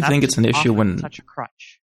definitely think it's an issue when such a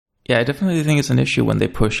crutch. Yeah, I definitely think it's an issue when they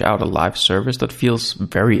push out a live service that feels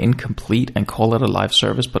very incomplete and call it a live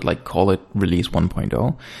service, but like call it release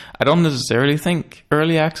 1.0. I don't necessarily think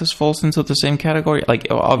early access falls into the same category. Like,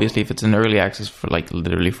 obviously, if it's in early access for like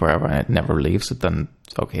literally forever and it never leaves it, then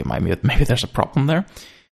okay, maybe there's a problem there.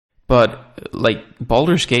 But like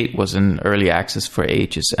Baldur's Gate was in early access for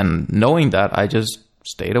ages, and knowing that, I just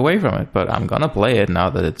stayed away from it. But I'm gonna play it now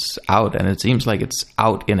that it's out, and it seems like it's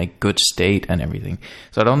out in a good state and everything.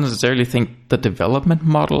 So I don't necessarily think the development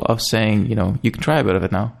model of saying, you can try a bit of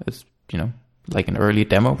it now, it's like an early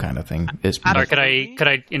demo kind of thing is. Or could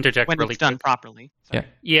I interject when really it's done quick? properly? Yeah.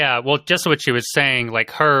 Yeah, well, just what she was saying,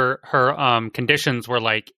 like her conditions were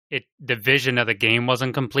like the vision of the game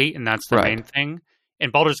wasn't complete, and that's the Right. main thing.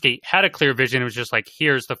 And Baldur's Gate had a clear vision. It was just like,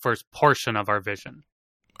 here's the first portion of our vision.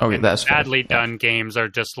 Okay, And that's fair. badly done games are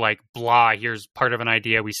just like blah. Here's part of an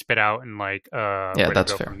idea we spit out, and like, where to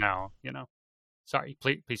that's go fair. from now. Sorry,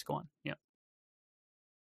 please go on. Yeah,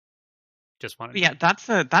 just wanted. But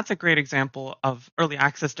yeah, that's a great example of early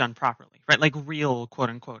access done properly, right? Like real quote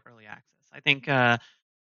unquote early access. I think I'm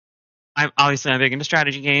big into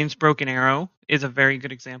strategy games. Broken Arrow is a very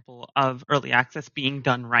good example of early access being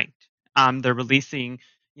done right. They're releasing,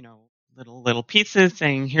 little pieces,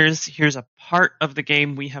 saying here's a part of the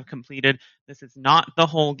game we have completed. This is not the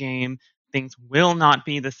whole game. Things will not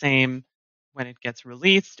be the same when it gets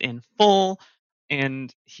released in full.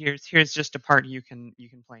 And here's just a part you can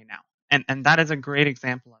play now. And that is a great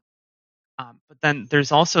example of it. But then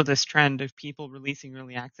there's also this trend of people releasing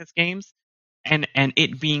early access games and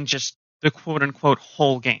it being just the quote unquote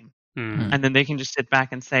whole game. And then they can just sit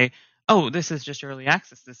back and say, oh, this is just early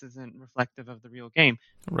access. This isn't reflective of the real game.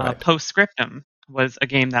 Right. Postscriptum was a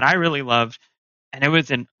game that I really loved. and it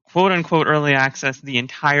was in quote unquote early access the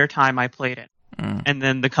entire time I played it. Mm. And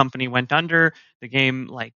then the company went under. The game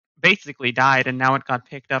like basically died, and now it got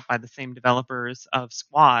picked up by the same developers of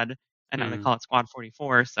Squad, and now they call it Squad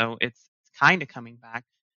 44. So it's kind of coming back.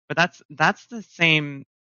 But that's the same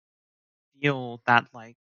deal that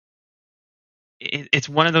like it's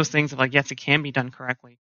one of those things of like, yes, it can be done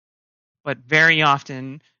correctly, but very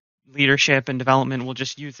often leadership and development will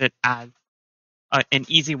just use it as an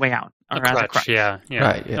easy way out or as a crutch. Yeah.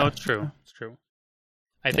 Right, yeah. No, it's true. It's true.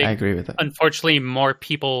 I I agree with that. Unfortunately, more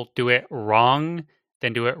people do it wrong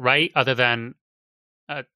than do it right, other than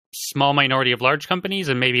a small minority of large companies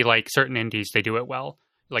and maybe like certain indies, they do it well.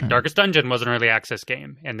 Like Darkest Dungeon was an early access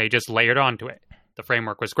game, and they just layered onto it. The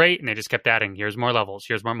framework was great, and they just kept adding, here's more levels,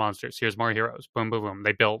 here's more monsters, here's more heroes, boom, boom, boom.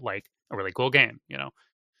 They built like a really cool game, you know?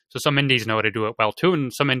 So some indies know how to do it well too,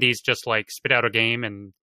 and some indies just like spit out a game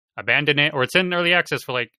and abandon it, or it's in early access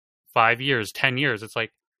for like 5 years, 10 years. It's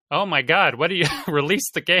like, oh my God, what do you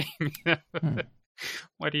release the game?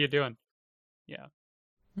 What are you doing? Yeah.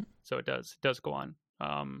 So it does go on.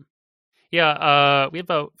 We have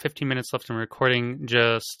about 15 minutes left in recording.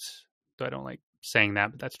 Just, though I don't like saying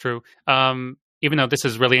that, but that's true. Even though this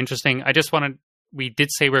is really interesting, we did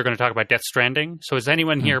say we were going to talk about Death Stranding. So has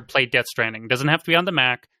anyone here played Death Stranding? Doesn't have to be on the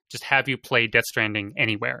Mac. Just have you played Death Stranding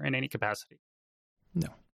anywhere in any capacity? No.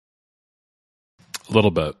 A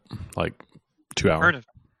little bit, like 2 hours. Heard of it.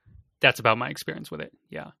 That's about my experience with it.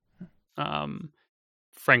 Yeah.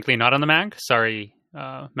 Frankly, not on the Mac. Sorry,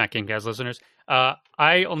 Mac Gamecast listeners.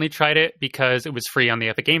 I only tried it because it was free on the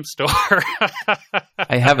Epic Games Store.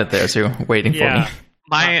 I have it there too, waiting for me.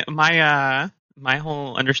 My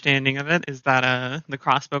whole understanding of it is that the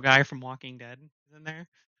crossbow guy from Walking Dead is in there,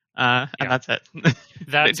 and that's it.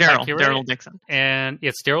 That's Daryl Dixon, and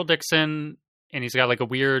it's Daryl Dixon, and he's got like a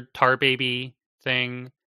weird tar baby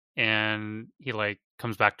thing, and he like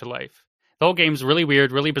comes back to life. The whole game's really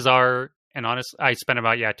weird, really bizarre, and honest. I spent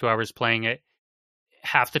about 2 hours playing it.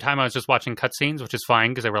 Half the time I was just watching cutscenes, which is fine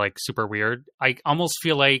because they were like super weird. I almost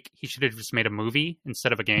feel like he should have just made a movie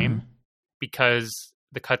instead of a game because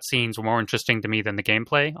the cutscenes were more interesting to me than the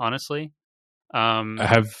gameplay, honestly.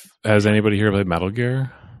 Has anybody here played Metal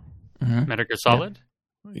Gear? Metal Gear Solid?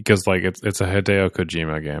 Yeah. Because like it's a Hideo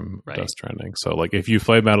Kojima game, right. Death Stranding. So like if you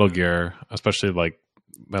play Metal Gear, especially like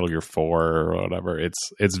Metal Gear 4 or whatever,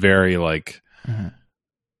 it's very like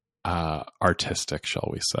artistic, shall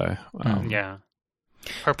we say? Yeah.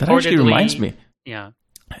 That actually reminds me. Yeah.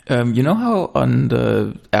 You know how on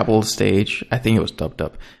the Apple stage, I think it was dubbed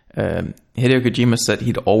up, Hideo Kojima said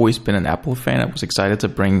he'd always been an Apple fan and was excited to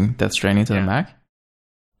bring Death Stranding to the Mac?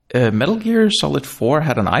 Metal Gear Solid 4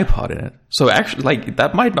 had an iPod in it. So actually, like,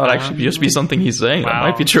 that might not actually just be something he's saying. Wow. That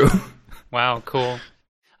might be true. Wow, cool.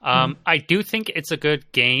 I do think it's a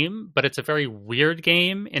good game, but it's a very weird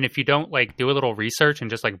game. And if you don't like do a little research and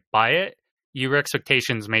just like buy it, your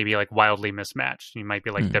expectations may be like wildly mismatched. You might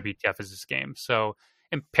be like, WTF is this game? So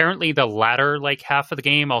apparently the latter like half of the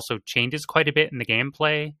game also changes quite a bit in the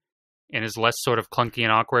gameplay and is less sort of clunky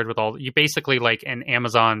and awkward with all. You basically like an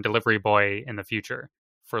Amazon delivery boy in the future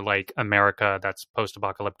for like America that's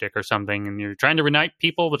post-apocalyptic or something. And you're trying to reunite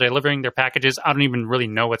people with delivering their packages. I don't even really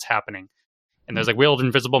know what's happening. And there's like weird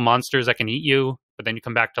invisible monsters that can eat you, but then you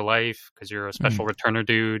come back to life because you're a special returner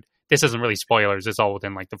dude. This isn't really spoilers. It's all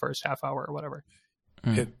within like the first half hour or whatever.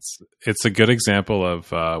 It's a good example of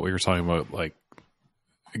we were talking about like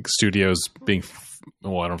studios being, I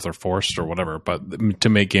don't know if they're forced or whatever, but to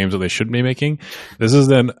make games that they shouldn't be making. This is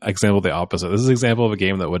an example of the opposite. This is an example of a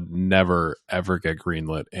game that would never ever get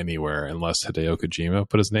greenlit anywhere unless Hideo Kojima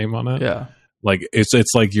put his name on it. Yeah, like it's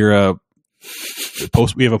like you're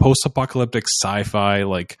we have a post-apocalyptic sci-fi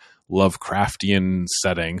like Lovecraftian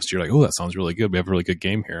setting. So you're like, oh, that sounds really good. We have a really good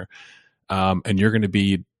game here. And you're going to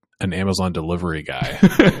be an Amazon delivery guy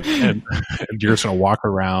and you're just going to walk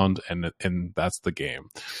around and that's the game.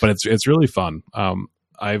 But it's really fun.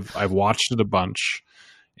 I've watched it a bunch.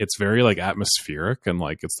 It's very like atmospheric and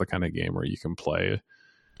like, it's the kind of game where you can play.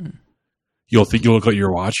 You'll look at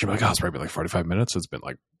your watch. You're like, oh, it's probably like 45 minutes. It's been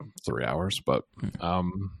like 3 hours, but,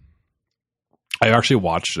 I've actually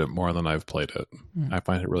watched it more than I've played it. I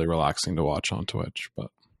find it really relaxing to watch on Twitch, but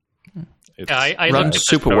I runs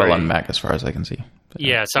super well on Mac as far as I can see.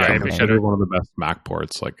 Yeah, sorry, it's one of the best Mac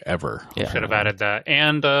ports like ever. Yeah. Should have added that.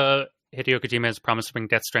 And Hideo Kojima has promised to bring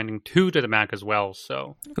Death Stranding 2 to the Mac as well.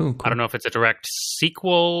 So Ooh, cool. I don't know if it's a direct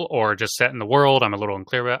sequel or just set in the world. I'm a little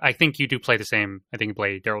unclear about. I think you do play the same. I think you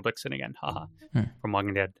play Daryl Dixon again. Haha. From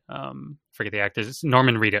Walking Dead. Forget the actors. It's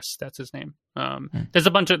Norman Reedus. That's his name. There's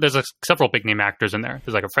several big name actors in there.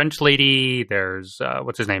 There's like a French lady. There's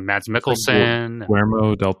what's his name? Mads Mikkelsen.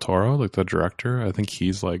 Guillermo del Toro, like the director. I think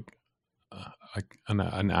he's like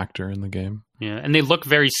an actor in the game. Yeah, and they look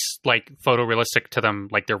very like photorealistic to them,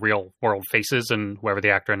 like their real world faces and whoever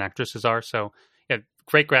the actor and actresses are. So yeah,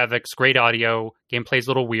 great graphics, great audio. Gameplay's a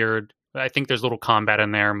little weird. I think there's a little combat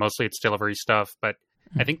in there. Mostly it's delivery stuff, but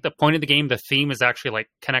I think the point of the game, the theme is actually like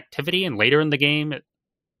connectivity. And later in the game,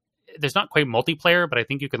 there's not quite multiplayer, but I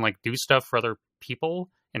think you can like do stuff for other people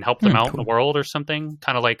and help them out in the world or something.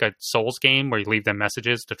 Kind of like a Souls game where you leave them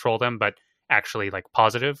messages to troll them, but actually like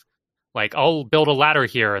positive. Like, I'll build a ladder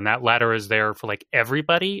here, and that ladder is there for, like,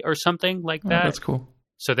 everybody or something like that. That's cool.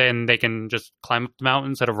 So then they can just climb up the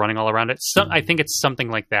mountain instead of running all around it. I think it's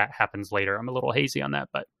something like that happens later. I'm a little hazy on that,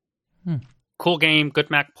 but cool game,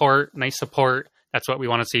 good Mac port, nice support. That's what we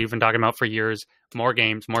want to see. We've been talking about for years. More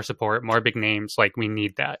games, more support, more big names. Like, we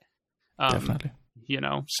need that. Definitely.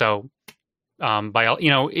 So...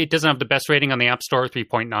 it doesn't have the best rating on the App Store,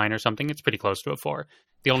 3.9 or something. It's pretty close to a 4.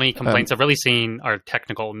 The only complaints I've really seen are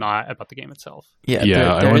technical, not about the game itself.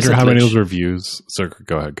 Yeah. I wonder how many of those reviews. So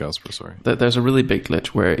go ahead, Gasper. Sorry. There's a really big glitch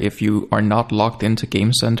where if you are not logged into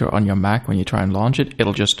Game Center on your Mac when you try and launch it,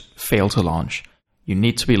 it'll just fail to launch. You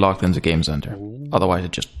need to be logged into Game Center, otherwise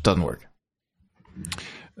it just doesn't work.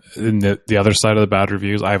 And the other side of the bad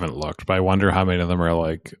reviews, I haven't looked, but I wonder how many of them are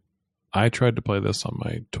like, I tried to play this on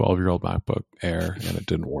my 12-year-old MacBook Air, and it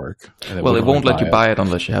didn't work. It won't let you buy it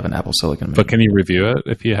unless you have an Apple Silicon. But can you review it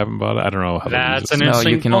if you haven't bought it? I don't know how that's an No,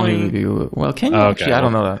 interesting you can point. only review it. Well, can you actually? I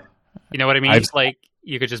don't know that. You know what I mean? It's like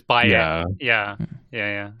you could just buy it. Yeah.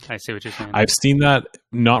 I see what you're saying. I've seen that,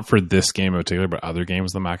 not for this game in particular, but other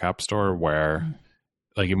games in the Mac App Store where,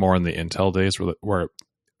 like more in the Intel days, where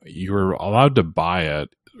you were allowed to buy it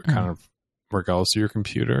kind of regardless of your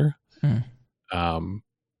computer.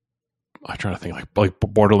 I'm trying to think like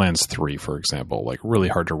Borderlands 3, for example, like really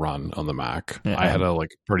hard to run on the Mac. I had a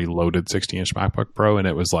like pretty loaded 16-inch MacBook Pro, and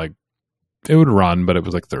it was like, it would run, but it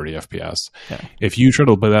was like 30 FPS. Yeah. If you try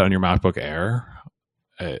to play that on your MacBook Air,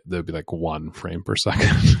 there'd be like 1 frame per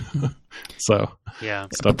second. So yeah,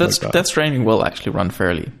 but Death Stranding will actually run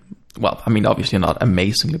fairly well. I mean, obviously not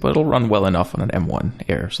amazingly, but it'll run well enough on an M1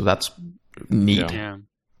 Air. So that's neat. Yeah.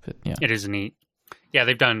 It is neat. Yeah,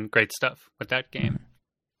 they've done great stuff with that game.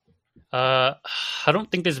 I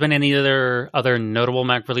don't think there's been any other notable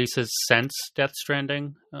Mac releases since Death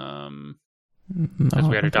Stranding. As we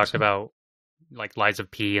already talked about, like Lies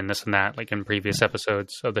of P and this and that, like in previous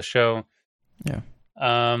episodes of the show. Yeah.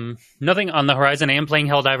 Nothing on the horizon. I am playing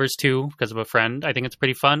Helldivers 2 because of a friend. I think it's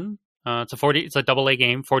pretty fun. It's a AA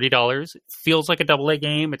game, $40. It feels like a AA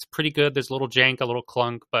game. It's pretty good. There's a little jank, a little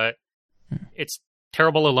clunk, but it's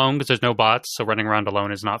terrible alone because there's no bots. So running around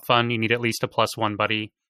alone is not fun. You need at least a +1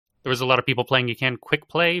 buddy. There was a lot of people playing. You can quick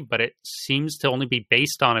play, but it seems to only be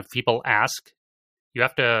based on if people ask. You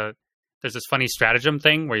have to. There's this funny stratagem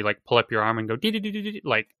thing where you like pull up your arm and go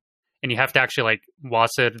like, and you have to actually like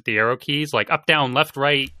WASD the arrow keys, like up, down, left,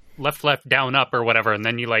 right, left, down, up, or whatever, and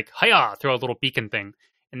then you like hiya, throw a little beacon thing,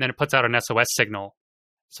 and then it puts out an SOS signal.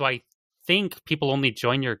 So I think people only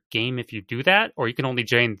join your game if you do that, or you can only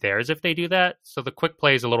join theirs if they do that. So the quick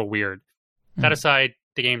play is a little weird. That aside,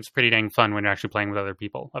 the game's pretty dang fun when you're actually playing with other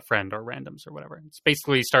people, a friend or randoms or whatever. It's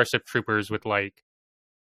basically Starship Troopers with like,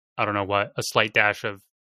 I don't know what, a slight dash of,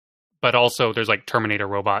 but also there's like Terminator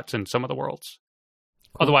robots in some of the worlds.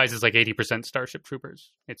 Cool. Otherwise, it's like 80% Starship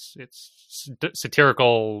Troopers. It's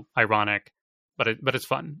satirical, ironic, but it's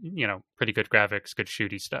fun. Pretty good graphics, good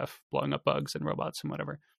shooty stuff, blowing up bugs and robots and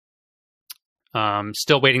whatever.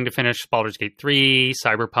 Still waiting to finish Baldur's Gate 3,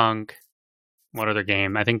 Cyberpunk. What other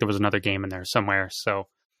game? I think there was another game in there somewhere. So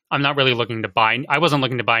I'm not really looking to buy. I wasn't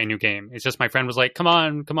looking to buy a new game. It's just my friend was like, come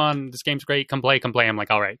on, this game's great. Come play. I'm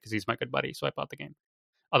like, all right, because he's my good buddy. So I bought the game.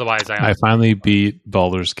 Otherwise, I finally beat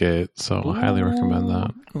Baldur's Gate, so I highly recommend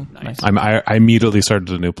that. Cool. Nice. I immediately started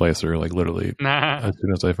a new playthrough, like literally as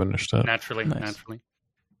soon as I finished it. Naturally.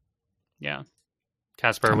 Yeah.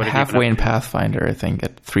 Casper, I'm halfway in Pathfinder, I think,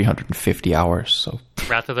 at 350 hours. So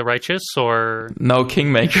Wrath of the Righteous or no,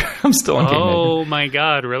 Kingmaker. I'm still on Kingmaker. Oh my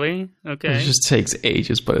god, really? Okay. It just takes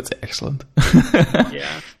ages, but it's excellent.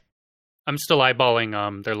 Yeah. I'm still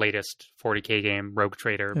eyeballing their latest 40k game, Rogue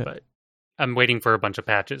Trader, but I'm waiting for a bunch of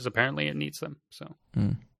patches. Apparently it needs them. So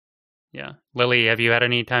yeah. Lily, have you had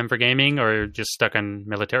any time for gaming or just stuck on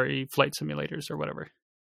military flight simulators or whatever?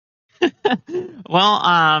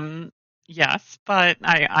 Well, Yes, but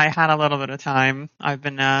I had a little bit of time. I've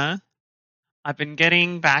been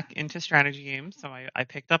getting back into strategy games, so I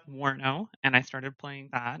picked up Warno and I started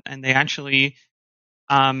playing that. And they actually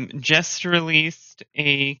just released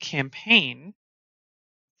a campaign,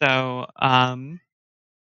 so I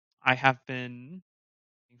have been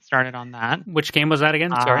started on that. Which game was that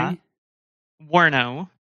again? Sorry. Warno.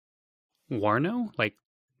 Warno? Like,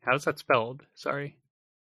 how's that spelled? Sorry.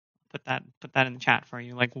 Put that in the chat for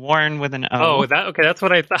you. Like Warren with an O. Oh, that's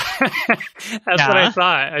what I thought. That's what I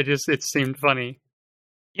thought. It seemed funny.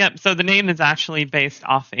 Yep, so the name is actually based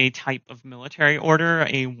off a type of military order,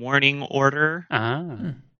 a warning order.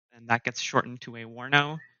 And that gets shortened to a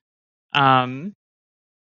Warno. And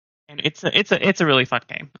it's a really fun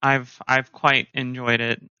game. I've quite enjoyed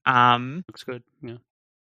it. Looks good. Yeah.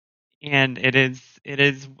 And it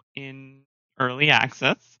is in early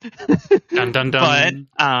access. Dun dun dun.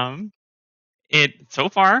 But it so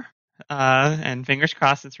far, and fingers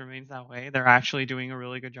crossed it remains that way, they're actually doing a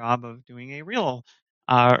really good job of doing a real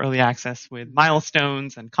early access with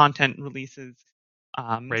milestones and content releases.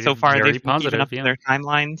 So far they've been keeping up to their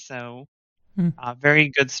timeline, so very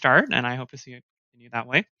good start, and I hope to see it continue that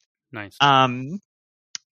way. Nice.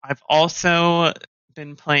 I've also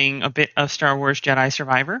been playing a bit of Star Wars Jedi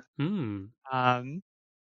Survivor.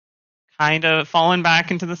 Kind of fallen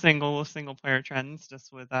back into the single player trends,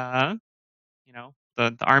 just with the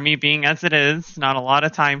army being as it is, not a lot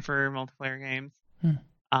of time for multiplayer games.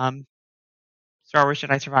 Star Wars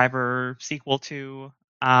Jedi Survivor sequel to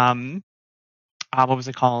what was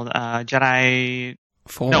it called? Jedi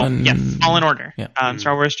Fallen Order. Yeah.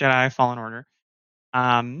 Star Wars Jedi Fallen Order.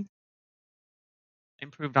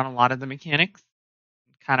 Improved on a lot of the mechanics.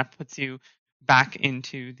 Kind of puts you back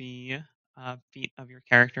into the beat of your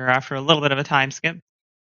character after a little bit of a time skip.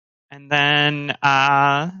 And then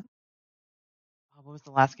what was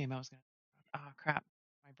the last game I was gonna? Oh crap!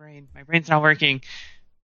 My brain's not working.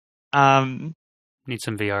 Need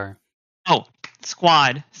some VR. Oh,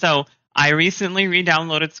 Squad. So I recently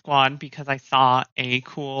re-downloaded Squad because I saw a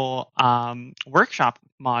cool workshop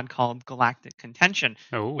mod called Galactic Contention,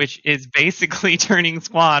 which is basically turning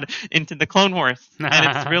Squad into the Clone Wars,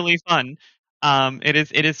 and it's really fun.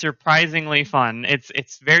 It is surprisingly fun.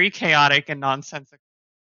 It's very chaotic and nonsensical,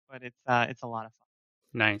 but it's a lot of fun.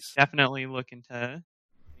 Nice. Definitely look into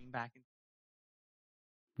getting back.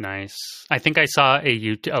 Nice. I think I saw a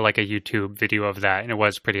YouTube video of that, and it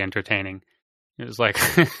was pretty entertaining. It was like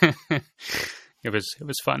it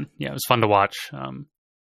was fun. Yeah, it was fun to watch,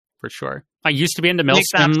 for sure. I used to be into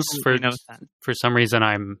Milsims for some reason.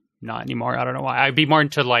 I'm not anymore. I don't know why. I'd be more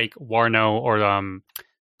into like Warno or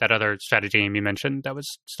that other strategy game you mentioned that was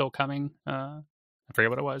still coming. I forget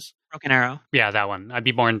what it was. Broken Arrow. Yeah, that one. I'd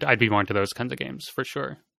be more into those kinds of games for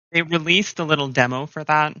sure. They released a little demo for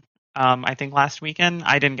that. I think last weekend.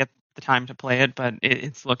 I didn't get the time to play it, but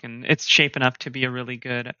it's shaping up to be a really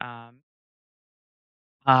good.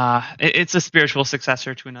 It's a spiritual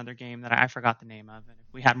successor to another game that I forgot the name of, and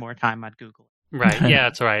if we had more time, I'd Google it. Right? Yeah,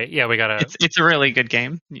 that's right. Yeah, we gotta. It's a really good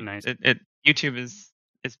game. Nice. YouTube is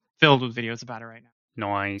filled with videos about it right now.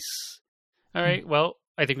 Nice. All right. Well,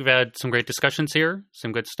 I think we've had some great discussions here.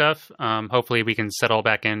 Some good stuff. Hopefully, we can settle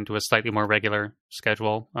back into a slightly more regular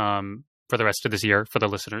schedule for the rest of this year for the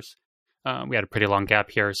listeners. We had a pretty long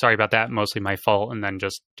gap here. Sorry about that. Mostly my fault, and then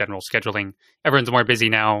just general scheduling. Everyone's more busy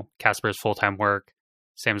now. Casper's full-time work.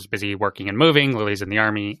 Sam's busy working and moving. Lily's in the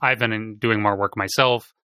army. I've been doing more work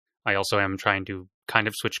myself. I also am trying to kind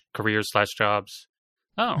of switch careers/jobs.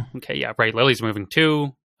 Oh, okay. Yeah, right. Lily's moving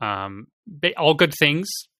too. All good things.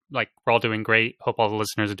 Like, we're all doing great. Hope all the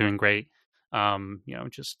listeners are doing great.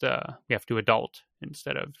 Just we have to adult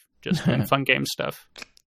instead of just doing fun game stuff.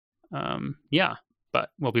 Yeah, but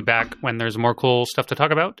we'll be back when there's more cool stuff to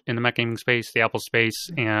talk about in the Mac gaming space, the Apple space,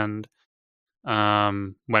 and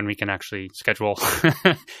when we can actually schedule.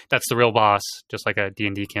 That's the real boss, just like a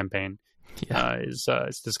D&D campaign. Is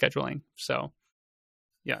the scheduling. So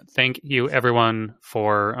yeah, thank you everyone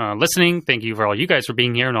for listening. Thank you for all you guys for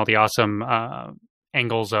being here and all the awesome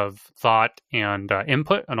angles of thought and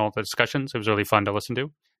input on all the discussions. It was really fun to listen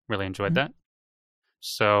to. Really enjoyed that.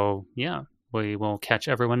 So yeah, we will catch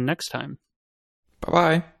everyone next time.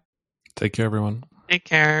 Bye-bye. Take care, everyone. Take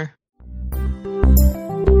care.